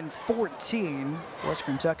 3rd and 14. West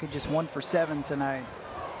Kentucky just 1 for 7 tonight.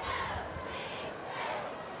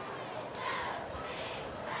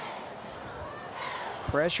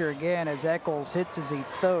 Pressure again as Eccles hits as he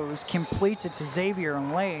throws, completes it to Xavier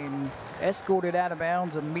Lane, escorted out of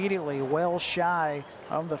bounds immediately, well shy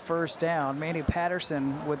of the 1st down. Manny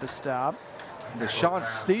Patterson with the stop. Deshaun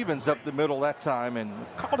Stevens up the middle that time and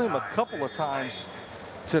called him a couple of times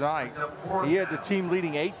tonight. He had the team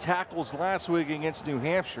leading 8 tackles last week against New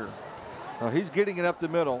Hampshire. He's getting it up the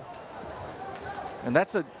middle. And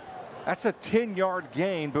that's a 10-yard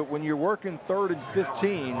gain, but when you're working 3rd and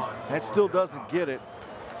 15, that still doesn't get it.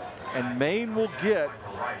 And Maine will get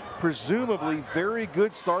presumably very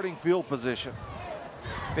good starting field position.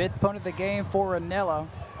 5th punt of the game for Ranella.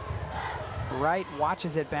 Wright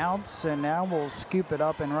watches it bounce and now will scoop it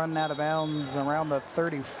up and run out of bounds around the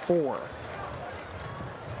 34.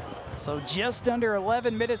 So just under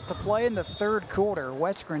 11 minutes to play in the 3rd quarter.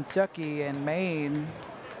 West Kentucky and Maine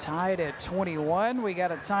tied at 21. We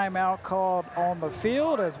got a timeout called on the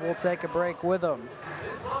field as we'll take a break with them.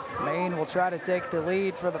 Maine will try to take the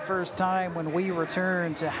lead for the first time when we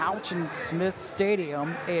return to Houchin Smith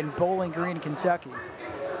Stadium in Bowling Green, Kentucky.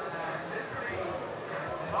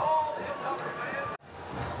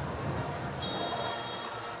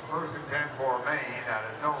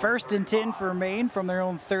 First and 10 for Maine from their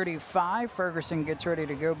own 35. Ferguson gets ready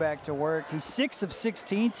to go back to work. He's 6 of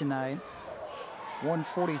 16 tonight.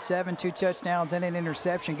 147, 2 touchdowns and an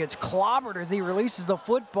interception. Gets clobbered as he releases the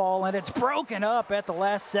football, and it's broken up at the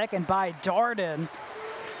last second by Darden.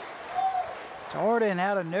 Darden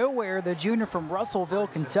out of nowhere, the junior from Russellville,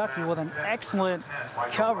 Kentucky, with an excellent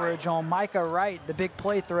coverage on Micah Wright, the big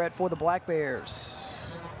play threat for the Black Bears.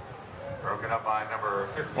 Broken up by number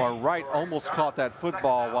 15. Well, Wright almost caught that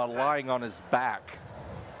football while lying on his back.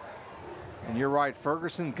 And you're right,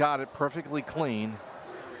 Ferguson got it perfectly clean.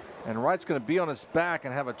 And Wright's going to be on his back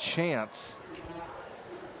and have a chance.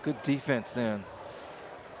 Good defense then.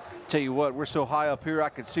 Tell you what, we're so high up here, I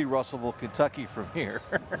could see Russellville, Kentucky from here.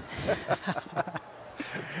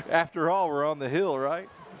 After all, we're on the hill, right?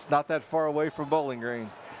 It's not that far away from Bowling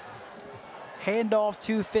Green. Handoff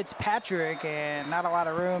to Fitzpatrick, and not a lot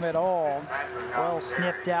of room at all. Well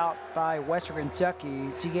sniffed out by Western Kentucky.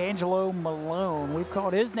 D'Angelo Malone, we've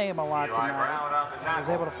called his name a lot tonight. Was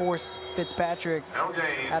able to force Fitzpatrick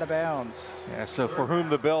out of bounds. Yeah, so for whom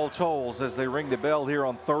the bell tolls as they ring the bell here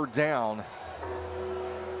on 3rd down.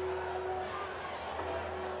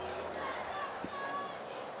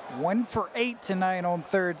 One for 8 tonight on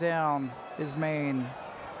 3rd down is Maine.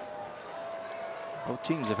 Both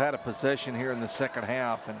teams have had a possession here in the 2nd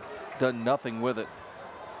half and done nothing with it.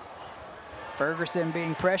 Ferguson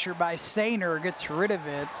being pressured by Sainer, gets rid of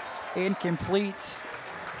it. Incomplete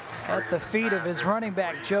at the feet of his running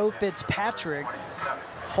back, Joe Fitzpatrick.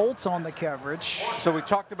 Holtz on the coverage. So we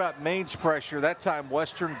talked about Maine's pressure. That time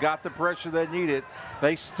Western got the pressure they needed.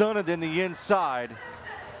 They stunted in the inside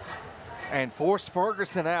and forced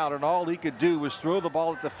Ferguson out, and all he could do was throw the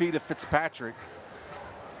ball at the feet of Fitzpatrick.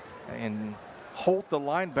 And Holt, the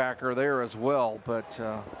linebacker, there as well, but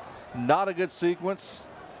not a good sequence.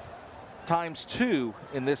 ×2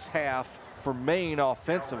 in this half for Maine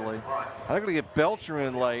offensively. They're going to get Belcher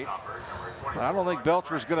in late. I don't think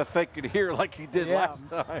Belcher's going to fake it here like he did last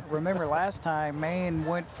time. Remember last time Maine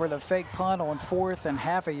went for the fake punt on 4th and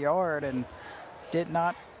half a yard and did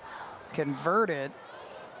not convert it.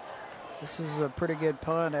 This is a pretty good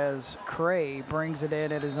punt as Cray brings it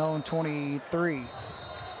in at his own 23.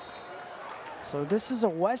 So this is a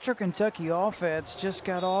Western Kentucky offense, just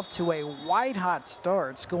got off to a white-hot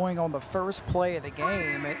start, scoring on the first play of the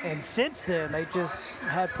game. And since then, they just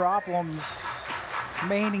had problems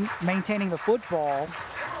maintaining the football.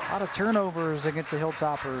 A lot of turnovers against the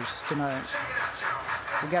Hilltoppers tonight.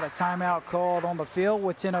 We got a timeout called on the field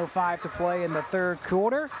with 10:05 to play in the 3rd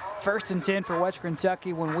quarter. 1st and 10 for Western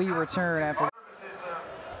Kentucky when we return after.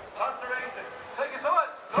 Conservation.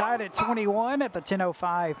 Tied at 21 at the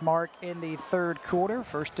 10:05 mark in the third quarter.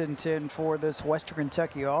 1st and 10 for this Western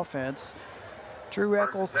Kentucky offense. Drew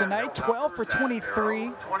Eccles tonight, 12 for 23,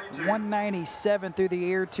 197 through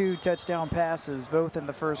the air, 2 touchdown passes, both in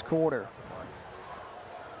the first quarter.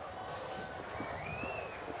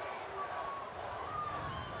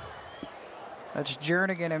 That's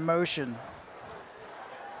Jernigan in motion.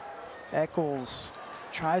 Eccles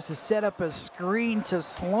tries to set up a screen to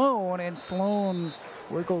Sloan, and Sloan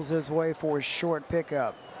wiggles his way for a short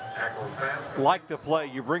pickup. Like the play,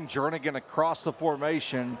 you bring Jernigan across the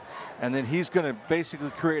formation, and then he's going to basically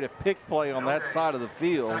create a pick play on that side of the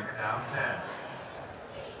field.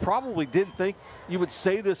 Probably didn't think you would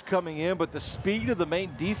say this coming in, but the speed of the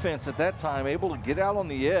Maine defense at that time, able to get out on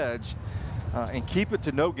the edge and keep it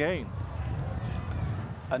to no gain.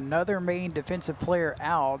 Another Maine defensive player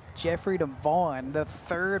out, Jeffrey DeVaughn, the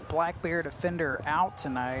 3rd Black Bear defender out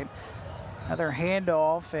tonight. Another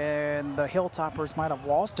handoff, and the Hilltoppers might have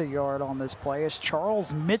lost a yard on this play as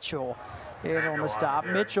Charles Mitchell in on the stop.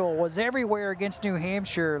 Mitchell was everywhere against New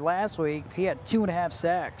Hampshire last week. He had 2.5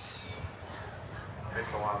 sacks.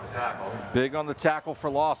 Mitchell on the tackle. Big on the tackle for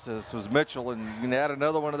losses was Mitchell, and you can add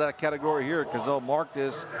another one to that category here because they'll mark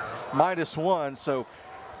this -1. So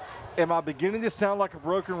am I beginning to sound like a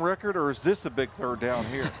broken record, or is this a big 3rd down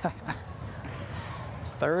here?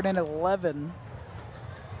 It's 3rd and 11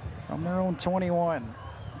 from their own 21.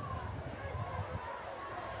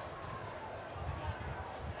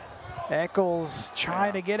 Eccles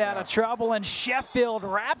trying to get out of trouble, and Sheffield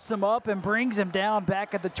wraps him up and brings him down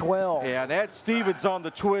back at the 12. Yeah, and Ed Stevens on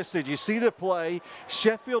the twist. Did you see the play?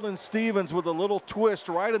 Sheffield and Stevens with a little twist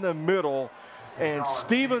right in the middle. And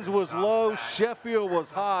Stevens was low, Sheffield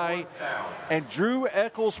was high, and Drew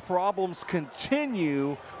Eccles' problems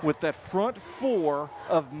continue with that front 4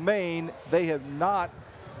 of Maine. They have not,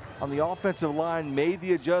 on the offensive line, made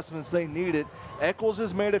the adjustments they needed. Eccles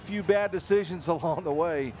has made a few bad decisions along the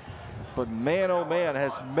way, but man, oh man,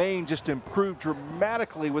 has Maine just improved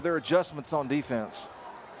dramatically with their adjustments on defense.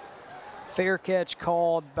 Fair catch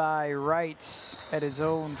called by Wrights at his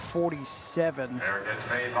own 47.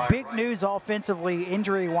 Big news offensively,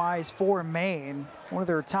 injury-wise for Maine. One of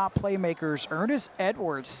their top playmakers, Ernest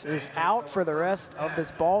Edwards, is out for the rest of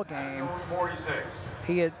this ball game.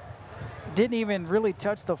 He didn't even really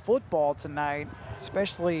touch the football tonight,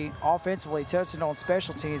 especially offensively, touching on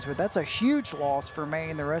special teams, but that's a huge loss for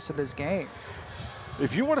Maine the rest of this game.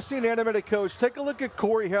 If you want to see an animated coach, take a look at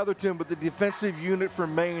Corey Heatherton with the defensive unit for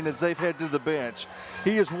Maine as they've headed to the bench.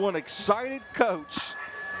 He is one excited coach.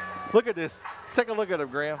 Look at this. Take a look at him,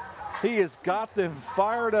 Graham. He has got them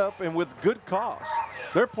fired up and with good cause.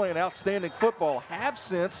 They're playing outstanding football, have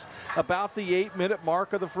since about the 8-minute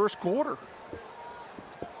mark of the first quarter.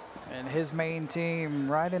 And his main team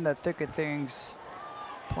right in the thick of things,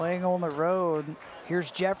 playing on the road. Here's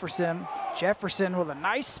Jefferson. Jefferson with a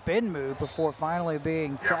nice spin move before finally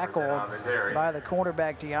being tackled by the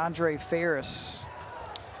cornerback DeAndre Ferris.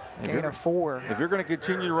 Gain of 4. If you're going to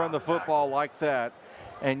continue to run the football like that,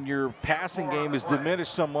 and your passing game is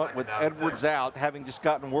diminished somewhat with Edwards out, having just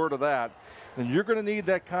gotten word of that, then you're going to need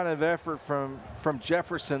that kind of effort from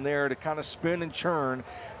Jefferson there to kind of spin and churn.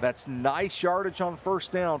 That's nice yardage on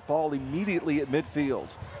first down, fall immediately at midfield.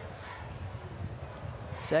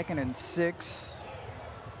 2nd and 6.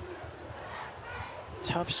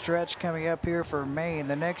 Tough stretch coming up here for Maine.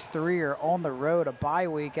 The next 3 are on the road, a bye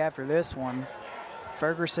week after this one.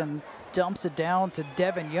 Ferguson dumps it down to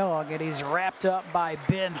Devin Young, and he's wrapped up by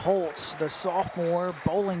Ben Holtz. The sophomore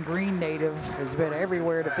Bowling Green native has been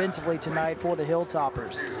everywhere defensively tonight for the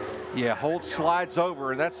Hilltoppers. Yeah, Holtz slides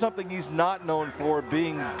over, and that's something he's not known for,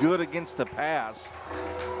 being good against the pass.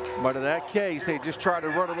 But in that case, they just try to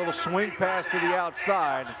run a little swing pass to the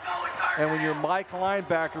outside. And when your Mike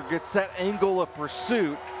linebacker gets that angle of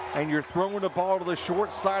pursuit and you're throwing the ball to the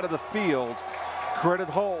short side of the field, credit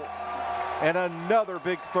Holt. And another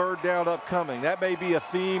big 3rd down upcoming. That may be a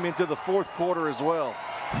theme into the 4th quarter as well.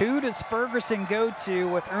 Who does Ferguson go to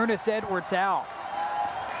with Ernest Edwards out?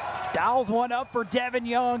 Dials one up for Devin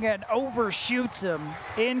Young and overshoots him.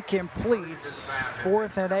 Incomplete.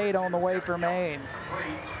 4th and 8 on the way for Maine.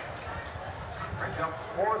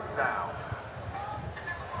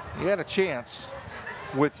 He had a chance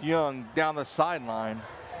with Young down the sideline.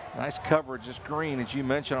 Nice coverage, just Green, as you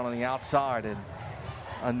mentioned, on the outside. And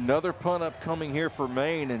another punt upcoming here for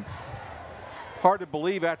Maine. And hard to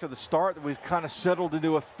believe after the start that we've kind of settled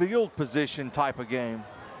into a field position type of game.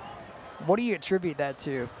 What do you attribute that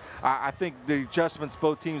to? I think the adjustments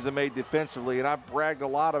both teams have made defensively, and I've bragged a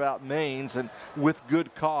lot about Maine's, and with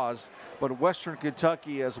good cause, but Western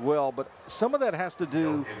Kentucky as well. But some of that has to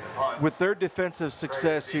do with their defensive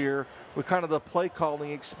success here, with kind of the play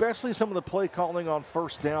calling, especially some of the play calling on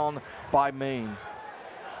first down by Maine.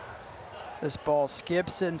 This ball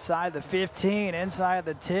skips inside the 15, inside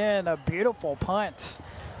the 10. A beautiful punt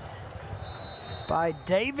by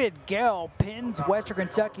David Gell, pins Western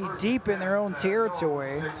Kentucky deep in their own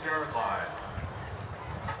territory.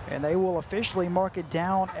 And they will officially mark it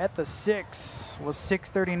down at the 6 with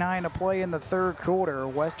 6:39 to play in the third quarter.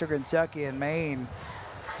 Western Kentucky and Maine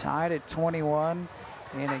tied at 21.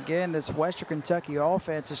 And again, this Western Kentucky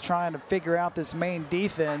offense is trying to figure out this Maine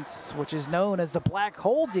defense, which is known as the black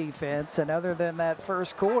hole defense. And other than that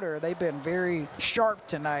first quarter, they've been very sharp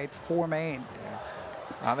tonight for Maine.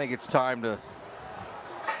 I think it's time to,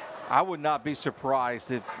 I would not be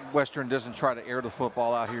surprised if Western doesn't try to air the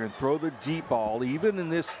football out here and throw the deep ball, even in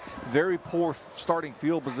this very poor starting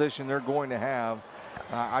field position they're going to have.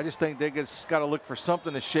 I just think they just got to look for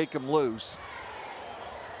something to shake them loose.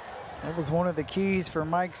 That was one of the keys for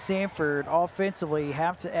Mike Sanford offensively. You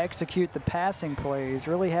have to execute the passing plays.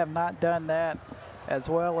 Really have not done that as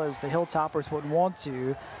well as the Hilltoppers would want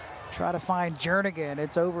to. Try to find Jernigan.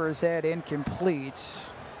 It's over his head, incomplete.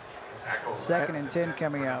 2nd and 10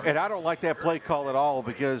 coming up. And I don't like that play call at all,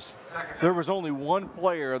 because there was only one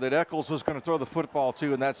player that Eccles was going to throw the football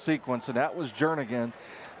to in that sequence, and that was Jernigan.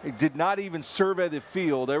 He did not even survey the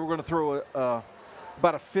field. They were going to throw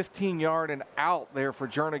about a 15-yard and out there for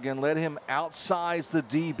Jernigan, let him outsize the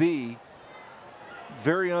DB.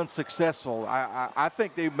 Very unsuccessful. I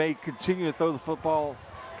think they may continue to throw the football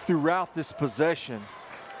throughout this possession.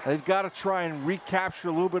 They've got to try and recapture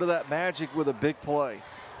a little bit of that magic with a big play.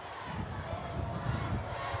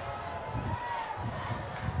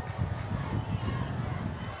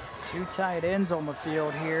 Two tight ends on the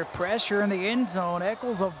field here. Pressure in the end zone.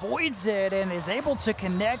 Eccles avoids it and is able to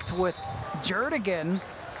connect with Jernigan.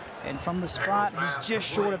 And from the spot, he's just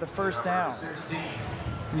short of the first down.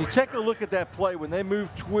 When you take a look at that play, when they move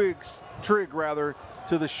Trigg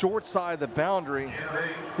to the short side of the boundary,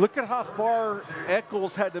 look at how far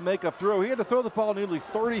Eccles had to make a throw. He had to throw the ball nearly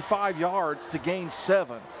 35 yards to gain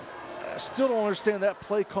 7. I still don't understand that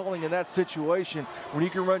play calling in that situation, when you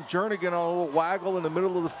can run Jernigan on a little waggle in the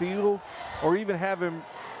middle of the field, or even have him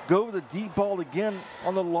go the deep ball again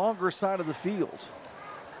on the longer side of the field.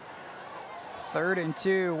 3rd and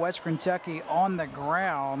 2, West Kentucky on the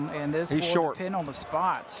ground, and this will depend on the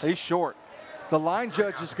spots. He's short. The line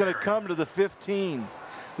judge is going to come to the 15.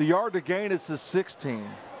 The yard to gain is the 16.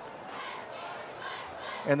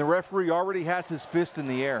 And the referee already has his fist in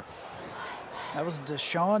the air. That was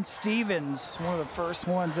Deshaun Stevens, one of the first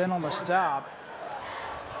ones in on the stop.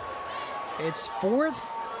 It's 4th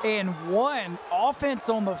and 1, offense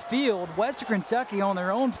on the field. Western Kentucky on their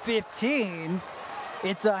own 15.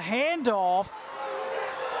 It's a handoff.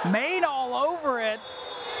 Maine all over it.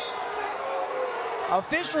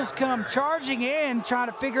 Officials come charging in, trying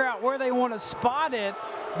to figure out where they want to spot it.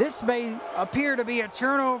 This may appear to be a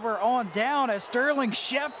turnover on down, as Sterling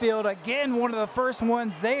Sheffield, again, one of the first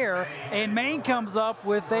ones there, and Maine comes up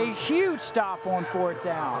with a huge stop on 4th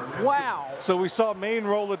down. Wow. So we saw Maine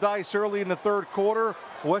roll the dice early in the third quarter.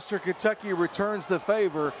 Western Kentucky returns the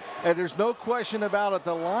favor, and there's no question about it.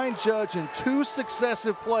 The line judge in 2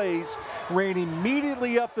 successive plays ran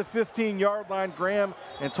immediately up the 15-yard line, Graham,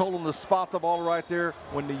 and told him to spot the ball right there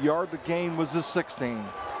when the yard to gain was the 16.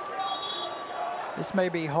 This may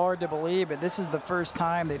be hard to believe, but this is the first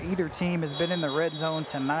time that either team has been in the red zone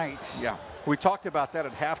tonight. Yeah, we talked about that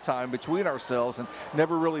at halftime between ourselves and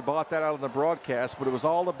never really bought that out on the broadcast, but it was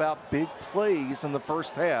all about big plays in the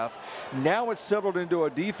first half. Now it's settled into a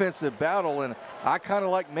defensive battle, and I kind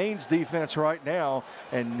of like Maine's defense right now,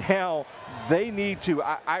 and now they need to,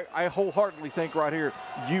 I wholeheartedly think right here,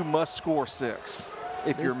 you must score 6.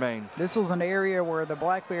 If you're Maine. This was an area where the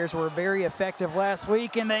Black Bears were very effective last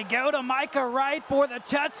week, and they go to Micah Wright for the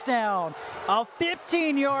touchdown. A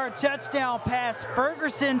 15-yard touchdown pass,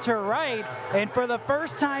 Ferguson to Wright, and for the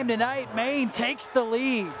first time tonight, Maine takes the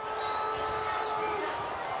lead.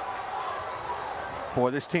 Boy,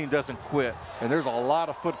 this team doesn't quit, and there's a lot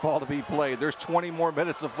of football to be played. There's 20 more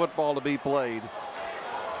minutes of football to be played.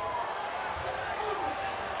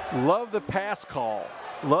 Love the pass call.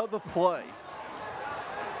 Love the play.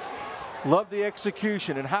 Love the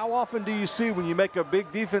execution. And how often do you see when you make a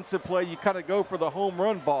big defensive play, you kind of go for the home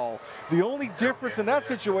run ball? The only difference in that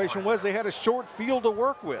situation was they had a short field to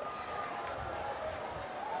work with.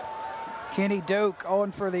 Kenny Doak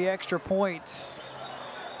on for the extra points.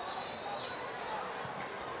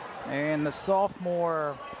 And the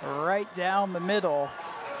sophomore right down the middle.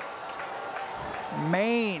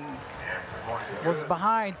 Maine was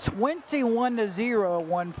behind 21-0 at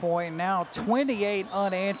one point, now 28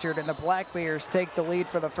 unanswered, and the Black Bears take the lead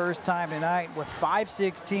for the first time tonight with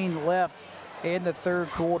 5:16 left in the third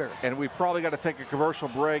quarter. And we probably got to take a commercial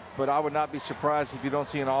break, but I would not be surprised if you don't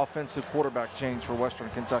see an offensive quarterback change for Western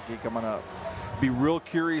Kentucky coming up. Be real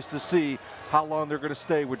curious to see how long they're going to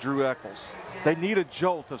stay with Drew Eccles. They need a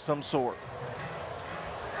jolt of some sort.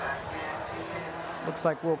 Looks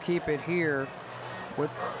like we'll keep it here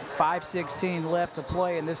with 5:16 left to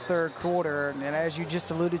play in this third quarter. And as you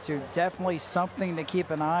just alluded to, definitely something to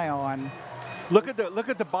keep an eye on. Look at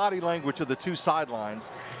the body language of the two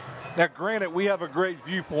sidelines. Now, granted, we have a great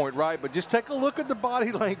viewpoint, right? But just take a look at the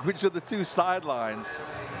body language of the two sidelines.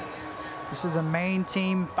 This is a Maine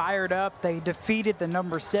team fired up. They defeated the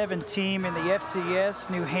number 7 team in the FCS,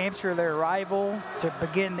 New Hampshire, their rival, to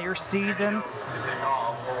begin their season.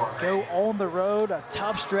 Go on the road, a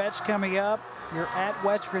tough stretch coming up. You're at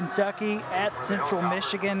Western Kentucky, at Central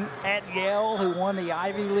Michigan, at Yale, who won the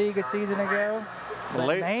Ivy League a season ago.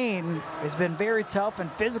 But Maine has been very tough and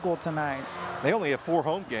physical tonight. They only have 4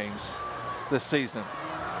 home games this season.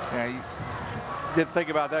 Yeah, you didn't think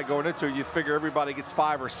about that going into it. You figure everybody gets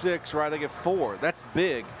 5 or 6, right? They get 4. That's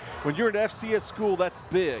big. When you're an FCS school, that's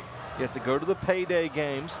big. You have to go to the payday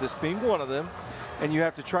games, this being one of them, and you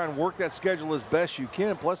have to try and work that schedule as best you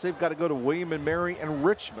can. Plus, they've got to go to William and Mary and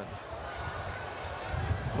Richmond.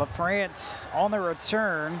 LaFrance on the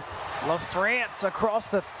return. LaFrance across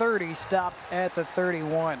the 30, stopped at the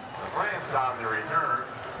 31. LaFrance on the return.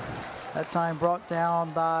 That time brought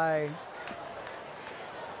down by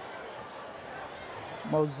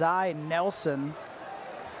Mosai Nelson,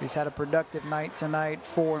 who's had a productive night tonight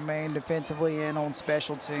for Maine defensively and on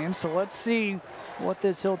special teams. So let's see what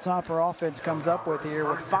this Hilltopper offense comes up with here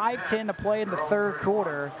with 5:10 to play in the third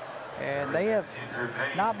quarter. And they have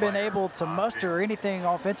not been able to muster anything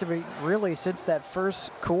offensively really since that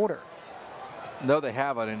first quarter. No, they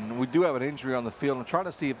haven't, and we do have an injury on the field. I'm trying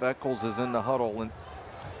to see if Eccles is in the huddle. And,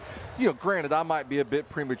 you know, granted, I might be a bit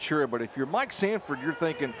premature, but if you're Mike Sanford, you're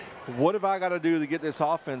thinking, what have I got to do to get this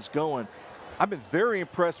offense going? I've been very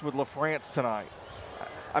impressed with LaFrance tonight.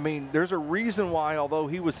 I mean, there's a reason why, although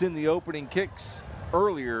he was in the opening kicks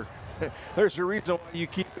earlier, there's a reason why you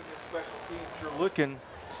keep him in special teams.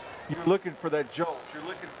 You're looking for that jolt. You're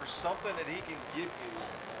looking for something that he can give you.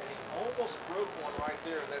 He almost broke one right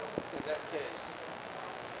there in that case.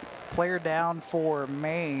 Player down for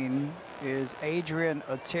Maine is Adrian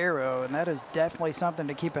Otero, and that is definitely something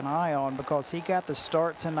to keep an eye on because he got the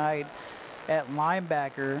start tonight at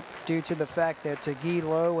linebacker due to the fact that Tagee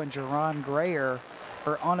Lowe and Jerron Grayer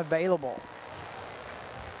are unavailable.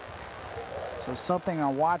 So something to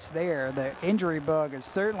watch there. The injury bug has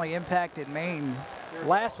certainly impacted Maine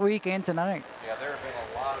last week and tonight. Yeah, there have been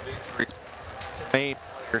a lot of injuries to Maine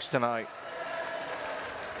players tonight.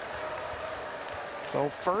 So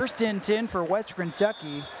 1st and 10 for Western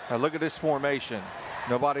Kentucky. Now look at this formation.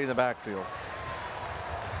 Nobody in the backfield.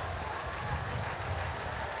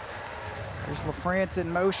 There's LaFrance in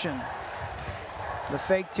motion. The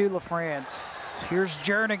fake to LaFrance. Here's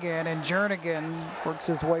Jernigan, and Jernigan works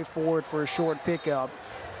his way forward for a short pickup.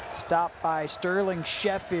 Stopped by Sterling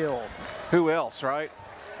Sheffield. Who else, right?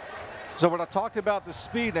 So when I talked about the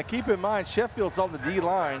speed, now keep in mind Sheffield's on the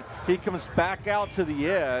D-line. He comes back out to the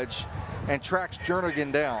edge and tracks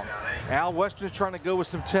Jernigan down. Al Western's trying to go with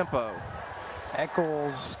some tempo.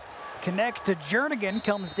 Eccles connects to Jernigan,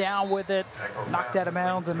 comes down with it, knocked out of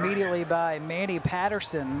bounds immediately by Manny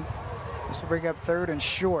Patterson. This will bring up 3rd and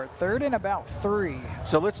short. 3rd and about 3.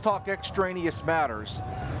 So let's talk extraneous matters.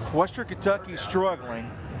 Western Kentucky's struggling.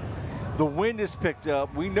 The wind has picked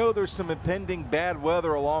up. We know there's some impending bad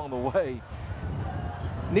weather along the way.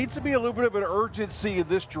 Needs to be a little bit of an urgency in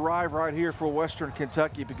this drive right here for Western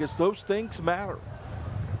Kentucky because those things matter.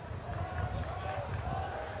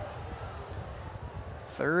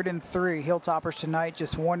 3rd and 3. Hilltoppers tonight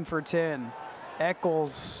just 1 for 10.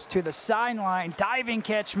 Eccles to the sideline. Diving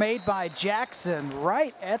catch made by Jackson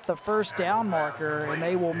right at the first down marker, and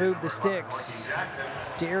they will move the sticks.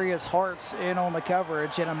 Darius Hart's in on the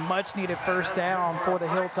coverage, and a much-needed first down for the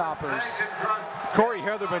Hilltoppers. Corey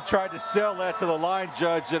Heatherman tried to sell that to the line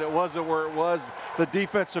judge, and it wasn't where it was. The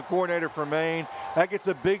defensive coordinator for Maine. That gets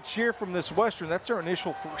a big cheer from this Western. That's their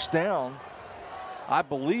initial first down, I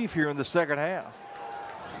believe, here in the second half.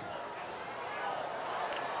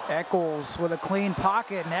 Eccles with a clean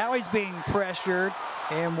pocket. Now he's being pressured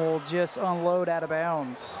and will just unload out of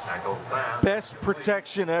bounds. Best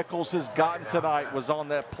protection Eccles has gotten tonight was on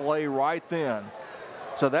that play right then.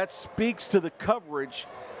 So that speaks to the coverage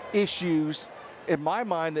issues in my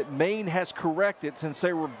mind that Maine has corrected since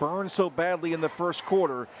they were burned so badly in the first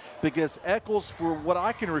quarter, because Eccles, for what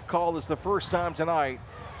I can recall, is the first time tonight,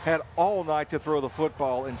 had all night to throw the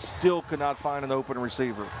football and still could not find an open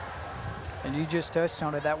receiver. And you just touched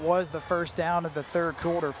on it. That was the first down of the third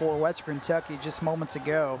quarter for Western Kentucky just moments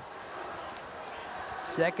ago.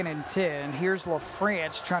 2nd and 10. Here's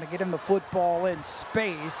LaFrance trying to get him the football in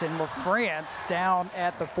space, and LaFrance down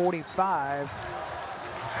at the 45.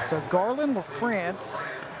 So Garland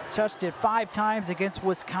LaFrance touched it 5 times against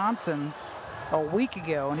Wisconsin a week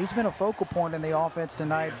ago, and he's been a focal point in the offense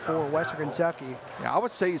tonight for Western Kentucky. Yeah, I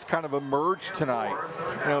would say he's kind of emerged tonight.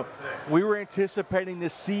 You know, we were anticipating to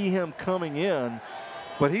see him coming in,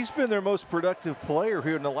 but he's been their most productive player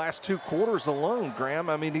here in the last 2 quarters alone, Graham.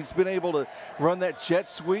 I mean, he's been able to run that jet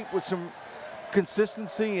sweep with some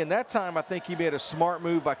consistency, and that time I think he made a smart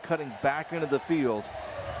move by cutting back into the field.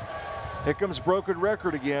 Here comes broken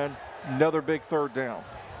record again, another big third down.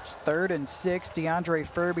 It's 3rd and 6, DeAndre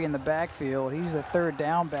Furby in the backfield. He's the third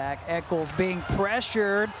down back. Eccles being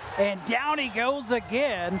pressured, and down he goes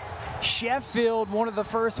again. Sheffield, one of the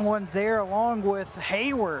first ones there, along with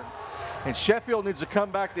Hayward. And Sheffield needs to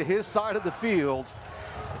come back to his side of the field.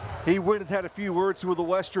 He went and had a few words with the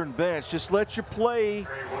Western bench. Just let your play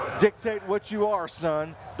dictate what you are,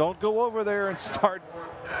 son. Don't go over there and start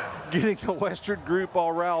getting the Western group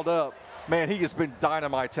all riled up. Man, he has been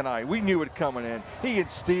dynamite tonight. We knew it coming in. He and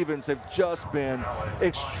Stevens have just been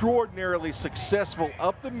extraordinarily successful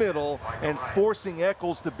up the middle and forcing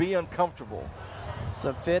Eccles to be uncomfortable. It's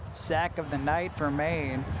the 5th sack of the night for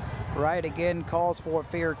Maine. Wright again calls for a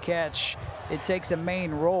fair catch. It takes a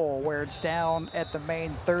Maine roll where it's down at the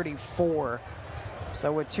Maine 34.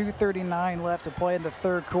 So with 2:39 left to play in the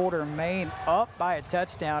third quarter, Maine up by a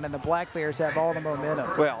touchdown, and the Black Bears have all the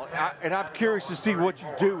momentum. Well, I'm curious to see what you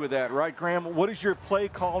do with that, right, Graham? What is your play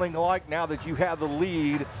calling like now that you have the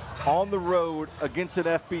lead on the road against an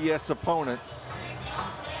FBS opponent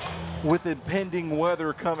with impending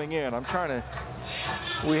weather coming in?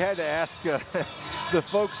 We had to ask the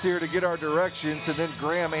folks here to get our directions, and then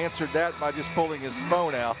Graham answered that by just pulling his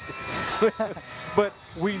phone out. But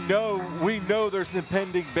we know there's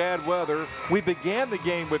impending bad weather. We began the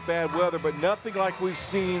game with bad weather, but nothing like we've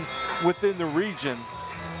seen within the region.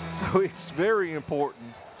 So it's very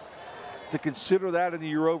important to consider that in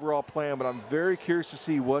your overall plan, but I'm very curious to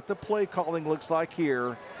see what the play calling looks like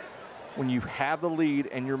here when you have the lead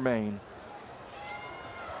and you're Maine.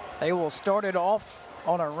 They will start it off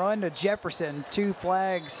on a run to Jefferson. 2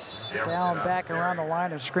 flags down back around the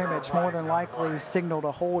line of scrimmage, more than likely signaled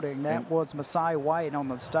a holding. That was Masai White on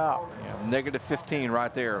the stop. Yeah, negative 15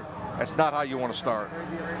 right there. That's not how you want to start.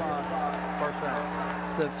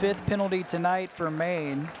 It's the 5th penalty tonight for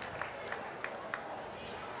Maine.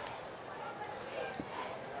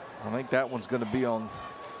 I think that one's going to be on.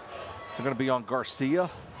 It's going to be on Garcia.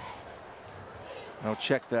 I'll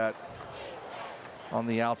check that on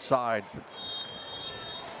the outside.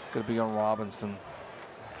 Going to be on Robinson.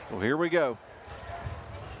 So here we go.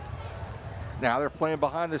 Now they're playing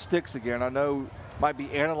behind the sticks again. I know might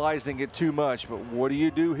be analyzing it too much, but what do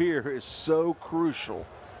you do here is so crucial.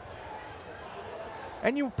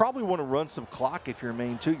 And you probably want to run some clock if you're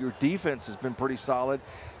Maine too. Your defense has been pretty solid.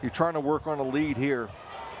 You're trying to work on a lead here.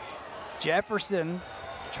 Jefferson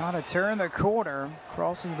trying to turn the corner,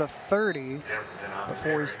 crosses the 30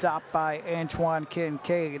 before he's stopped by Antoine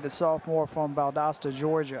Kincaid, the sophomore from Valdosta,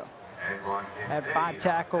 Georgia. Had 5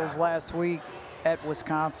 tackles last week at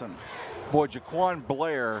Wisconsin. Boy, Jaquan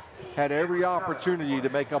Blair had every opportunity to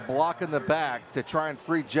make a block in the back to try and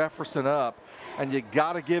free Jefferson up, and you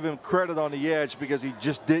got to give him credit on the edge because he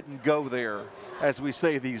just didn't go there, as we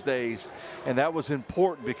say these days. And that was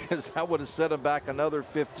important because that would have set him back another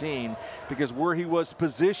 15, because where he was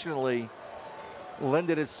positionally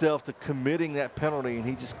lended itself to committing that penalty, and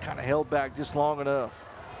he just kind of held back just long enough.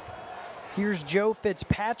 Here's Joe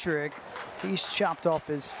Fitzpatrick. He's chopped off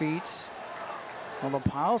his feet. Well, the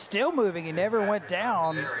pile still moving. He never went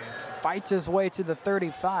down. Fights his way to the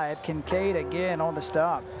 35. Kincaid again on the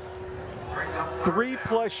stop.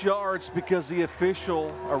 3+ yards because the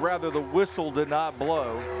official, or rather the whistle, did not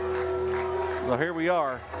blow. Well, here we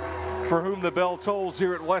are. For whom the bell tolls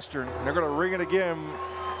here at Western. They're going to ring it again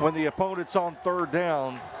when the opponent's on 3rd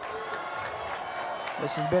down.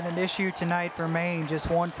 This has been an issue tonight for Maine.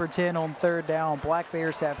 Just 1 for 10 on 3rd down. Black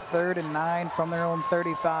Bears have 3rd and 9 from their own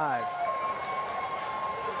 35.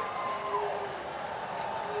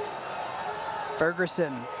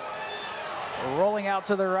 Ferguson Rolling out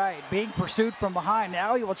to the right, being pursued from behind.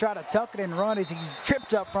 Now he will try to tuck it and run as he's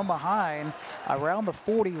tripped up from behind around the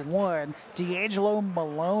 41. D'Angelo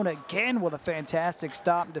Malone again with a fantastic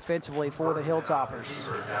stop defensively for the Hilltoppers.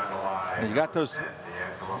 And you got those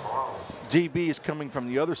DBs coming from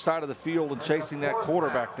the other side of the field and chasing that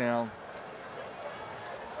quarterback down.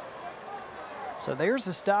 So there's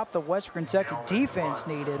the stop the Western Kentucky defense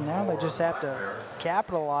needed. Now they just have to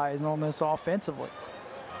capitalize on this offensively.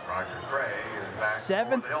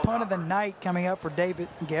 7th punt of the night coming up for David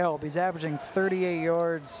Gelb. He's averaging 38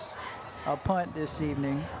 yards a punt this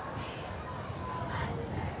evening.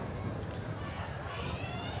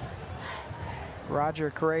 Roger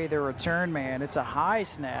Cray, the return man. It's a high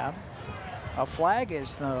snap. A flag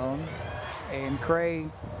is thrown, and Cray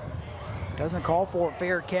doesn't call for a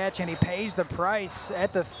fair catch, and he pays the price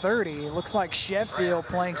at the 30. It looks like Sheffield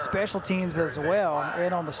playing special teams as well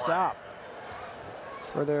in on the stop.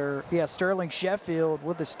 Sterling Sheffield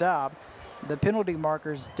with the stop. The penalty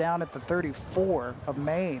marker's down at the 34 of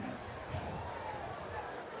Maine.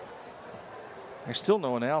 There's still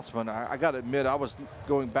no announcement. I got to admit, I was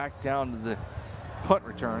going back down to the punt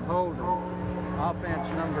return. Hold on. Offense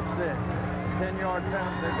number 6. 10-yard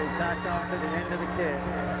penalty be tacked on to the end of the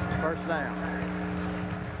kick. First down.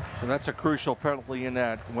 So that's a crucial penalty in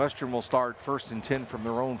that Western will start 1st and 10 from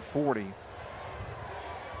their own 40.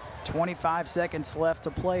 25 seconds left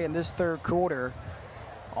to play in this third quarter.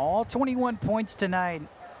 All 21 points tonight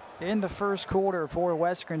in the first quarter for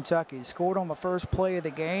West Kentucky. Scored on the first play of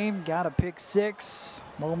the game, got a pick 6.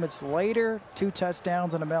 Moments later, 2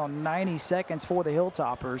 touchdowns in about 90 seconds for the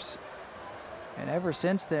Hilltoppers. And ever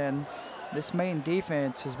since then, this Maine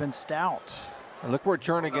defense has been stout. And look where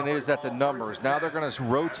Jernigan is at the numbers. Now they're going to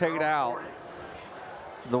rotate out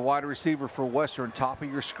the wide receiver for Western, top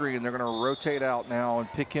of your screen. They're going to rotate out now and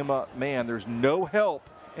pick him up. Man, there's no help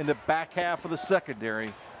in the back half of the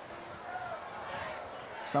secondary.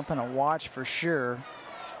 Something to watch for sure.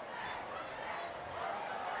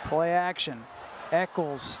 Play action.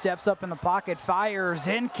 Eccles steps up in the pocket, fires,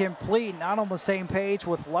 incomplete. Not on the same page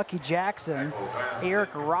with Lucky Jackson. Eric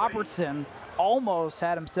Robertson almost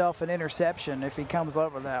had himself an interception if he comes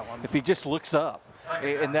up with that one. If he just looks up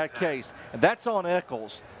in that case. And that's on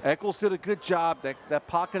Eccles. Eccles did a good job. That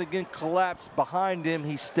pocket again collapsed behind him.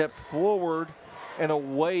 He stepped forward and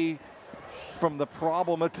away from the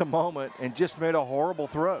problem at the moment and just made a horrible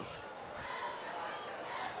throw.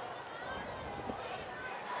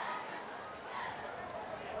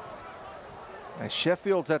 And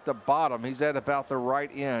Sheffield's at the bottom. He's at about the right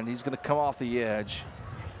end. He's going to come off the edge.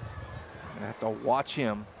 I have to watch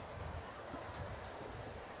him.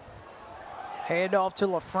 Hand off to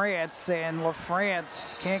LaFrance, and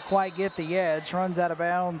LaFrance can't quite get the edge. Runs out of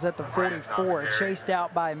bounds at the 44, chased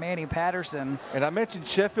out by Manny Patterson. And I mentioned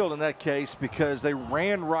Sheffield in that case because they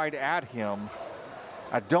ran right at him.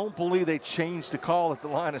 I don't believe they changed the call at the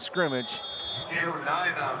line of scrimmage.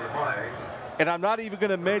 And I'm not even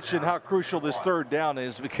going to mention how crucial this third down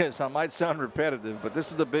is because I might sound repetitive, but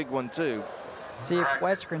this is the big one too. See if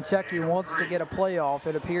West Kentucky wants to get a playoff.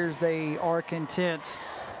 It appears they are content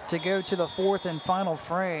to go to the 4th and final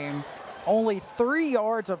frame. Only 3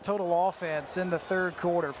 yards of total offense in the third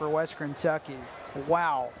quarter for West Kentucky.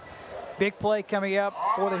 Wow. Big play coming up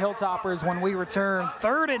for the Hilltoppers when we return.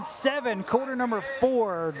 3rd and 7, quarter number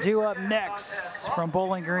 4, due up next from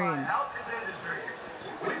Bowling Green.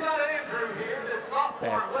 We got Andrew here, this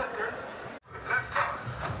sophomore Western. Let's go.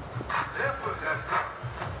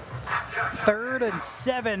 3rd and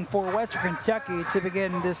 7 for Western Kentucky to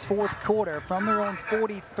begin this 4th quarter from their own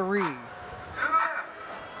 43.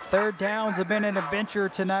 Third downs have been an adventure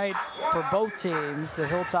tonight for both teams. The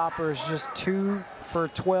Hilltoppers just 2 for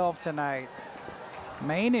 12 tonight.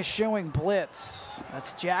 Maine is showing blitz.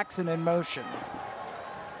 That's Jackson in motion.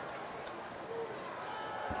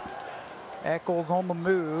 Eccles on the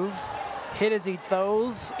move. Hit as he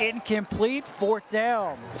throws. Incomplete. 4th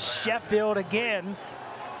down. Sheffield again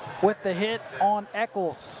with the hit on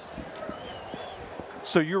Eccles.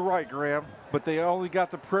 So you're right, Graham, but they only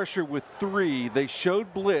got the pressure with 3. They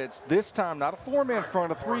showed blitz. This time, not a 4-man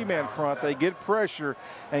front, a 3-man front. They get pressure,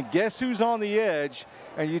 and guess who's on the edge?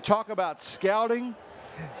 And you talk about scouting.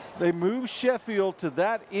 They move Sheffield to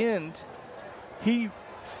that end. He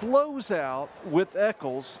flows out with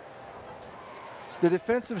Eccles. The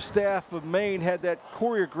defensive staff of Maine had that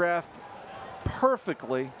choreographed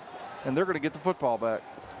perfectly, and they're going to get the football back.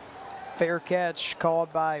 Fair catch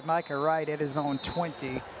called by Micah Wright at his own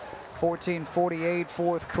 20. 14:48,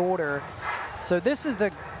 4th quarter. So this is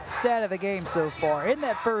the stat of the game so far. In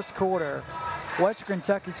that first quarter, Western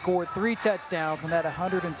Kentucky scored 3 touchdowns and had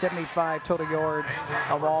 175 total yards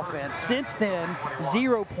of offense. Since then,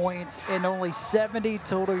 0 points and only 70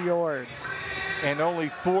 total yards. And only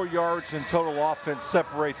 4 yards in total offense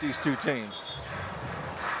separate these two teams.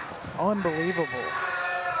 It's unbelievable.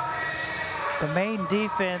 The Maine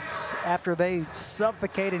defense, after they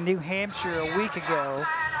suffocated New Hampshire a week ago,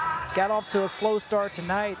 got off to a slow start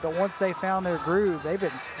tonight, but once they found their groove, they've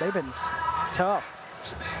been tough.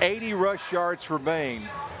 80 rush yards for Maine.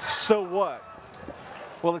 So what?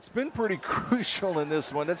 Well, it's been pretty crucial in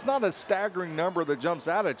this one. It's not a staggering number that jumps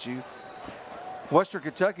out at you. Western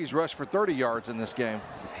Kentucky's rushed for 30 yards in this game.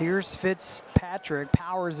 Here's Fitzpatrick,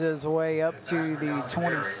 powers his way up to the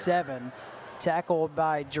 27, tackled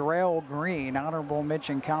by Jarrell Green, honorable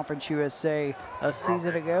mention Conference USA a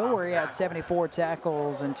season ago, where he had 74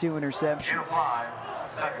 tackles and 2 interceptions.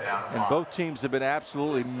 And both teams have been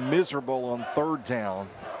absolutely miserable on third down.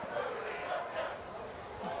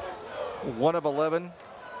 1 of 11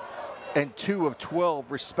 and 2 of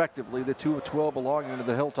 12 respectively, the 2 of 12 belonging to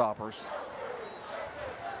the Hilltoppers.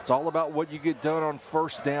 It's all about what you get done on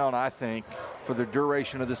first down, I think, for the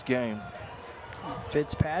duration of this game.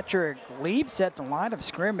 Fitzpatrick leaps at the line of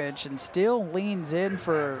scrimmage and still leans in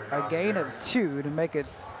for a gain of 2 to make it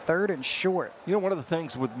 3rd and short. You know, one of the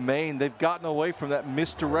things with Maine, they've gotten away from that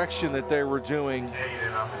misdirection that they were doing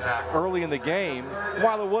early in the game.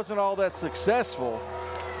 While it wasn't all that successful,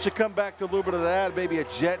 should come back to a little bit of that, maybe a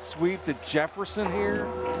jet sweep to Jefferson here,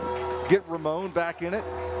 get Ramon back in it.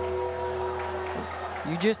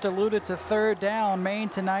 You just alluded to 3rd down. Maine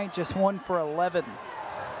tonight just 1 for 11.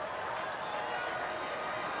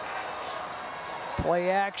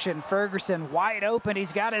 Play action, Ferguson wide open.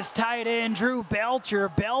 He's got his tight end, Drew Belcher.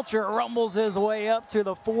 Belcher rumbles his way up to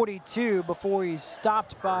the 42 before he's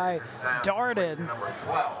stopped by Darden.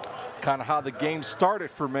 Kind of how the game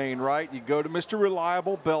started for Maine, right? You go to Mr.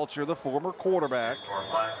 Reliable Belcher, the former quarterback.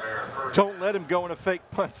 Don't let him go in a fake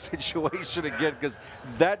punt situation again, because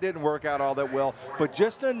that didn't work out all that well. But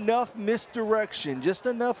just enough misdirection, just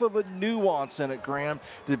enough of a nuance in it, Graham,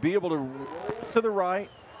 to be able to roll to the right,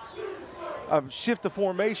 shift the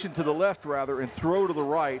formation to the left, rather, and throw to the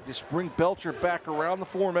right. Just bring Belcher back around the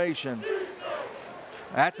formation.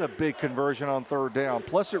 That's a big conversion on 3rd down.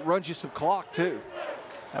 Plus, it runs you some clock, too.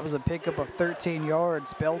 That was a pickup of 13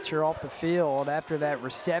 yards. Belcher off the field after that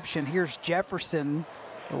reception. Here's Jefferson,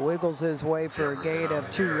 who wiggles his way for a gain of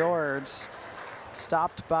 2 yards.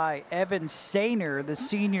 Stopped by Evan Sainer, the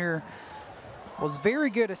senior. Was very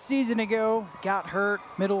good a season ago, got hurt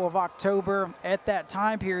middle of October. At that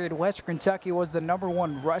time period, Western Kentucky was the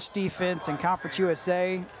 #1 rush defense in Conference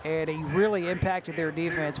USA, and he really impacted their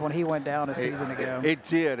defense when he went down a season ago. It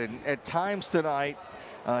did, and at times tonight,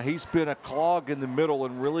 he's been a clog in the middle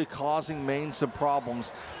and really causing Maine some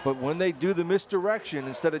problems. But when they do the misdirection,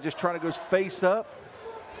 instead of just trying to go face up,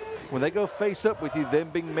 when they go face up with you, them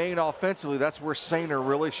being Maine offensively, that's where Sainer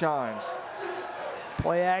really shines.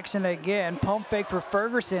 Play action again, pump fake for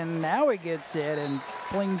Ferguson. Now he gets it and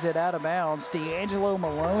flings it out of bounds. D'Angelo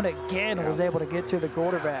Malone again was able to get to the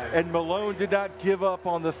quarterback. And Malone did not give up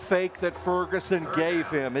on the fake that Ferguson gave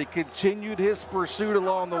him. He continued his pursuit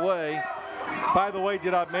along the way. By the way,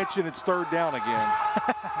 did I mention it's 3rd down again?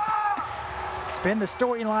 It's been the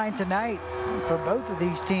storyline tonight for both of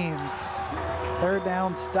these teams. 3rd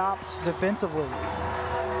down stops defensively.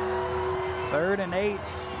 3rd and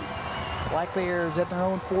 8. Black Bears at their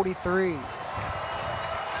own 43.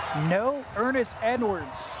 No Ernest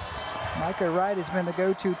Edwards. Micah Wright has been the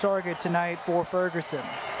go-to target tonight for Ferguson.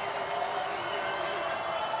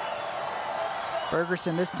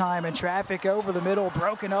 Ferguson this time in traffic over the middle,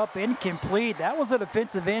 broken up, incomplete. That was a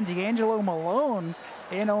defensive end, D'Angelo Malone,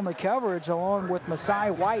 in on the coverage along with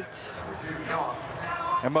Masai White.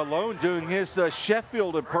 And Malone doing his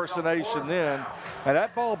Sheffield impersonation then. And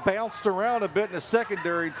that ball bounced around a bit in the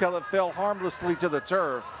secondary until it fell harmlessly to the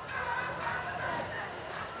turf.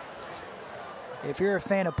 If you're a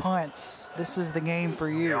fan of punts, this is the game for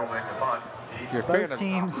you. Both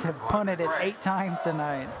teams have punted it 8 times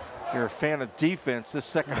tonight. You're a fan of defense. This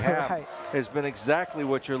second half has been exactly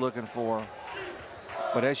what you're looking for.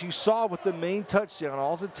 But as you saw with the Maine touchdown,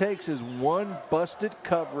 all it takes is one busted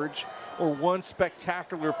coverage or one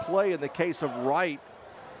spectacular play in the case of Wright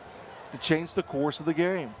to change the course of the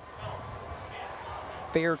game.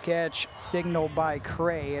 Fair catch signaled by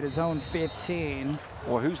Cray at his own 15.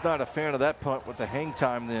 Well, who's not a fan of that punt with the hang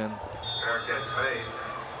time then? Fair catch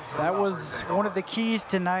made. That was one of the keys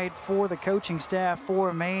tonight for the coaching staff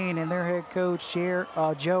for Maine, and their head coach, Joe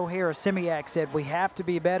Harrisimiak, said we have to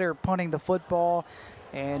be better punting the football,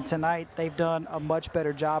 and tonight they've done a much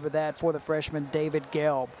better job of that for the freshman David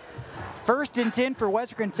Gelb. 1st and 10 for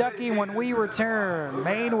Western Kentucky when we return.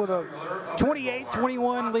 Maine with a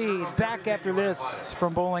 28-21 lead. Back after this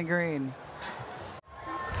from Bowling Green.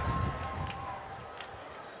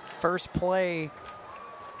 First play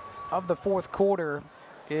of the 4th quarter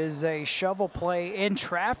is a shovel play in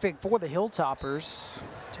traffic for the Hilltoppers.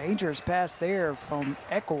 Dangerous pass there from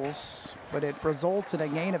Eccles, but it results in a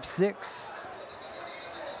gain of 6.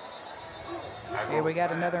 And we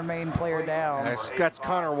got another Maine player down. That's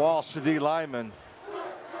Connor Walsh, the D lineman.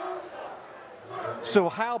 So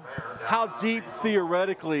how deep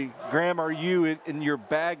theoretically, Graham, are you in your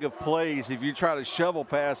bag of plays if you try to shovel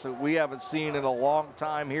pass that we haven't seen in a long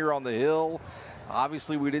time here on the Hill?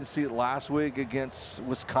 Obviously, we didn't see it last week against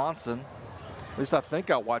Wisconsin. At least I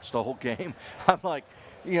think I watched the whole game. I'm like,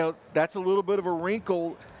 you know, that's a little bit of a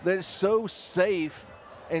wrinkle that is so safe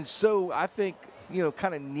and so, I think, you know,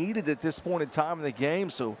 kind of needed at this point in time in the game.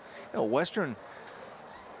 So, you know, Western,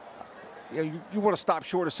 you know, you want to stop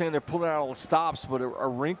short of saying they're pulling out all the stops, but a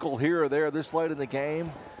wrinkle here or there this late in the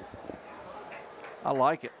game, I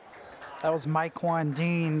like it. That was Mike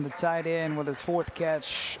Dean, the tight end, with his 4th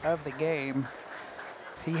catch of the game.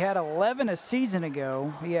 He had 11 a season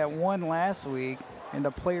ago. He had 1 last week. And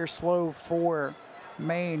the player slow for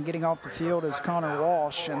Maine getting off the field is Connor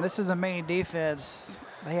Walsh. And this is a Maine defense.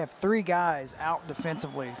 They have 3 guys out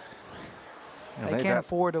defensively. They can't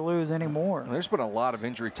afford to lose anymore. There's been a lot of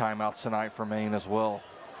injury timeouts tonight for Maine as well.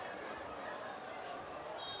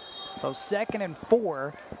 So 2nd and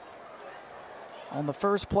 4. On the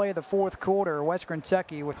first play of the 4th quarter, Western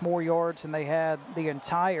Kentucky with more yards than they had the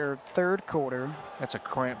entire 3rd quarter. That's a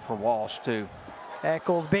cramp for Walsh, too.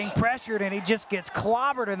 Eccles being pressured, and he just gets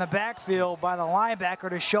clobbered in the backfield by the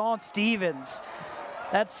linebacker, Deshaun Stevens.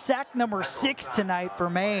 That's sack number 6 tonight for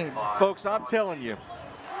Maine. Folks, I'm telling you,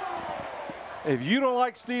 if you don't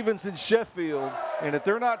like Stevens and Sheffield, and if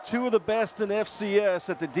they're not 2 of the best in FCS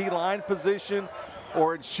at the D-line position,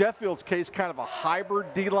 or in Sheffield's case, kind of a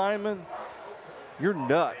hybrid D-lineman, you're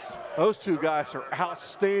nuts. Those 2 guys are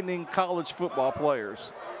outstanding college football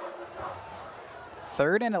players.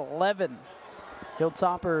 3rd and 11.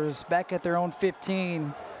 Hilltoppers back at their own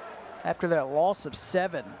 15 after that loss of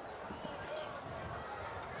 7.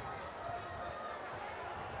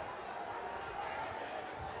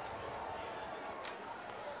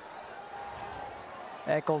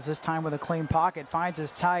 Eccles this time with a clean pocket, finds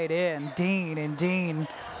his tight end, Dean, and Dean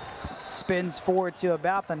spins forward to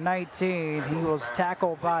about the 19. He was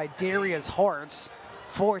tackled by Darius Hartz.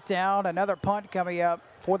 4th down, another punt coming up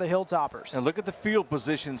for the Hilltoppers. And look at the field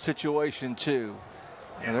position situation, too.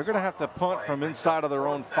 And they're going to have to punt from inside of their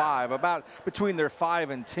own 5, about between their 5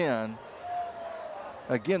 and 10.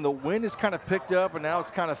 Again, the wind has kind of picked up, and now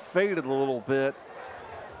it's kind of faded a little bit.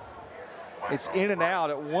 It's in and out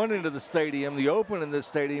at one end of the stadium. The open end of the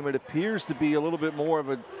stadium, it appears to be a little bit more of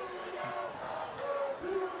a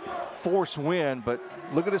force wind, but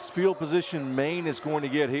look at this field position Maine is going to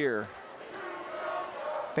get here.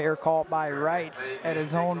 Fair call by Wrights at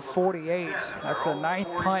his own 48. That's the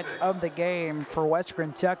 9th punt of the game for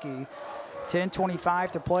Western Kentucky.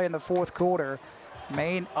 10:25 to play in the 4th quarter.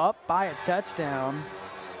 Maine up by a touchdown,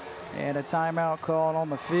 and a timeout called on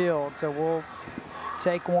the field. So we'll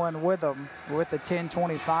take one with them with the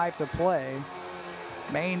 10:25 to play.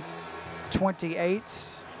 Maine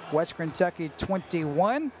 28, Western Kentucky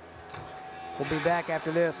 21. We'll be back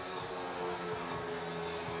after this.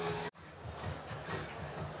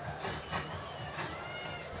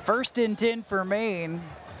 First and 10 for Maine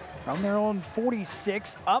from their own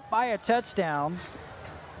 46, up by a touchdown.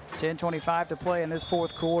 10:25 to play in this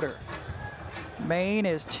 4th quarter. Maine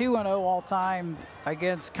is 2-0 all-time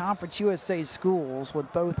against Conference USA schools,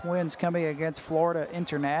 with both wins coming against Florida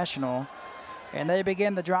International. And they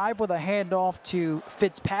begin the drive with a handoff to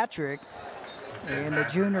Fitzpatrick. And the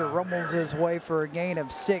junior rumbles his way for a gain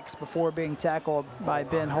of 6 before being tackled by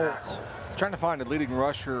Ben Holt. Trying to find a leading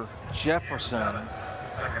rusher, Jefferson.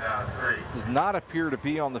 Does not appear to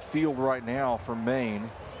be on the field right now for Maine.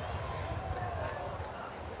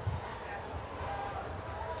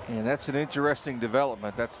 And that's an interesting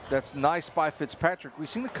development. That's nice by Fitzpatrick. We've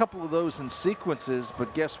seen a couple of those in sequences,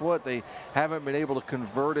 but guess what? They haven't been able to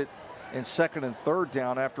convert it in 2nd and 3rd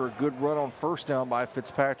down after a good run on 1st down by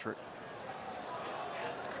Fitzpatrick.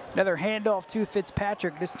 Another handoff to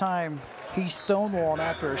Fitzpatrick. This time he's stonewalled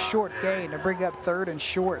after a short gain to bring up 3rd and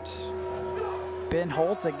short. Ben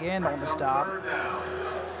Holt again on the stop.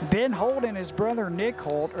 Ben Holt and his brother Nick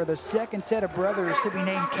Holt are the second set of brothers to be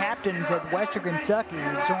named captains at Western Kentucky,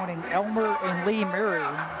 joining Elmer and Lee Murray,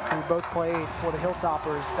 who both played for the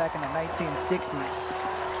Hilltoppers back in the 1960s.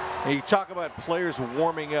 And you talk about players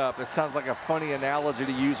warming up. It sounds like a funny analogy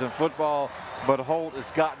to use in football, but Holt has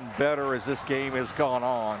gotten better as this game has gone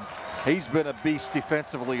on. He's been a beast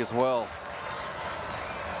defensively as well.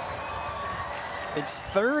 It's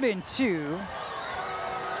 3rd and 2.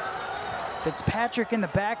 Fitzpatrick in the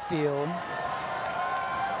backfield.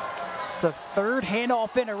 It's the 3rd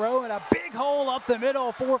handoff in a row, and a big hole up the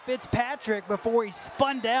middle for Fitzpatrick before he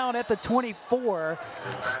spun down at the 24.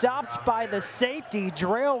 Stopped by the safety,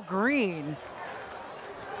 Drell Green.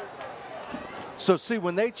 So see,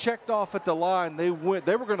 when they checked off at the line, they were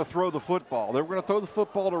going to throw the football. They were going to throw the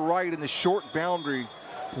football to right in the short boundary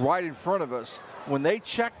right in front of us. When they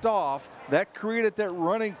checked off, that created that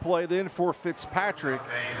running play then for Fitzpatrick.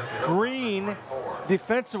 Green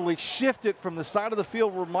defensively shifted from the side of the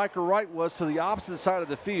field where Micah Wright was to the opposite side of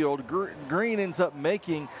the field. Green ends up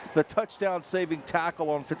making the touchdown-saving tackle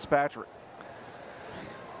on Fitzpatrick.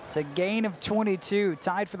 It's a gain of 22,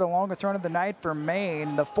 tied for the longest run of the night for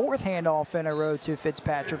Maine. The 4th handoff in a row to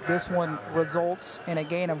Fitzpatrick. This one results in a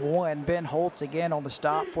gain of 1. Ben Holtz again on the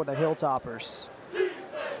stop for the Hilltoppers.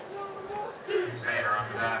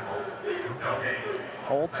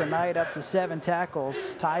 Holt tonight up to 7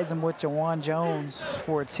 tackles, ties him with Jawan Jones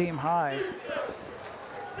for a team high.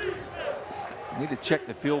 Need to check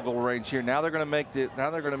the field goal range here. Now they're going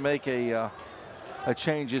to make a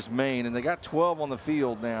change as Maine, and they got 12 on the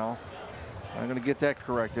field now. I'm going to get that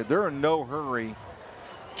corrected. They're in no hurry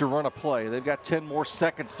to run a play. They've got 10 more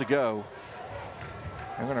seconds to go.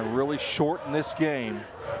 They're going to really shorten this game.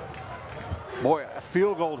 Boy, a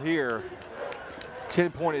field goal here,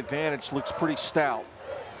 10-point advantage looks pretty stout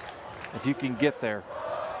if you can get there.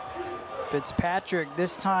 Fitzpatrick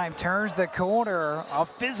this time turns the corner. A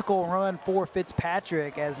physical run for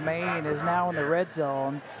Fitzpatrick as Maine is now in the red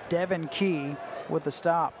zone. Devin Key with the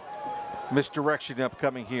stop. Misdirection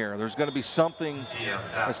upcoming here. There's going to be something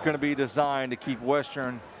that's going to be designed to keep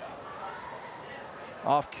Western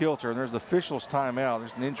off kilter. And there's the official's timeout.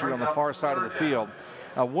 There's an injury on the far side of the field.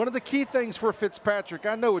 One of the key things for Fitzpatrick,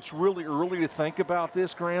 I know it's really early to think about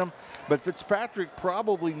this, Graham, but Fitzpatrick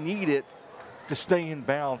probably needed to stay in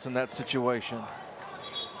bounds in that situation.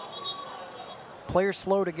 Player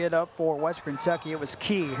slow to get up for Western Kentucky. It was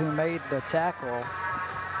Key who made the tackle.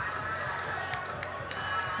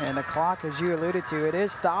 And the clock, as you alluded to, it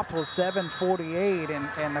is stopped with 7:48,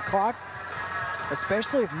 and the clock,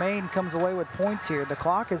 especially if Maine comes away with points here, the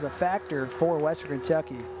clock is a factor for Western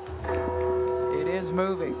Kentucky. It is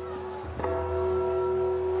moving.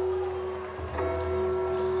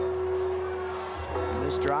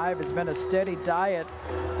 This drive has been a steady diet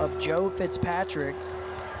of Joe Fitzpatrick.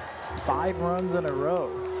 5 runs in a row.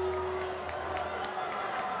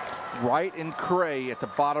 Wright and Cray at the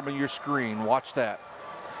bottom of your screen. Watch that.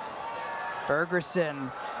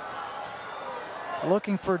 Ferguson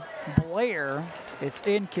looking for Blair. It's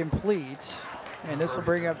incomplete. And this will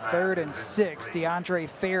bring up 3rd and 6. DeAndre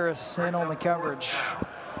Ferris in on the coverage.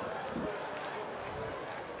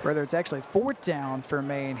 Rather, it's actually 4th down for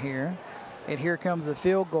Maine here. And here comes the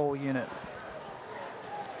field goal unit.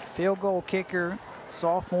 Field goal kicker,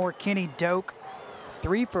 sophomore Kenny Doak.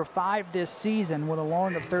 3 for 5 this season with a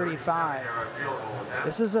long of 35.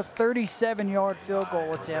 This is a 37-yard field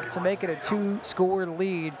goal attempt to make it a 2-score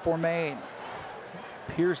lead for Maine.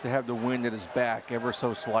 Appears to have the wind at his back ever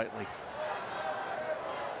so slightly.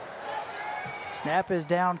 Snap is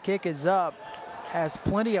down, kick is up. Has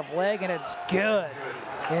plenty of leg, and it's good.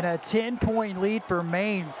 And a 10-point lead for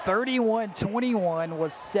Maine, 31-21,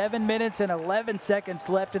 with 7 minutes and 11 seconds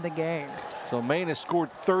left in the game. So Maine has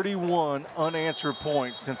scored 31 unanswered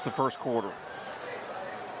points since the first quarter.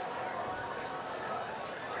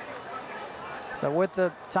 So with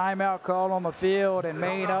the timeout called on the field and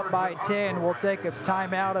Maine up by 10, we'll take a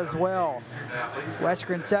timeout as well.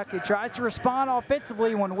 Western Kentucky tries to respond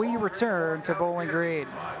offensively when we return to Bowling Green.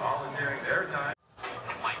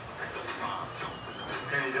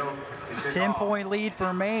 10-point lead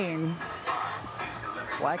for Maine.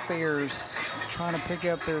 Black Bears trying to pick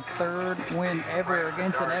up their 3rd win ever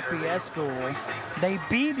against an FBS school. They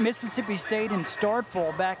beat Mississippi State in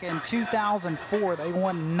Starkville back in 2004. They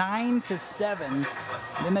won 9-7.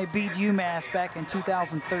 Then they beat UMass back in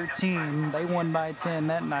 2013. They won by 10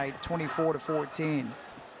 that night, 24-14.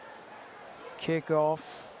 Kickoff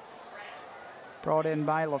brought in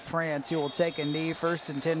by LaFrance, who will take a knee. 1st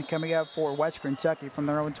and 10 coming up for Western Kentucky from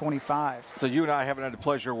their own 25. So you and I haven't had the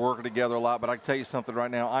pleasure of working together a lot, but I can tell you something right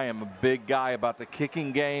now. I am a big guy about the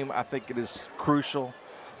kicking game. I think it is crucial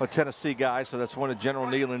a Tennessee guy, so that's one of General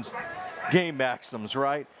Neyland's game maxims,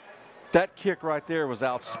 right? That kick right there was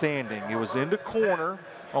outstanding. It was into corner,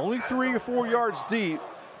 only 3 or 4 yards deep,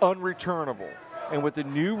 unreturnable. And with the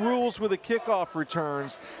new rules with the kickoff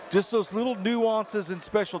returns, just those little nuances in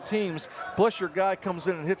special teams, plus your guy comes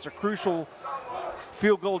in and hits a crucial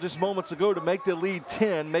field goal just moments ago to make the lead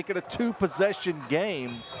 10, make it a 2-possession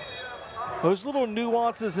game. Those little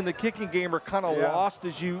nuances in the kicking game are kind of lost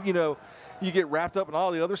as you get wrapped up in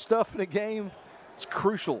all the other stuff in the game. It's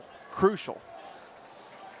crucial.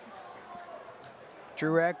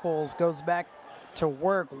 Drew Eccles goes back to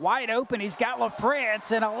work, wide open. He's got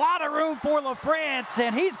LaFrance, and a lot of room for LaFrance,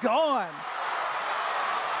 and he's gone.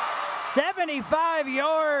 75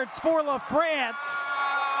 yards for LaFrance,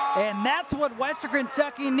 and that's what Western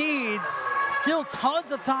Kentucky needs. Still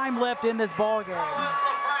tons of time left in this ball game.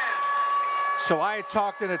 So I had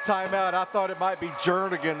talked in a timeout. I thought it might be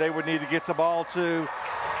Jernigan they would need to get the ball to,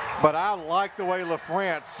 but I like the way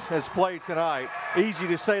LaFrance has played tonight. Easy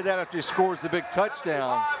to say that after he scores the big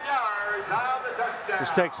touchdown.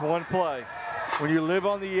 Just takes one play. When you live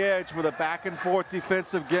on the edge with a back and forth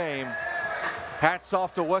defensive game, hats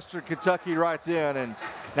off to Western Kentucky right then. And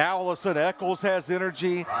now all of a sudden Eccles has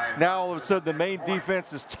energy. Now all of a sudden the Maine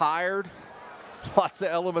defense is tired. Lots of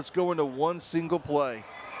elements go into one single play.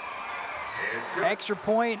 Extra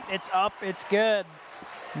point, it's up, it's good.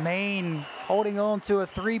 Maine holding on to a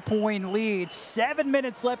 3-point lead. 7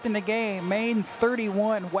 minutes left in the game. Maine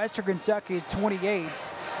 31, Western Kentucky 28.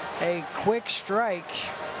 A quick strike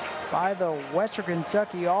by the Western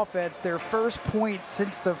Kentucky offense. Their first point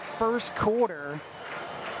since the first quarter.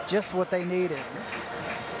 Just what they needed.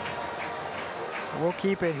 We'll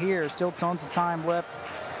keep it here. Still tons of time left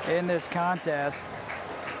in this contest.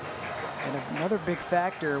 And another big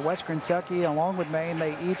factor, Western Kentucky, along with Maine,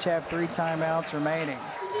 they each have 3 timeouts remaining.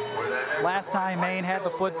 Last time Maine had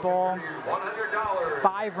the football,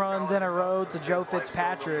 5 runs in a row to Joe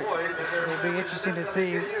Fitzpatrick. It'll be interesting to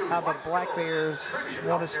see how the Black Bears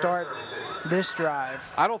want to start this drive.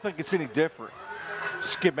 I don't think it's any different.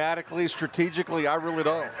 Schematically, strategically, I really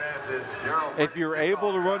don't. If you're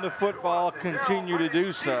able to run the football, continue to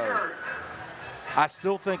do so. I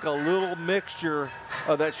still think a little mixture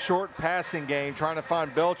of that short passing game, trying to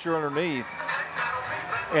find Belcher underneath.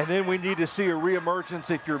 And then we need to see a reemergence,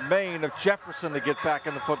 if you're Maine, of Jefferson to get back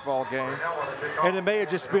in the football game. And it may have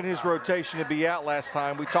just been his rotation to be out last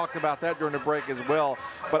time. We talked about that during the break as well.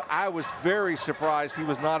 But I was very surprised he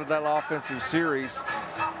was not in that offensive series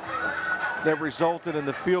that resulted in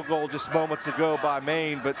the field goal just moments ago by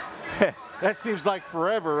Maine. But that seems like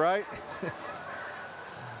forever, right?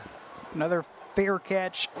 Another fair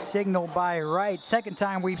catch signal by Wright. Second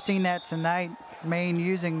time we've seen that tonight. Maine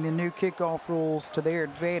using the new kickoff rules to their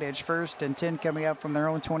advantage. 1st and 10 coming up from their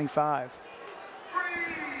own 25.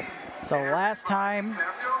 So last time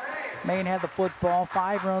Maine had the football,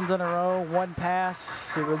 5 runs in a row, 1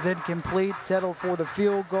 pass. It was incomplete, settled for the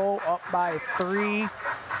field goal, up by 3.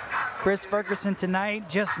 Chris Ferguson tonight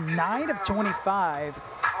just 9 of 25,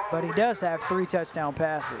 but he does have 3 touchdown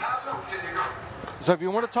passes. So if you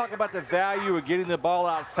want to talk about the value of getting the ball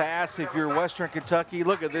out fast, if you're Western Kentucky,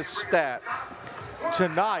 look at this stat.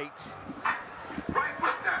 Tonight,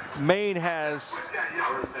 Maine has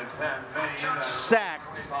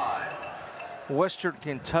sacked Western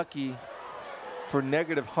Kentucky for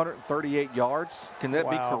negative 138 yards. Can that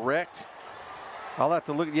be correct? I'll have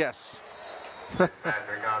to look. Yes.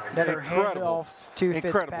 Another handoff to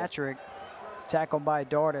Fitzpatrick, tackled by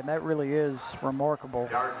Darden. That really is remarkable.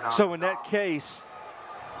 So in that case,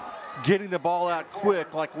 getting the ball out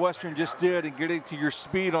quick like Western just did and getting to your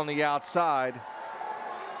speed on the outside.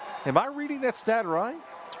 Am I reading that stat right?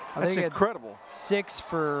 That's incredible. 6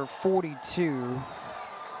 for 42,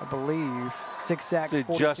 I believe. 6 sacks,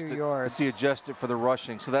 42 yards. It's the adjusted for the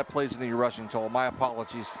rushing, so that plays into your rushing total. My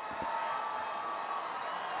apologies.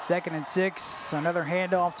 2nd and 6, another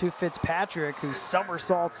handoff to Fitzpatrick, who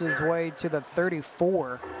somersaults his way to the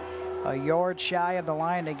 34. A yard shy of the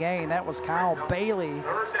line to gain. That was Kyle Bailey,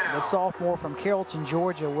 the sophomore from Carrollton,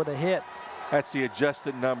 Georgia, with a hit. That's the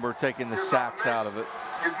adjusted number, taking the sacks out of it.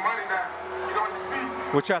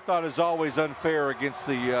 Which I thought is always unfair against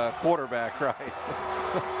the quarterback, right?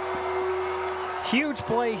 Huge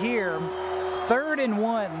play here. 3rd and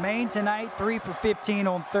 1. Maine tonight 3 for 15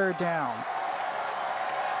 on 3rd down.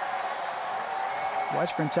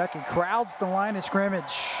 Western Kentucky crowds the line of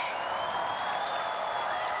scrimmage.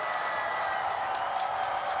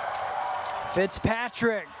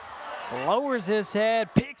 Fitzpatrick lowers his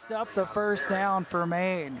head, picks up the 1st down for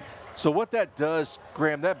Maine. So what that does,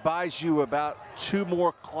 Graham, that buys you about 2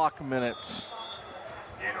 more clock minutes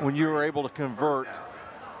when you were able to convert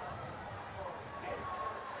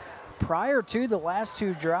prior to the last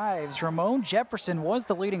two drives, Ramon Jefferson was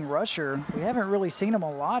the leading rusher. We haven't really seen him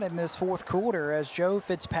a lot in this fourth quarter, as Joe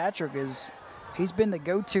Fitzpatrick he's been the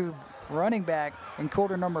go-to running back in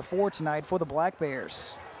quarter number 4 tonight for the Black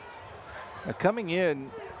Bears. Now coming in,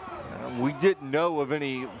 we didn't know of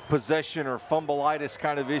any possession or fumbleitis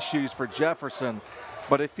kind of issues for Jefferson,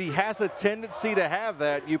 but if he has a tendency to have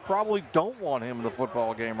that, you probably don't want him in the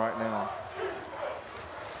football game right now.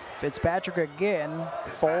 Fitzpatrick again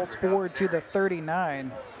falls forward to the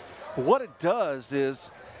 39. What it does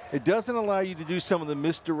is it doesn't allow you to do some of the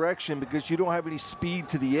misdirection because you don't have any speed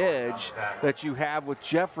to the edge that you have with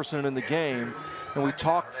Jefferson in the game. And we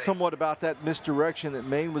talked somewhat about that misdirection that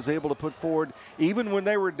Maine was able to put forward. Even when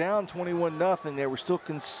they were down 21-0, they were still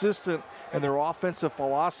consistent in their offensive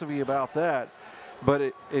philosophy about that.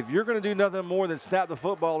 But if you're going to do nothing more than snap the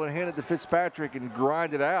football and hand it to Fitzpatrick and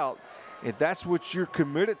grind it out, if that's what you're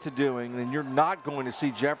committed to doing, then you're not going to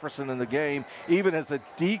see Jefferson in the game, even as a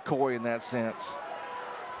decoy in that sense.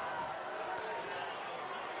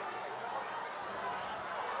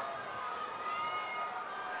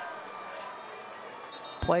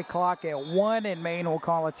 Play clock at 1, and Maine will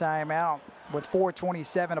call a timeout with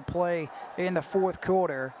 4:27 to play in the fourth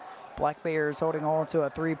quarter. Black Bears holding on to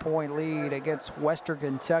a 3-point lead against Western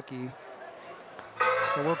Kentucky.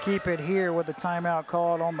 So we'll keep it here with the timeout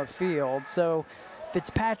called on the field. So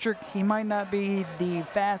Fitzpatrick, he might not be the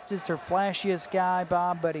fastest or flashiest guy,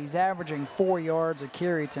 Bob, but he's averaging 4 yards a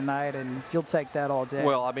carry tonight, and you'll take that all day.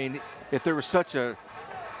 Well, I mean, if there was such a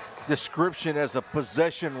description as a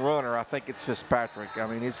possession runner, I think it's Fitzpatrick. I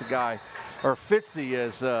mean, he's a guy, or Fitzy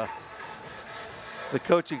as the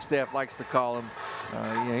coaching staff likes to call him.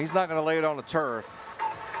 He's not going to lay it on the turf.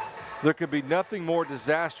 There could be nothing more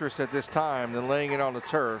disastrous at this time than laying it on the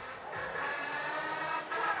turf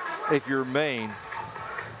if you're Maine.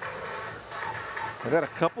 They've had a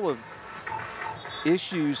couple of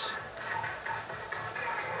issues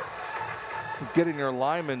getting their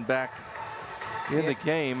linemen back in the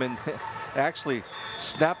game, and actually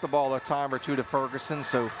snapped the ball a time or two to Ferguson,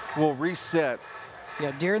 so we'll reset.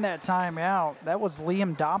 Yeah, during that timeout, that was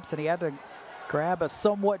Liam Dobson. He had to grab a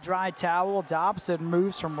somewhat dry towel. Dobson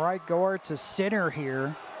moves from right guard to center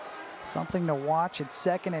here. Something to watch at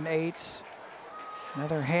 2nd and 8.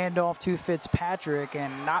 Another handoff to Fitzpatrick,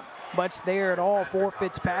 and not much there at all for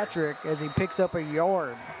Fitzpatrick as he picks up a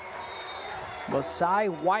yard. Lasai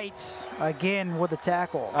Whites again with a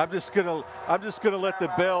tackle. I'm just gonna let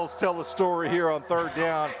the bells tell the story here on 3rd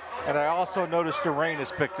down, and I also noticed the rain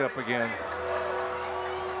has picked up again.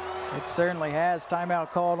 It certainly has.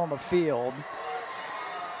 Timeout called on the field.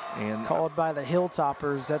 And called by the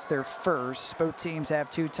Hilltoppers. That's their first. Both teams have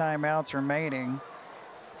 2 timeouts remaining.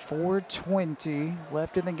 4:20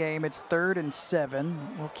 left in the game. It's 3rd and 7.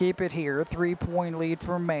 We'll keep it here. 3-point lead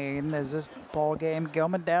for Maine as this ball game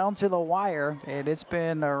coming down to the wire. And it's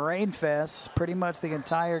been a rain fest pretty much the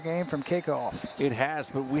entire game from kickoff. It has,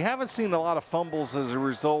 but we haven't seen a lot of fumbles as a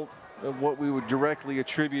result of what we would directly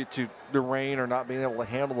attribute to the rain or not being able to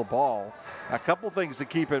handle the ball. A couple things to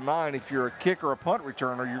keep in mind if you're a kick or a punt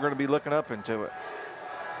returner, you're going to be looking up into it.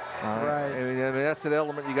 Right. I mean, that's an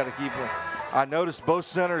element you got to keep. I noticed both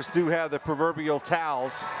centers do have the proverbial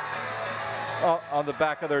towels on the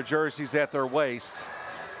back of their jerseys at their waist.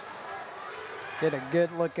 Get a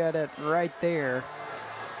good look at it right there.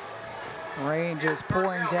 Rain just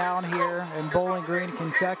pouring down here in Bowling Green,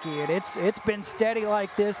 Kentucky, and it's been steady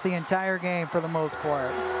like this the entire game for the most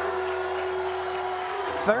part.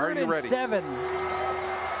 3rd and 7.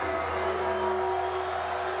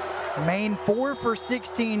 Maine 4 for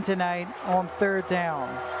 16 tonight on 3rd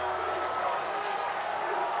down.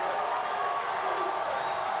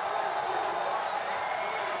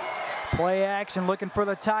 Play action, looking for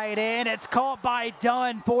the tight end. It's caught by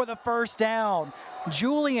Dunn for the first down.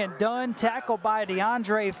 Julian Dunn tackled by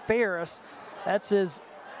DeAndre Ferris. That's his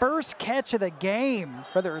first catch of the game,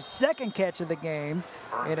 rather his second catch of the game,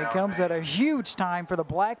 and it comes at a huge time for the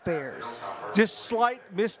Black Bears. Just slight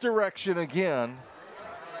misdirection again.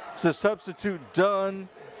 So substitute Dunn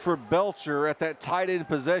for Belcher at that tight end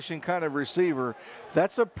possession kind of receiver.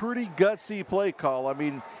 That's a pretty gutsy play call. I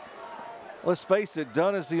mean, let's face it,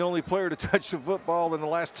 Dunn is the only player to touch the football in the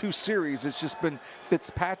last 2 series. It's just been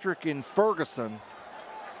Fitzpatrick and Ferguson.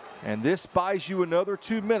 And this buys you another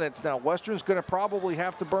 2 minutes. Now, Western's going to probably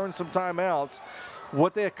have to burn some timeouts.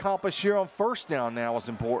 What they accomplish here on 1st down now is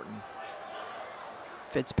important.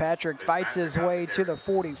 Fitzpatrick fights his way to the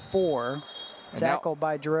 44. Tackled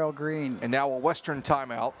by Jarrell Green. And now a Western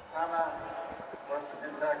timeout.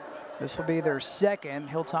 This will be their second.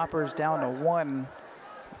 Hilltoppers down to 1.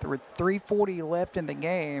 There were 3:40 left in the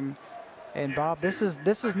game. And Bob, this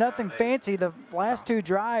is nothing fancy. The last two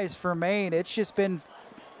drives for Maine, it's just been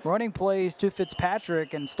running plays to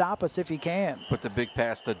Fitzpatrick and stop us if you can. Put the big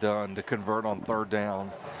pass to Dunn to convert on third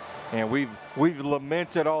down. And we've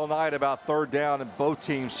lamented all night about third down, and both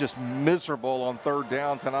teams just miserable on third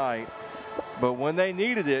down tonight. But when they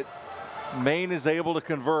needed it, Maine is able to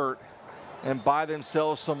convert and buy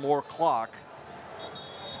themselves some more clock.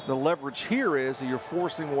 The leverage here is that you're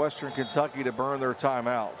forcing Western Kentucky to burn their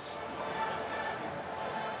timeouts.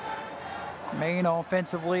 Maine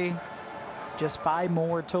offensively, just 5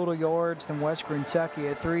 more total yards than West Kentucky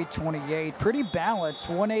at 328. Pretty balanced,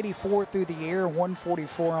 184 through the air,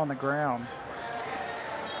 144 on the ground.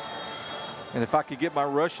 And if I could get my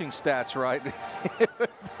rushing stats right, it would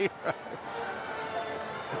be right.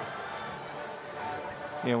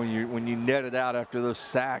 You know, when you net it out after those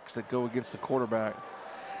sacks that go against the quarterback.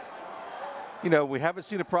 You know, we haven't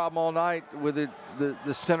seen a problem all night with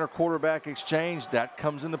the center quarterback exchange. That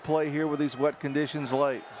comes into play here with these wet conditions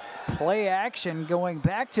late. Play action going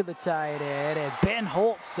back to the tight end, and Ben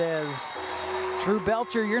Holt says, Drew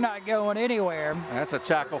Belcher, you're not going anywhere. And that's a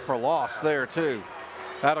tackle for loss there, too.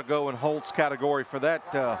 That'll go in Holt's category for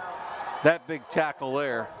that big tackle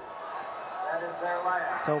there.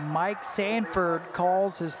 So Mike Sanford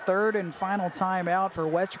calls his third and final timeout for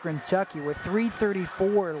Western Kentucky with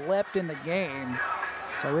 3:34 left in the game.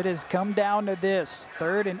 So it has come down to this,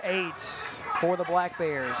 3rd and 8 for the Black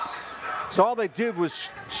Bears. So all they did was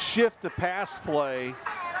shift the pass play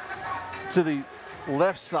to the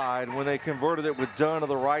left side when they converted it with Dunn to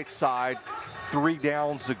the right side 3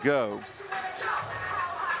 downs ago.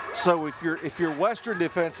 So if you're Western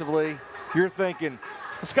defensively, you're thinking,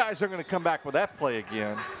 these guys are going to come back with that play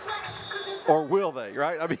again. Or will they,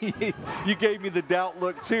 right? I mean, you gave me the doubt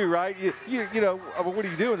look too, right? You know, what are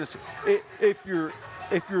you doing this? If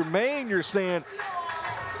you're Maine, you're saying,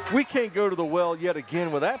 we can't go to the well yet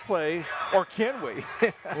again with that play, or can we?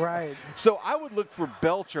 Right. So I would look for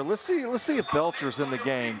Belcher. Let's see if Belcher's in the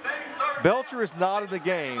game. Belcher is not in the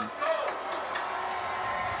game.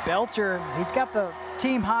 Belcher, he's got the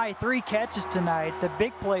team high 3 catches tonight. The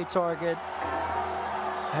big play target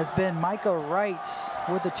has been Micah Wright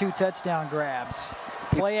with the 2 touchdown grabs.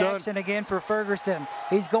 Play action again for Ferguson.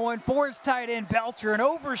 He's going for his tight end, Belcher, and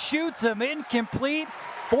overshoots him, incomplete.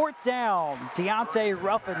 4th down. Deontay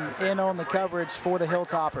Ruffin in on the coverage for the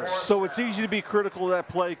Hilltoppers. So it's easy to be critical of that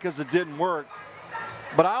play because it didn't work.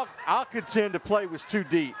 But I'll contend the play was too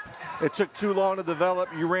deep. It took too long to develop.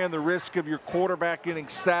 You ran the risk of your quarterback getting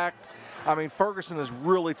sacked. I mean, Ferguson has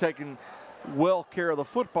really taken well care of the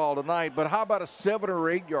football tonight, but how about a 7 or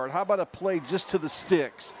 8 yard? How about a play just to the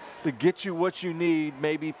sticks to get you what you need,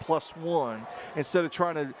 maybe +1, instead of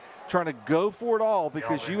trying to go for it all,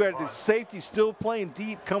 because you had the safety still playing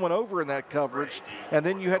deep coming over in that coverage, and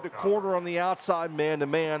then you had the corner on the outside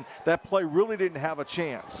man-to-man. That play really didn't have a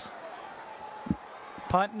chance.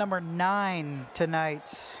 Punt number 9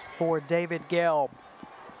 tonight for David Gelb,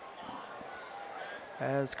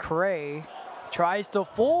 as Cray tries to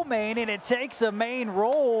fool Maine, and it takes a Maine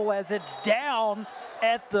roll as it's down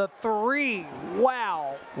at the 3.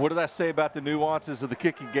 Wow. What did I say about the nuances of the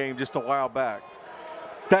kicking game just a while back?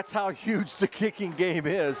 That's how huge the kicking game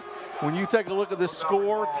is. When you take a look at the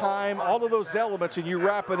score, time, all of those elements, and you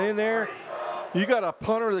wrap it in there, you got a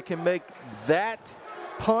punter that can make that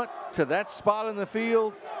punt to that spot in the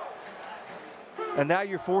field, and now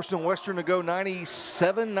you're forcing Western to go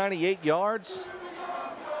 97, 98 yards.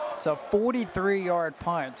 It's a 43-yard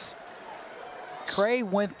punt. Cray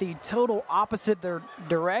went the total opposite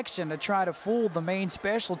direction to try to fool the Maine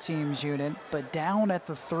special teams unit, but down at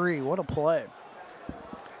the 3. What a play.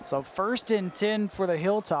 So 1st and 10 for the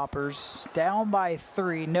Hilltoppers, down by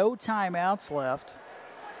 3, no timeouts left.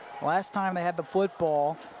 Last time they had the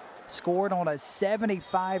football, scored on a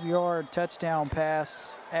 75-yard touchdown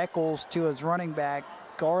pass, Eccles to his running back,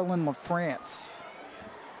 Garland LaFrance.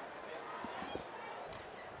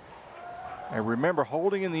 And remember,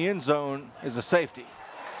 holding in the end zone is a safety.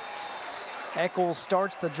 Eccles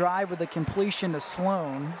starts the drive with a completion to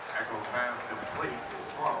Sloan. Eccles pass complete to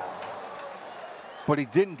Sloan. But he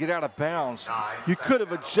didn't get out of bounds. You could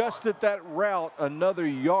have adjusted that route another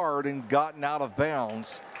yard and gotten out of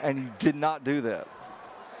bounds, and you did not do that.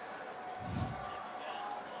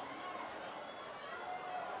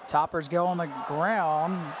 Toppers go on the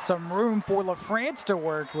ground. Some room for LaFrance to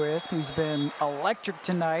work with, who's been electric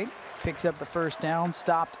tonight. Picks up the 1st down,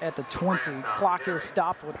 stopped at the 20. Clock is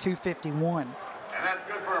stopped with 2:51. And that's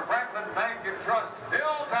good for a Franklin Bank and Trust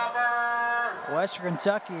Hilltopper. Western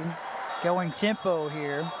Kentucky going tempo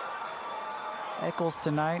here. Eccles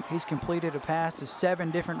tonight, he's completed a pass to 7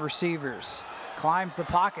 different receivers. Climbs the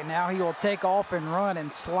pocket, now he will take off and run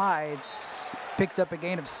and slides. Picks up a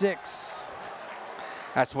gain of 6.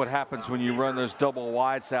 That's what happens when you run those double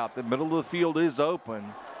wides out. The middle of the field is open,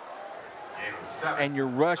 and your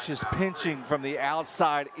rush is pinching from the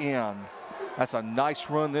outside in. That's a nice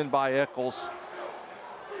run then by Eccles.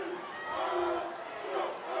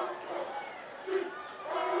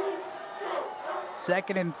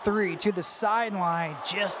 Second and 3 to the sideline,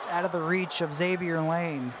 just out of the reach of Xavier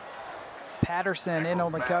Lane. Patterson in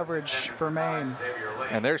on the coverage for Maine.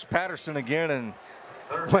 And there's Patterson again, and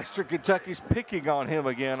Western Kentucky's picking on him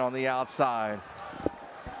again on the outside.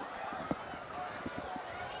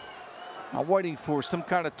 I'm waiting for some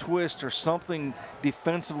kind of twist or something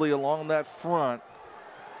defensively along that front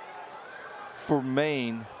for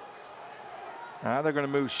Maine. Now they're going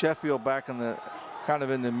to move Sheffield back in the kind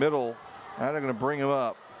of in the middle. Now they're going to bring him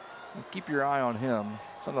up. Keep your eye on him.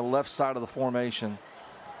 It's on the left side of the formation.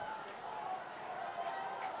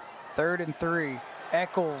 3rd and 3.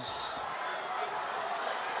 Eccles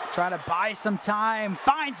trying to buy some time.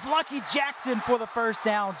 Finds Lucky Jackson for the first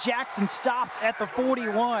down. Jackson stopped at the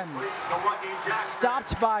 41.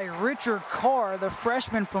 Stopped by Richard Carr, the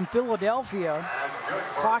freshman from Philadelphia.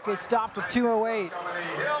 Clock is stopped at 2:08.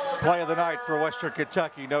 Play of the night for Western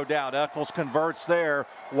Kentucky, no doubt. Eccles converts there.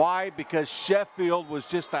 Why? Because Sheffield was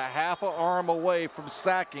just a half an arm away from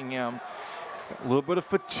sacking him. A little bit of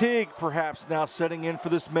fatigue perhaps now setting in for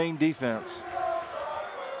this Maine defense.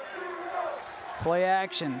 Play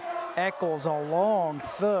action. Eccles, a long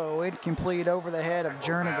throw, incomplete over the head of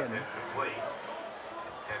Jernigan.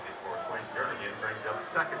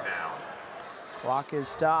 Clock is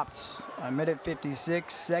stopped.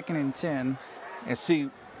 1:56, 2nd and 10. And see,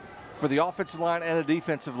 for the offensive line and the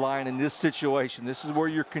defensive line in this situation, this is where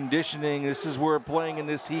your conditioning, this is where playing in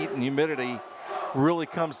this heat and humidity really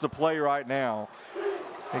comes to play right now.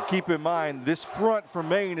 And keep in mind, this front for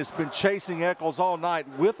Maine has been chasing Eccles all night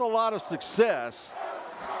with a lot of success.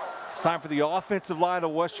 It's time for the offensive line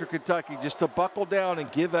of Western Kentucky just to buckle down and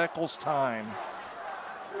give Eccles time.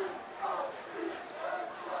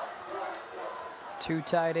 2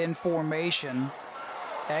 tight end formation.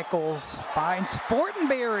 Eccles finds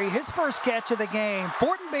Fortenberry, his first catch of the game.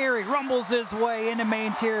 Fortenberry rumbles his way into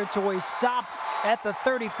Maine territory, stopped at the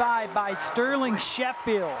 35 by Sterling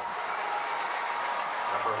Sheffield.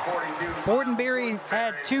 Fortenberry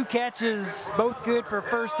had 2 catches, both good for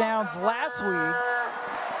first downs last week.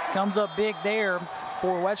 Comes up big there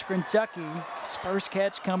for Western Kentucky. His first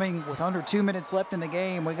catch coming with under 2 minutes left in the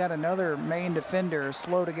game. We got another Maine defender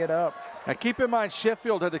slow to get up. Now keep in mind,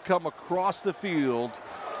 Sheffield had to come across the field,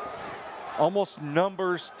 almost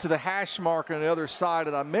numbers to the hash mark on the other side.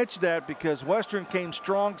 And I mentioned that because Western came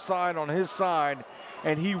strong side on his side,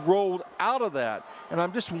 and he rolled out of that. And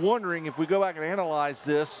I'm just wondering if we go back and analyze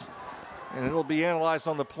this, and it'll be analyzed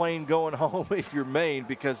on the plane going home if you're Maine,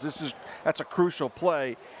 because that's a crucial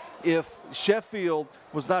play. If Sheffield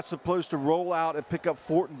was not supposed to roll out and pick up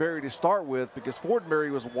Fortenberry to start with, because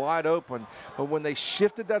Fortenberry was wide open, but when they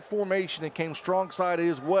shifted that formation and came strong side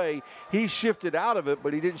his way, he shifted out of it,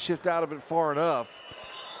 but he didn't shift out of it far enough.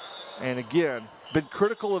 And again, been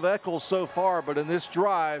critical of Eccles so far, but in this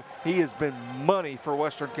drive, he has been money for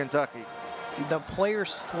Western Kentucky. The player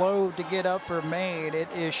slow to get up for Maine, it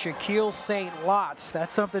is Shaquille St. Lots.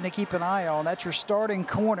 That's something to keep an eye on. That's your starting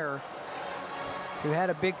corner, who had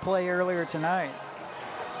a big play earlier tonight.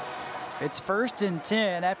 It's 1st and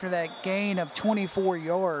 10 after that gain of 24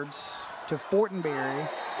 yards to Fortenberry.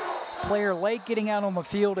 Player late getting out on the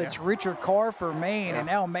field, it's Richard Carr for Maine, and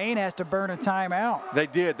now Maine has to burn a timeout. They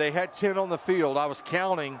did. They had 10 on the field. I was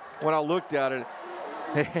counting when I looked at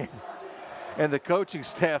it. And the coaching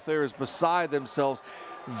staff there is beside themselves.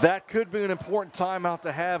 That could be an important timeout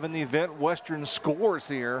to have in the event Western scores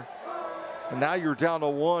here. And now you're down to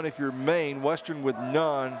 1 if you're Maine, Western with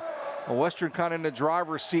none. And Western kind of in the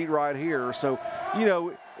driver's seat right here. So, you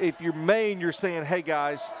know, if you're Maine, you're saying, hey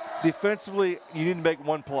guys, defensively, you need to make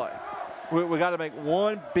 1 play. We got to make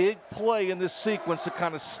 1 big play in this sequence to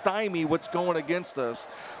kind of stymie what's going against us,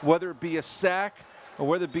 whether it be a sack or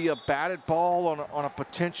whether it be a batted ball on a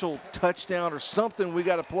potential touchdown or something. We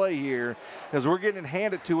got to play here, as we're getting it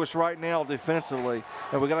handed to us right now defensively,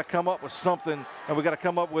 and we got to come up with something, and we got to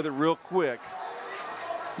come up with it real quick.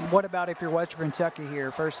 What about if you're Western Kentucky here,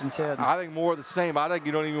 1st and 10? I think more of the same. I think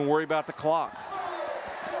you don't even worry about the clock.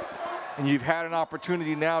 And you've had an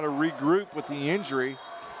opportunity now to regroup with the injury,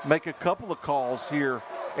 make a couple of calls here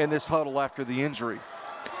in this huddle after the injury.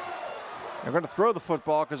 They're going to throw the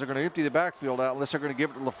football because they're going to empty the backfield out, unless they're going to give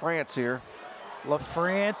it to LaFrance here.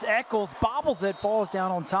 LaFrance, Eccles bobbles it, falls down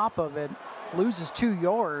on top of it. loses 2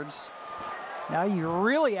 yards. Now you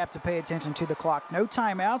really have to pay attention to the clock. No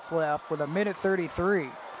timeouts left with 1:33.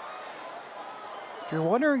 If you're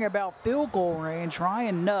wondering about field goal range,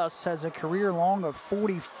 Ryan Nuss has a career long of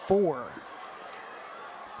 44.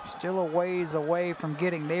 Still a ways away from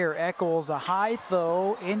getting there. Eccles, a high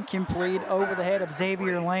throw, incomplete over the head of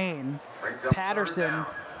Xavier Lane. Patterson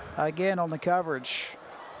again on the coverage.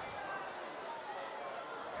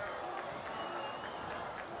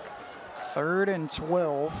 Third and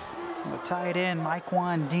 12. The tight end, Mike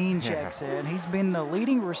Dean, checks in. He's been the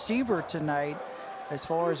leading receiver tonight as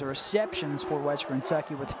far as receptions for Western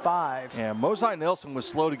Kentucky with 5. Yeah, Mosai Nelson was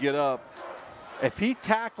slow to get up. If he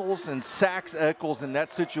tackles and sacks Eccles in that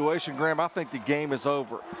situation, Graham, I think the game is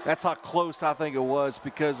over. That's how close I think it was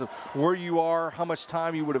because of where you are, how much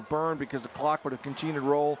time you would have burned because the clock would have continued to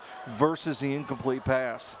roll versus the incomplete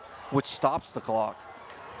pass, which stops the clock.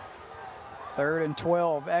 Third and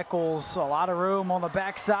 12. Eccles, a lot of room on the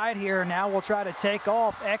backside here. Now we'll try to take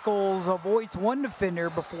off. Eccles avoids one defender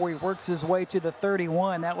before he works his way to the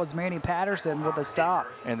 31. That was Manny Patterson with a stop.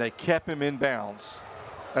 And they kept him in bounds.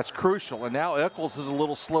 That's crucial. And now Eccles is a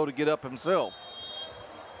little slow to get up himself.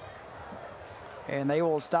 And they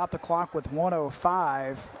will stop the clock with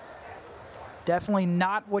 1:05. Definitely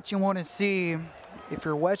not what you want to see if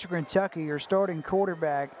you're Western Kentucky, your starting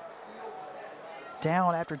quarterback,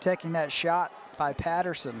 down after taking that shot by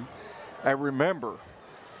Patterson. I remember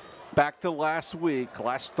back to last week,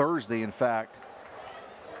 last Thursday, in fact,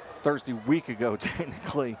 Thursday week ago,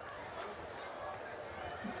 technically,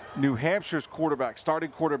 New Hampshire's quarterback,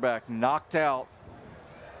 starting quarterback, knocked out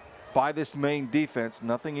by this Maine defense.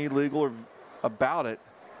 Nothing illegal about it,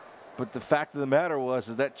 but the fact of the matter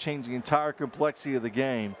is that changed the entire complexity of the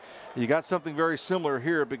game. You got something very similar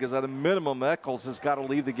here because at a minimum, Eccles has got to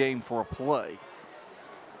leave the game for a play.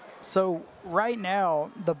 So right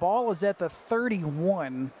now, the ball is at the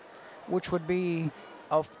 31, which would be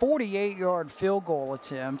a 48-yard field goal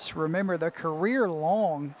attempt. Remember, the career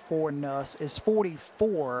long for Nuss is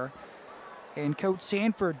 44. And Coach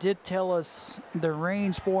Sanford did tell us the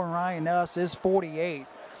range for Ryan Nuss is 48.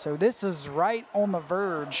 So this is right on the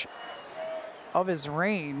verge of his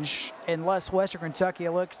range unless Western Kentucky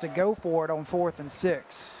looks to go for it on 4th and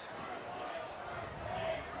 6.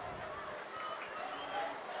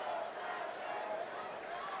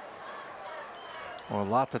 Well, a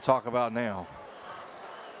lot to talk about now.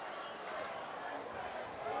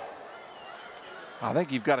 I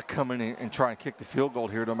think you've got to come in and try and kick the field goal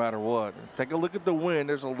here no matter what. Take a look at the wind.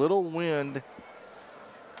 There's a little wind.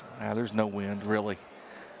 There's no wind, really.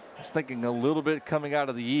 I was thinking a little bit coming out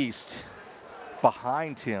of the east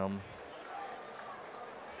behind him.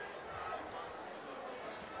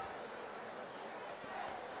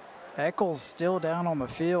 Eccles still down on the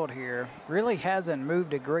field here. Really hasn't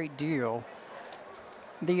moved a great deal.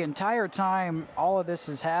 The entire time all of this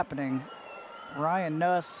is happening, Ryan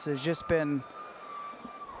Nuss has just been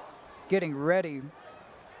getting ready.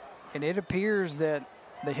 And it appears that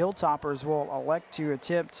the Hilltoppers will elect to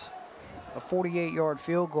attempt a 48-yard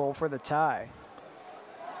field goal for the tie.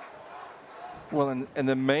 Well, and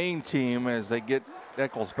the Maine team, as they get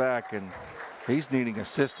Eccles back, and he's needing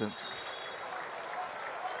assistance.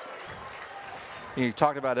 You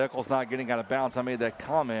talked about Eccles not getting out of bounds. I made that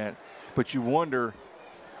comment, but you wonder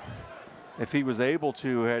if he was able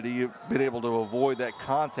to, had he been able to avoid that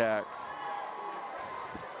contact,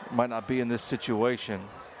 might not be in this situation.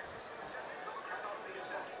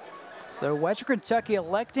 So Western Kentucky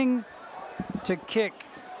electing to kick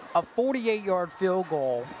a 48-yard field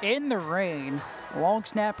goal in the rain. Long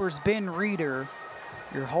snapper's Ben Reeder.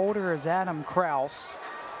 Your holder is Adam Kraus.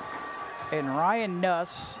 And Ryan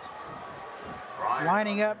Nuss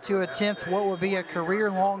lining up to attempt what would be a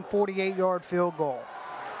career-long 48-yard field goal.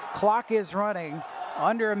 Clock is running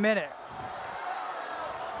under a minute.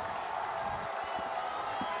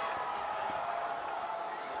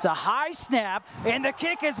 It's a high snap, and the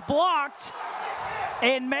kick is blocked,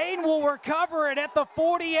 and Maine will recover it at the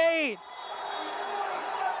 48.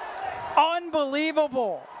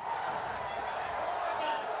 Unbelievable.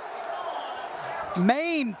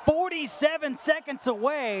 Maine 47 seconds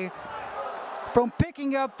away from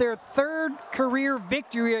picking up their 3rd career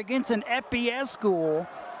victory against an FBS school.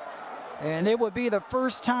 And it would be the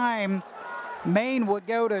first time Maine would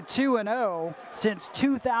go to 2-0 since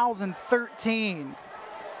 2013.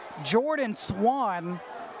 Jordan Swan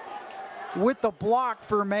with the block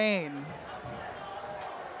for Maine.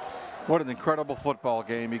 What an incredible football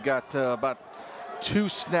game. You got about 2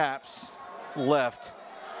 snaps left,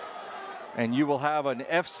 and you will have an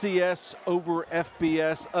FCS over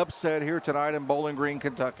FBS upset here tonight in Bowling Green,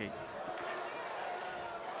 Kentucky.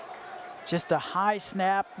 Just a high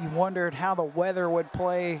snap. You wondered how the weather would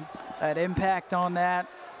play an impact on that.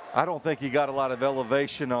 I don't think he got a lot of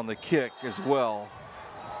elevation on the kick as well.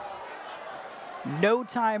 No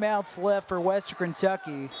timeouts left for Western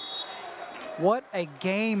Kentucky. What a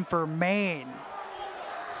game for Maine.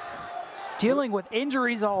 Dealing with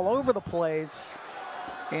injuries all over the place.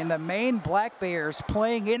 And the Maine Black Bears,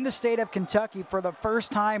 playing in the state of Kentucky for the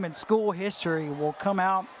first time in school history, will come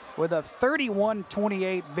out with a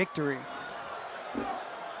 31-28 victory.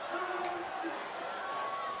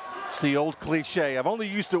 It's the old cliche. I've only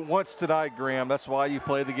used it once tonight, Graham. That's why you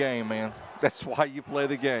play the game, man. That's why you play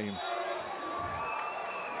the game.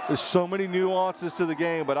 There's so many nuances to the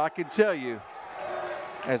game, but I can tell you,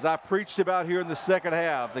 as I preached about here in the second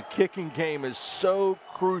half, the kicking game is so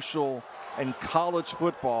crucial in college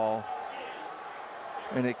football,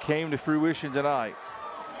 and it came to fruition tonight.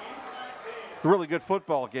 A really good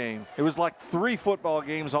football game. It was like 3 football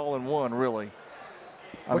games all in one, really.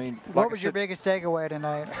 What was your biggest takeaway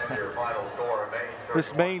tonight?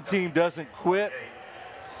 This Maine team doesn't quit.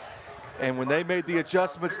 And when they made the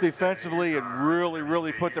adjustments defensively and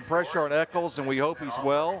really put the pressure on Eccles, and we hope he's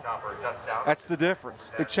well, that's the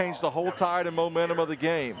difference. It changed the whole tide and momentum of the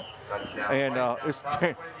game. And it's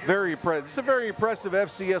very impressive. It's a very impressive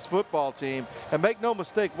FCS football team. And make no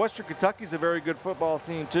mistake, Western Kentucky's a very good football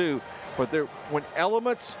team too. But when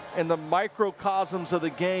elements and the microcosms of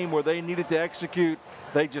the game where they needed to execute,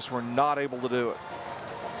 they just were not able to do it.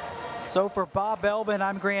 So for Bob Belbin,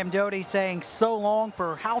 I'm Graham Doty saying so long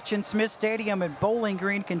for Houchin Smith Stadium in Bowling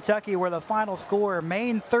Green, Kentucky, where the final score,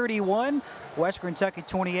 Maine 31, Western Kentucky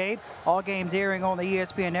 28. All games airing on the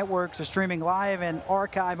ESPN networks are streaming live and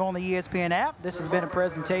archive on the ESPN app. This has been a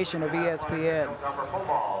presentation of ESPN.